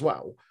 SmackDown as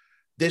well.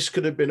 This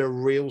could have been a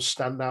real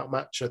standout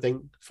match, I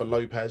think, for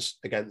Lopez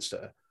against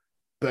her.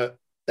 But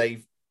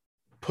they've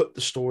put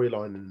the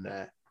storyline in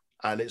there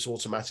and it's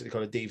automatically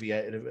kind of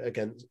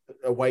deviated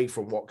away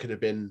from what could have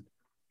been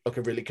like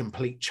a really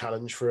complete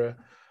challenge for her.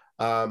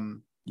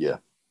 And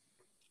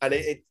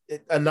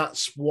and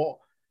that's what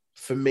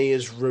for me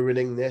is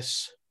ruining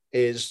this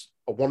is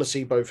I want to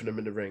see both of them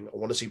in the ring. I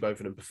want to see both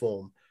of them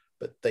perform,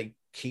 but they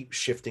keep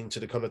shifting to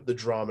the kind of the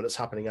drama that's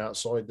happening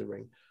outside the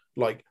ring.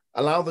 Like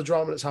allow the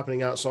drama that's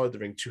happening outside the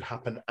ring to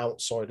happen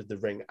outside of the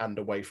ring and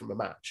away from a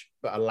match,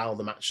 but allow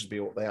the matches to be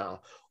what they are,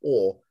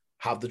 or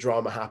have the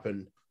drama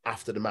happen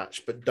after the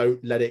match, but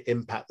don't let it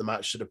impact the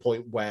match to the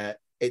point where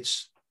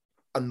it's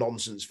a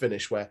nonsense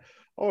finish where,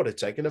 oh, they're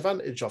taking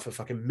advantage of a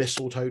fucking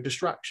mistletoe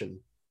distraction.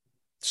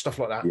 Stuff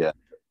like that. Yeah.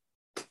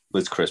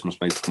 It's Christmas,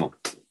 mate. Come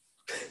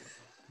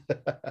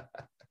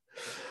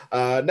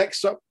on.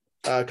 Next up,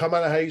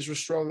 Carmelo Hayes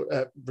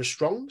responds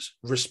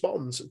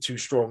to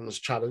Strong's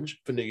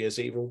challenge for New Year's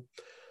Evil.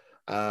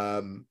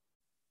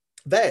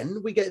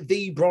 Then we get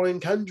the Brian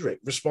Kendrick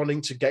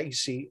responding to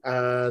Gacy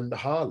and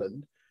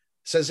Harland,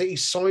 says that he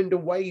signed a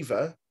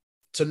waiver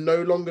to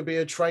no longer be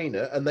a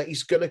trainer and that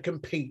he's going to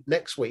compete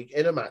next week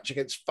in a match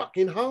against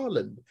fucking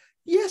Harland.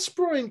 Yes,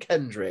 Brian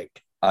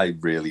Kendrick. I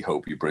really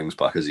hope he brings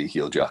back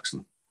Ezekiel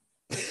Jackson.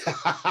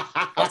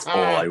 That's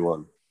all I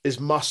want. His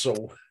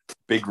muscle.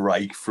 Big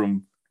Reich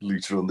from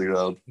Lucha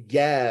Underground.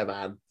 Yeah,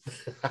 man.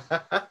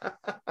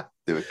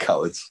 They were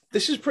cowards.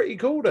 This is pretty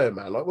cool though,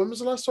 man. Like, when was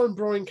the last time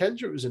Brian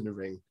Kendrick was in the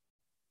ring?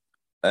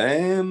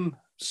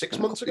 6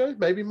 months ago,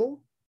 maybe more.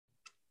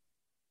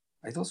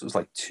 I thought it was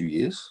like 2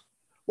 years.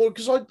 Well,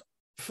 because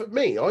for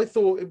me, I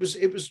thought it was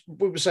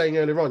we were saying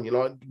earlier on, you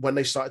know, when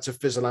they started to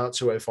fizzle out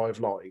 205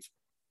 Live,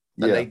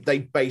 and they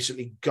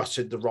basically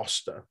gutted the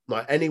roster.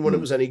 Like, anyone that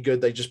was any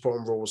good, they just put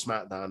on Raw or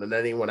SmackDown, and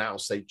anyone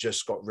else they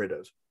just got rid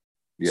of.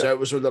 Yeah. So it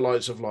was with the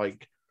likes of,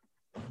 like,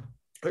 I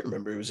don't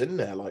remember who was in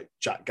there, like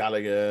Jack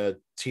Gallagher,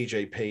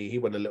 TJP. He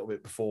went a little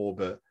bit before,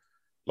 but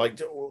like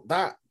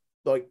that,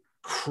 like,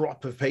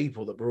 crop of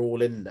people that were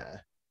all in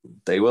there.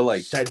 They were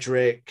like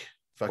Cedric,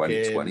 fucking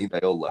 2020. They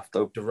all left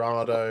though.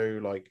 Dorado,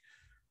 like,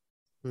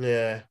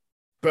 yeah,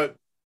 but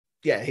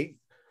yeah, it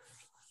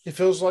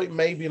feels like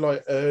maybe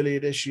like earlier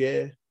this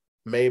year,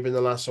 maybe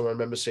the last time I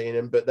remember seeing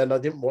him. But then I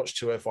didn't watch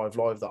 205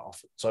 Live that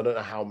often, so I don't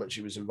know how much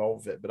he was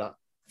involved with it. But that,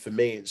 for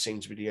me, it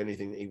seemed to be the only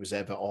thing that he was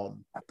ever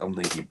on. I don't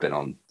think he'd been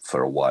on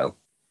for a while.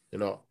 You're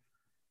not?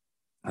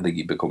 I think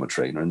he'd become a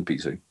trainer in the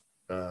PC.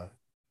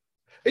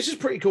 It's just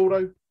pretty cool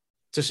though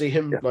to see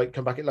him like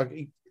come back. Like,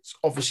 he's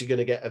obviously going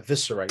to get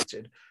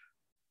eviscerated,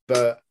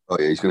 but oh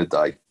yeah, he's going to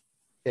die.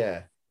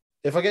 Yeah,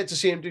 if I get to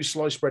see him do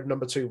sliced bread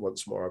number 2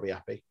 once more, I'll be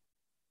happy.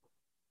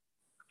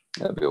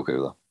 Yeah, I'd be okay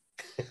with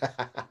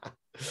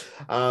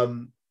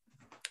that.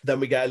 Then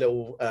we get a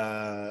little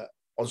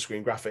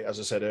on-screen graphic, as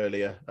I said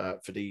earlier,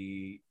 for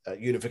the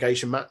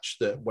unification match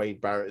that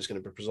Wade Barrett is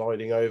going to be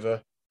presiding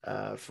over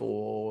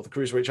for the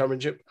Cruiserweight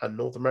Championship and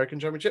North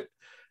American Championship.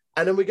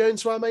 And then we go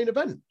into our main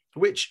event,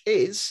 which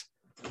is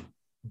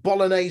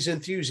Bolognese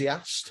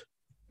enthusiast,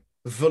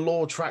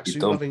 velour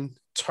tracksuit loving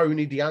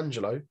Tony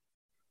D'Angelo.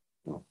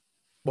 Oh.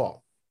 What?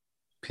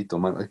 Pete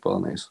don't like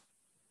bolognese.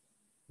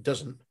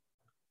 Doesn't.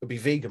 It'd be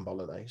vegan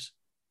bolognese.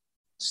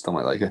 Still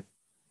might like it.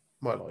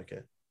 Might like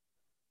it.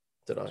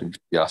 Did I?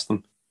 You asked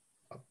him.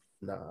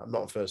 Nah, I'm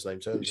not on first name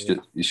terms.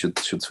 You should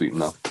tweet him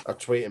now. I'll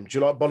tweet him. Do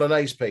you like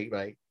bolognese, Pete,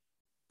 mate?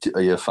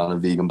 Are you a fan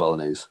of vegan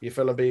bolognese? You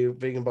feel like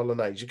vegan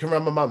bolognese? You can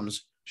run my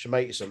mum's. She'll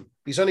make you some.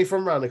 He's only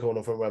from around the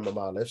corner from where my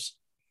mum lives.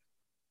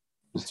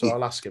 So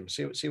I'll ask him,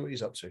 see what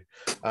he's up to.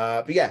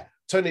 But yeah,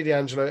 Tony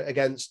D'Angelo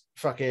against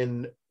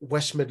fucking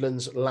West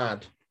Midlands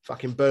lad.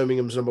 Fucking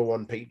Birmingham's number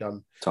 1, Pete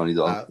Dunne. Tony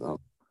Dunne.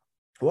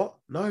 What?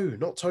 No,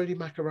 not Tony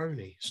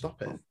Macaroni.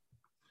 Stop it.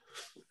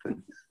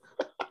 Don't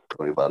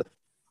worry about it.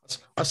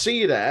 I see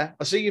you there.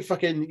 I see your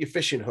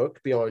fishing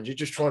hook behind you,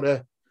 just trying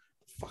to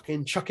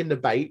fucking chuck in the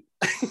bait.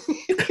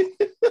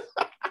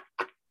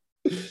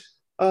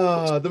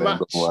 The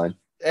match.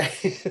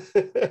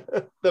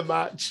 The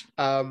match.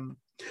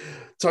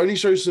 Tony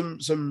shows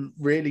some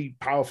really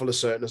powerful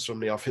assertiveness from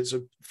the off. It's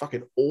a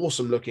fucking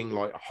awesome looking,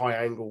 like, high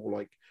angle,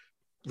 like,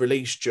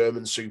 release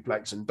German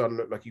suplex, and Dunn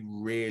looked like he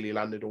really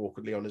landed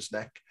awkwardly on his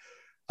neck.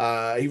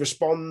 He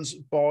responds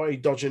by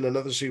dodging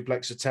another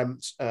suplex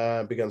attempt,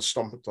 began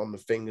stomping on the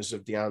fingers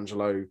of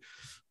D'Angelo.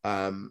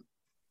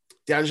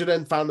 D'Angelo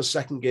then found the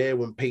second gear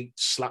when Pete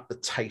slapped the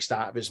taste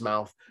out of his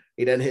mouth.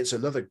 He then hits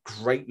another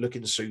great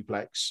looking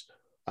suplex,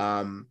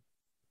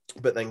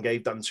 but then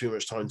gave Dunn too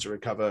much time to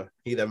recover.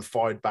 He then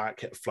fired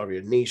back, hit a flurry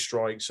of knee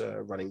strikes,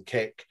 a running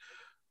kick.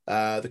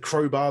 The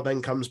crowbar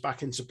then comes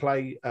back into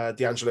play.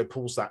 D'Angelo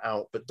pulls that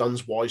out, but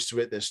Dunn's wise to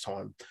it this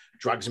time.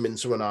 Drags him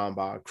into an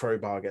armbar.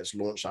 Crowbar gets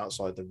launched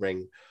outside the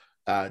ring.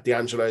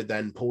 D'Angelo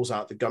then pulls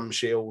out the gum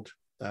shield,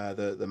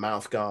 the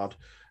mouth guard,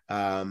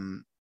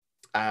 and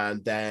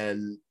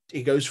then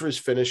he goes for his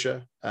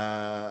finisher.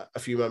 A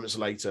few moments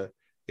later,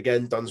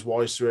 again, Dunn's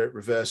wise to it,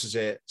 reverses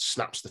it,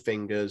 snaps the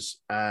fingers,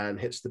 and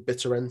hits the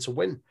bitter end to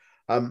win.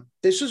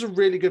 This was a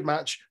really good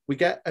match. We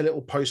get a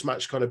little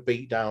post-match kind of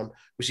beat down.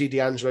 We see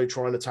D'Angelo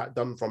try and attack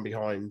Dunn from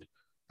behind.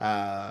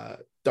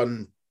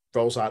 Dunn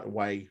rolls out the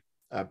way,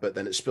 but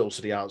then it spills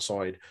to the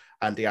outside,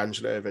 and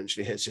D'Angelo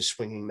eventually hits his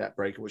swinging net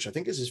breaker, which I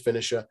think is his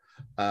finisher.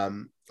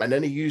 And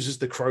then he uses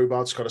the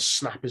crowbar to kind of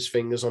snap his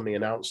fingers on the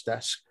announce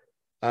desk.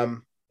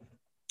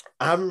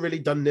 I haven't really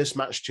done this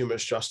match too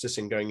much justice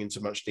in going into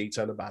much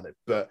detail about it,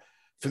 but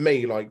for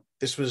me, like,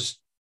 this was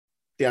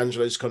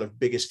D'Angelo's kind of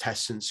biggest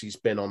test since he's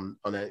been on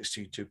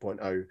NXT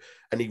 2.0,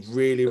 and he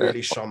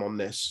really shone on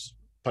this.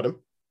 Pardon?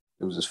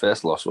 It was his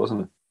first loss,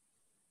 wasn't it?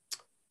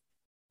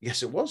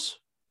 Yes, it was.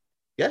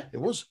 Yeah, it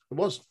was. It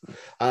was.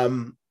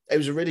 It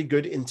was a really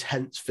good,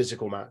 intense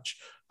physical match.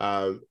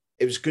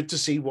 it was good to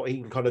see what he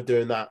can kind of do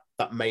in that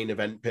main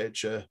event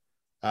picture.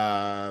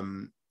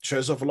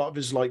 Shows off a lot of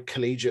his like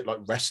collegiate like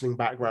wrestling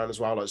background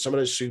as well. Like some of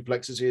those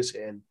suplexes he was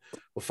hitting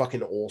were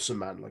fucking awesome,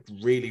 man. Like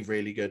really,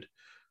 really good.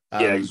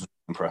 Yeah, he's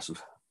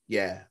impressive.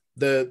 Yeah,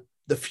 the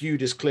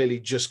feud is clearly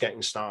just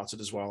getting started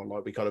as well.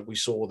 Like we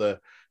saw the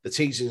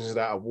teasings of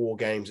that at War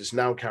Games. It's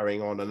now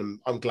carrying on, and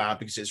I'm glad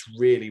because it's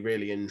really,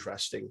 really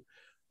interesting.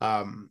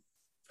 And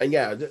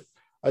yeah,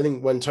 I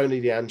think when Tony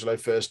D'Angelo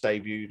first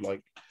debuted,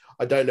 like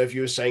I don't know if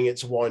you were saying it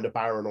to wind a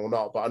Baron or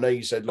not, but I know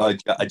you said like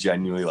I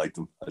genuinely liked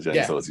him. I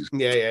genuinely thought he was...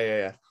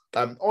 Yeah.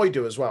 I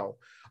do as well.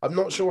 I'm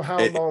not sure how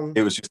long.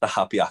 It was just a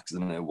happy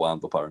accident and it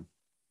wound up Baron.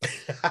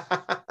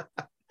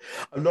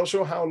 I'm not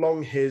sure how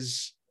long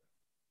his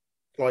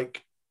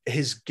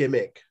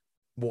gimmick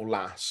will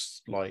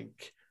last,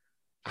 like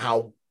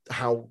how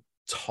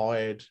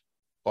tired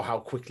or how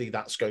quickly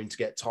that's going to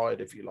get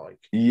tired, if you like.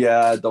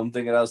 Yeah, I don't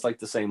think it has like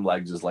the same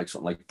legs as like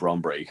something like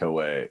Bron Breakker,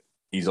 where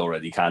he's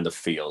already kind of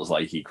feels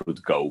like he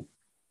could go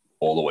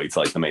all the way to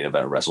like the main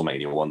event of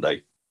WrestleMania one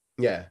day.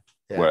 Yeah.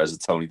 Whereas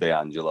Tony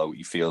D'Angelo,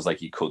 he feels like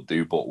he could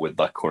do, but with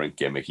that current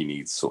gimmick, he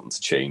needs something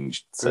to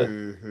change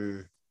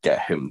to get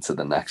him to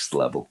the next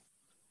level.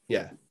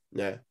 Yeah.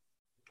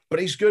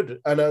 But he's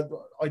good, and I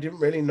didn't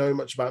really know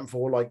much about him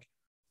before. Like,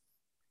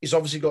 he's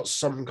obviously got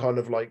some kind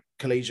of like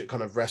collegiate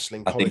kind of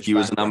wrestling. I think he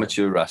was an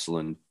amateur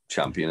wrestling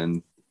champion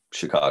in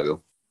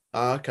Chicago.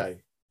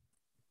 Okay,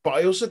 but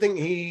I also think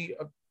he,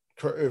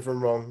 correct me if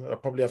I'm wrong, I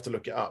probably have to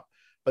look it up.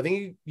 I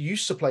think he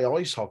used to play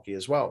ice hockey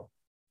as well.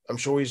 I'm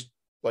sure he's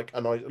like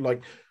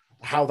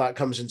how that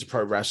comes into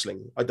pro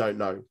wrestling. I don't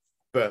know,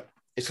 but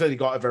he's clearly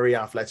got a very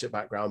athletic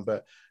background.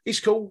 But he's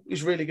cool.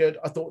 He's really good.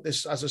 I thought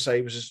this, as I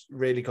say, was just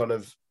really kind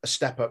of a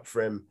step up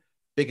for him.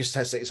 Biggest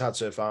test that he's had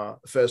so far.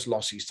 First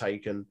loss he's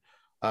taken.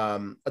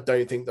 I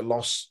don't think the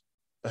loss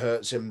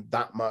hurts him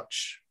that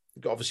much.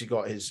 Obviously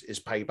got his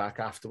payback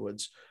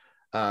afterwards.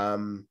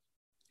 And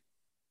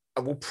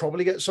we'll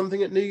probably get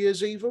something at New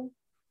Year's Evil,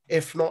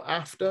 if not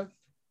after.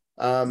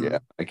 I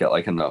get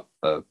like no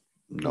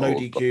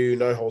DQ,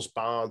 no holds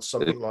barred,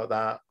 something like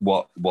that.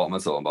 What am I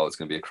talking about? It's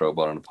going to be a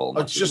crowbar and a pole match.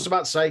 I was just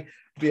about to say,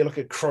 be like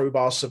a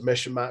crowbar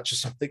submission match or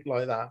something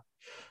like that.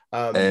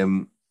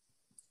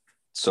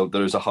 So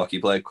there's a hockey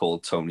player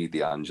called Tony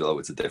D'Angelo.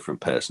 It's a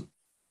different person.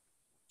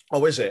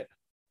 Oh, is it?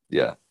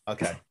 Yeah.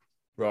 Okay.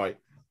 Right.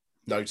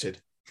 Noted.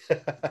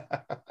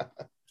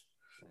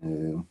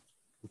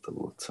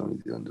 Tony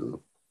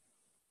D'Angelo.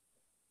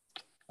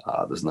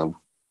 There's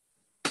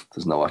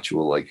no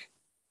actual like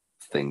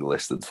thing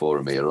listed for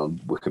him here on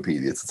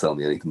Wikipedia to tell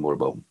me anything more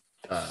about him.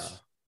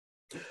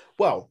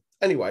 Well,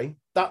 anyway,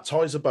 that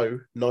ties a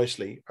bow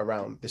nicely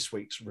around this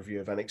week's review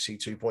of NXT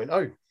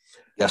 2.0.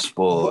 Yes,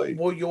 boy.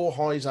 What were your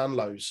highs and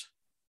lows?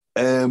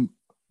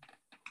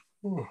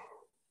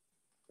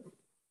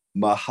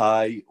 My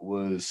high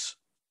was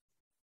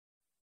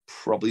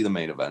probably the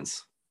main event.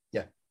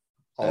 Yeah,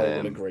 I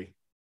would agree.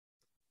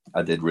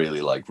 I did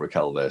really like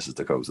Raquel versus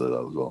Dakota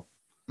though as well.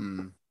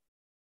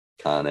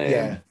 And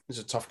yeah, there's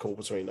a tough call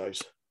between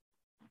those.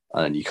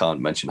 And you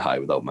can't mention high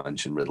without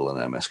mentioning Riddle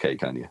and MSK,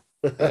 can you?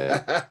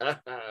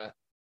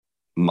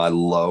 My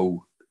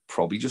low,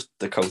 probably just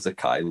Dakota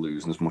Kai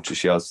losing as much as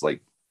she has,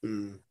 like,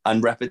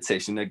 and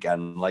repetition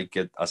again. Like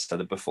I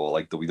said it before,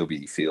 like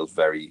WWE feels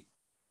very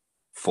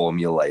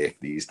formulaic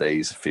these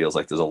days. It feels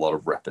like there's a lot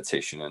of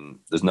repetition, and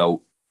there's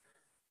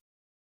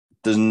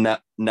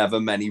never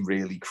many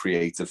really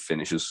creative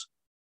finishes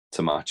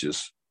to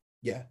matches.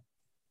 Yeah.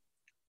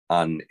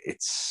 And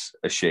it's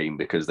a shame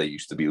because they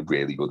used to be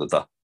really good at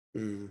that.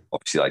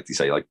 Obviously, like they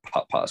say, like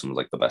Pat Patterson was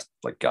like the best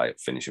like guy at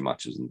finishing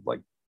matches in like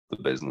the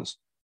business,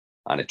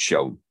 and it's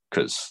shown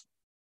because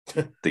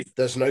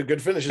there's no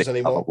good finishes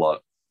anymore.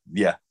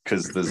 Yeah,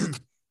 because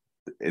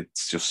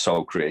it's just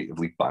so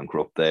creatively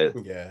bankrupt there.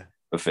 Yeah,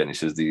 for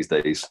finishes these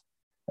days.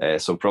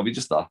 So probably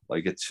just that.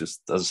 Like it's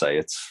just, as I say,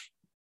 it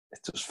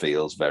just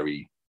feels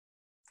very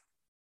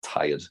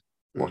tired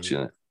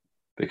watching it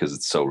because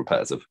it's so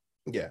repetitive.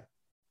 Yeah.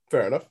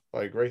 Fair enough.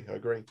 I agree.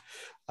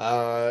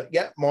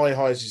 Yeah, my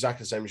high is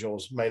exactly the same as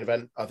yours. Main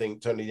event, I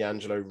think Tony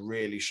D'Angelo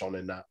really shone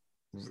in that.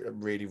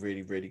 Really,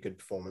 really, really good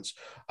performance.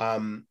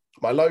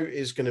 My low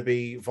is going to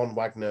be Von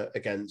Wagner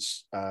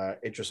against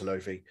Idris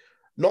Anofi.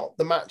 Not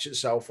the match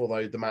itself,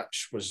 although the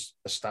match was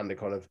a standard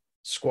kind of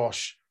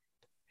squash.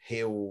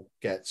 Heel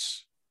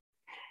gets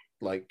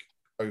like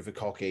over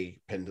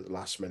cocky, pinned at the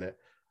last minute.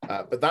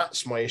 But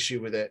that's my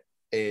issue with it,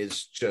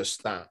 is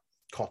just that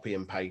copy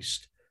and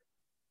paste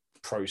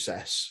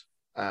process,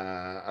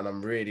 and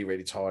I'm really,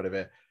 really tired of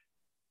it.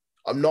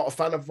 I'm not a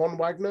fan of Von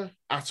Wagner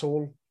at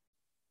all.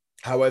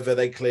 However,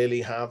 they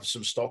clearly have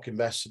some stock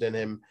invested in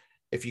him.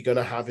 If you're going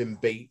to have him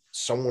beat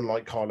someone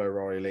like Kyle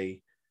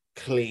O'Reilly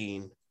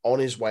clean on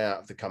his way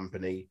out of the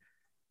company,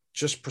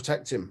 just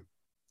protect him.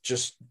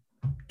 Just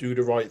do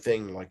the right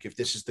thing. Like if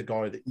this is the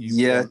guy that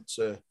you want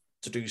to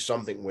do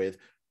something with,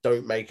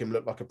 don't make him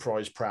look like a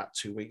prize prat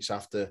 2 weeks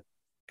after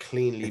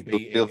cleanly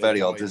beating. It'll feel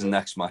very odd his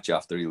next match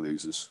after he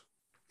loses.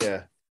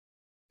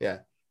 Yeah.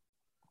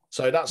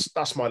 So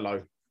that's my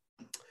low.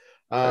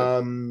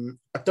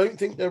 I don't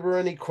think there were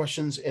any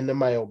questions in the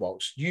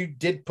mailbox. You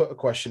did put a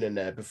question in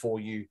there before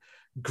you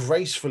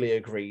gracefully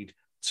agreed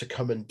to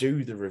come and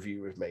do the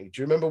review with me.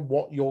 Do you remember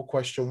what your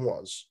question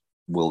was?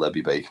 Will there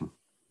be bacon?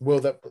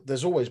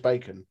 There's always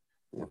bacon.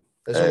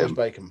 There's always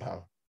bacon,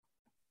 pal.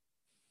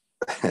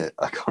 I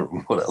can't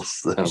remember what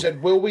else. You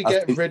said, will we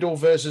get Riddle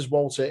versus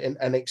Walter in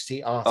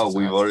NXT Art? Oh,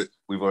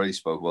 we've already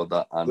spoke about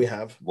that. And we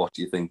have. What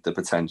do you think the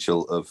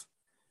potential of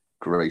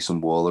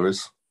Grayson Waller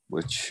is?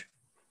 Which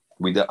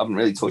we haven't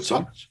really touched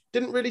on.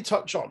 Didn't really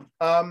touch on.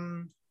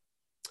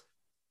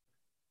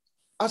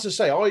 As I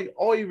say,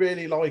 I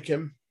really like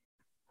him,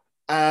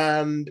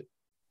 and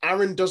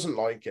Aaron doesn't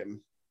like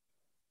him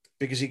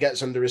because he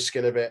gets under his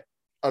skin a bit.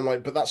 I'm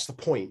like, but that's the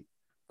point.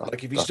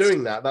 Like, if he's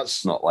doing that,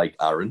 that's not like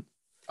Aaron.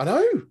 I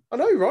know,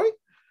 right?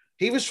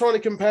 He was trying to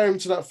compare him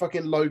to that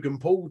fucking Logan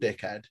Paul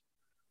dickhead.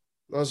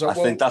 I was like,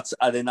 I think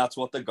that's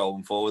what they're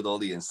going for with all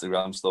the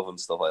Instagram stuff and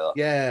stuff like that.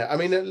 Yeah, I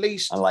mean, at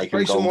least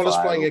Grayson Waller's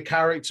playing a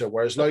character,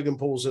 whereas Logan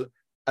Paul's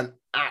an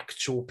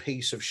actual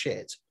piece of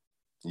shit.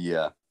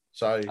 Yeah.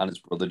 So, and his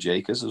brother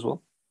Jake is as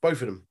well.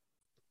 Both of them.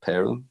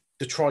 Pair of them.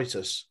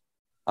 Detritus.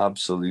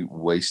 Absolute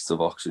waste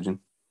of oxygen.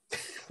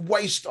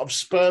 Waste of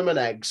sperm and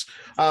eggs.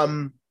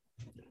 But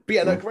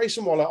yeah, no,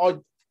 Grayson Waller,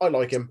 I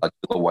like him. I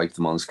just wipe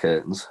them on his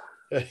curtains.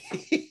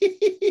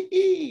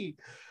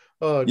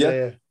 Oh,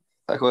 dear.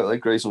 I quite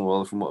like Grayson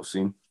Waller from what I've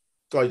seen.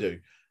 I do.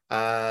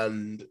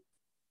 And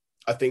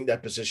I think they're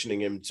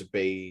positioning him to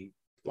be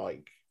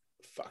like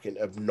fucking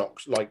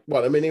obnoxious. Like,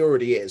 well, I mean, he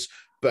already is,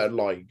 but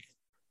like,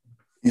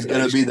 he's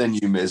going to be the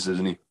new Miz,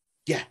 isn't he?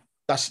 Yeah.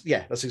 That's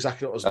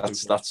exactly what I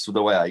was That's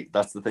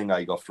the thing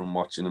I got from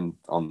watching him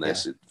on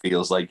this. Yeah. It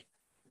feels like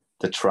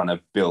they're trying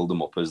to build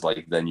him up as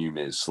like their new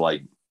Miz,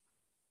 like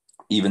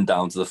even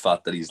down to the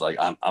fact that he's like,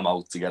 I'm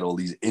out to get all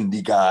these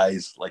indie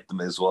guys like the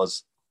Miz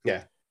was.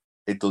 Yeah.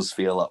 It does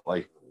feel that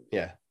way.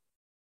 Yeah.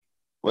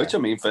 Which, I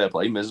mean, fair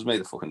play. Miz has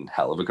made a fucking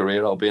hell of a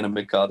career out being a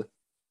mid-carder.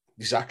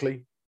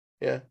 Exactly.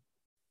 Yeah.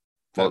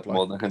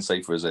 More than I can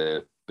say for his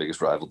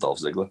biggest rival, Dolph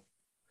Ziggler.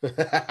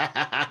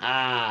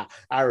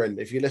 Aaron,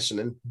 if you're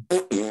listening,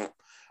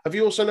 have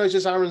you also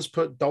noticed Aaron's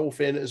put Dolph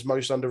in as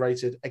most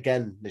underrated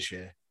again this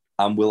year?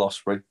 And Will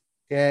Ospreay.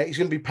 Yeah, he's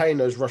going to be paying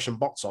those Russian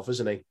bots off,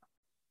 isn't he?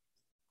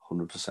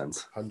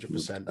 100%.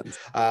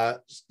 100%.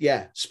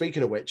 Yeah,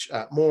 speaking of which,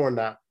 more on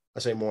that. I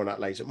say more on that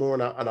later. More on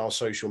that on our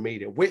social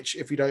media, which,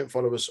 if you don't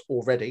follow us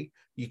already,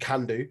 you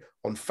can do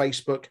on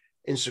Facebook,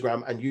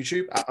 Instagram, and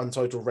YouTube at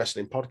Untitled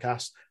Wrestling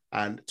Podcast,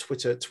 and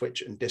Twitter,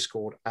 Twitch, and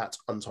Discord at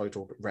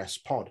Untitled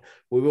Rest Pod.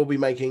 We will be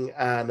making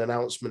an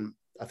announcement,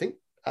 I think,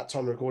 at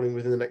time of recording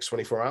within the next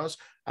 24 hours,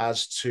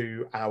 as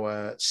to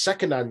our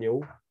second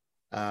annual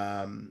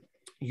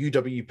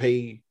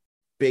UWP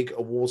Big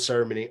Award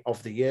Ceremony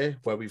of the year,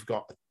 where we've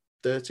got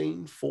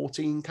 13,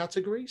 14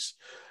 categories.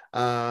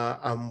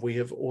 And we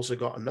have also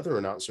got another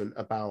announcement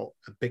about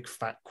a big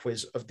fat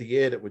quiz of the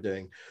year that we're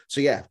doing.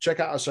 So yeah, check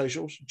out our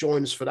socials,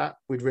 join us for that.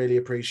 We'd really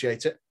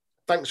appreciate it.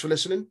 Thanks for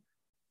listening,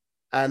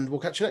 and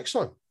we'll catch you next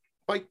time.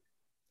 Bye.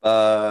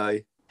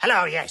 Bye.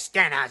 Hello, yes,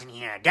 Danhausen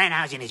here.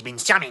 Danhausen has been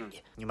summoned.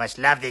 You must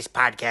love this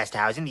podcast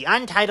housing, the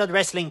Untitled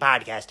Wrestling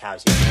Podcast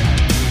housing.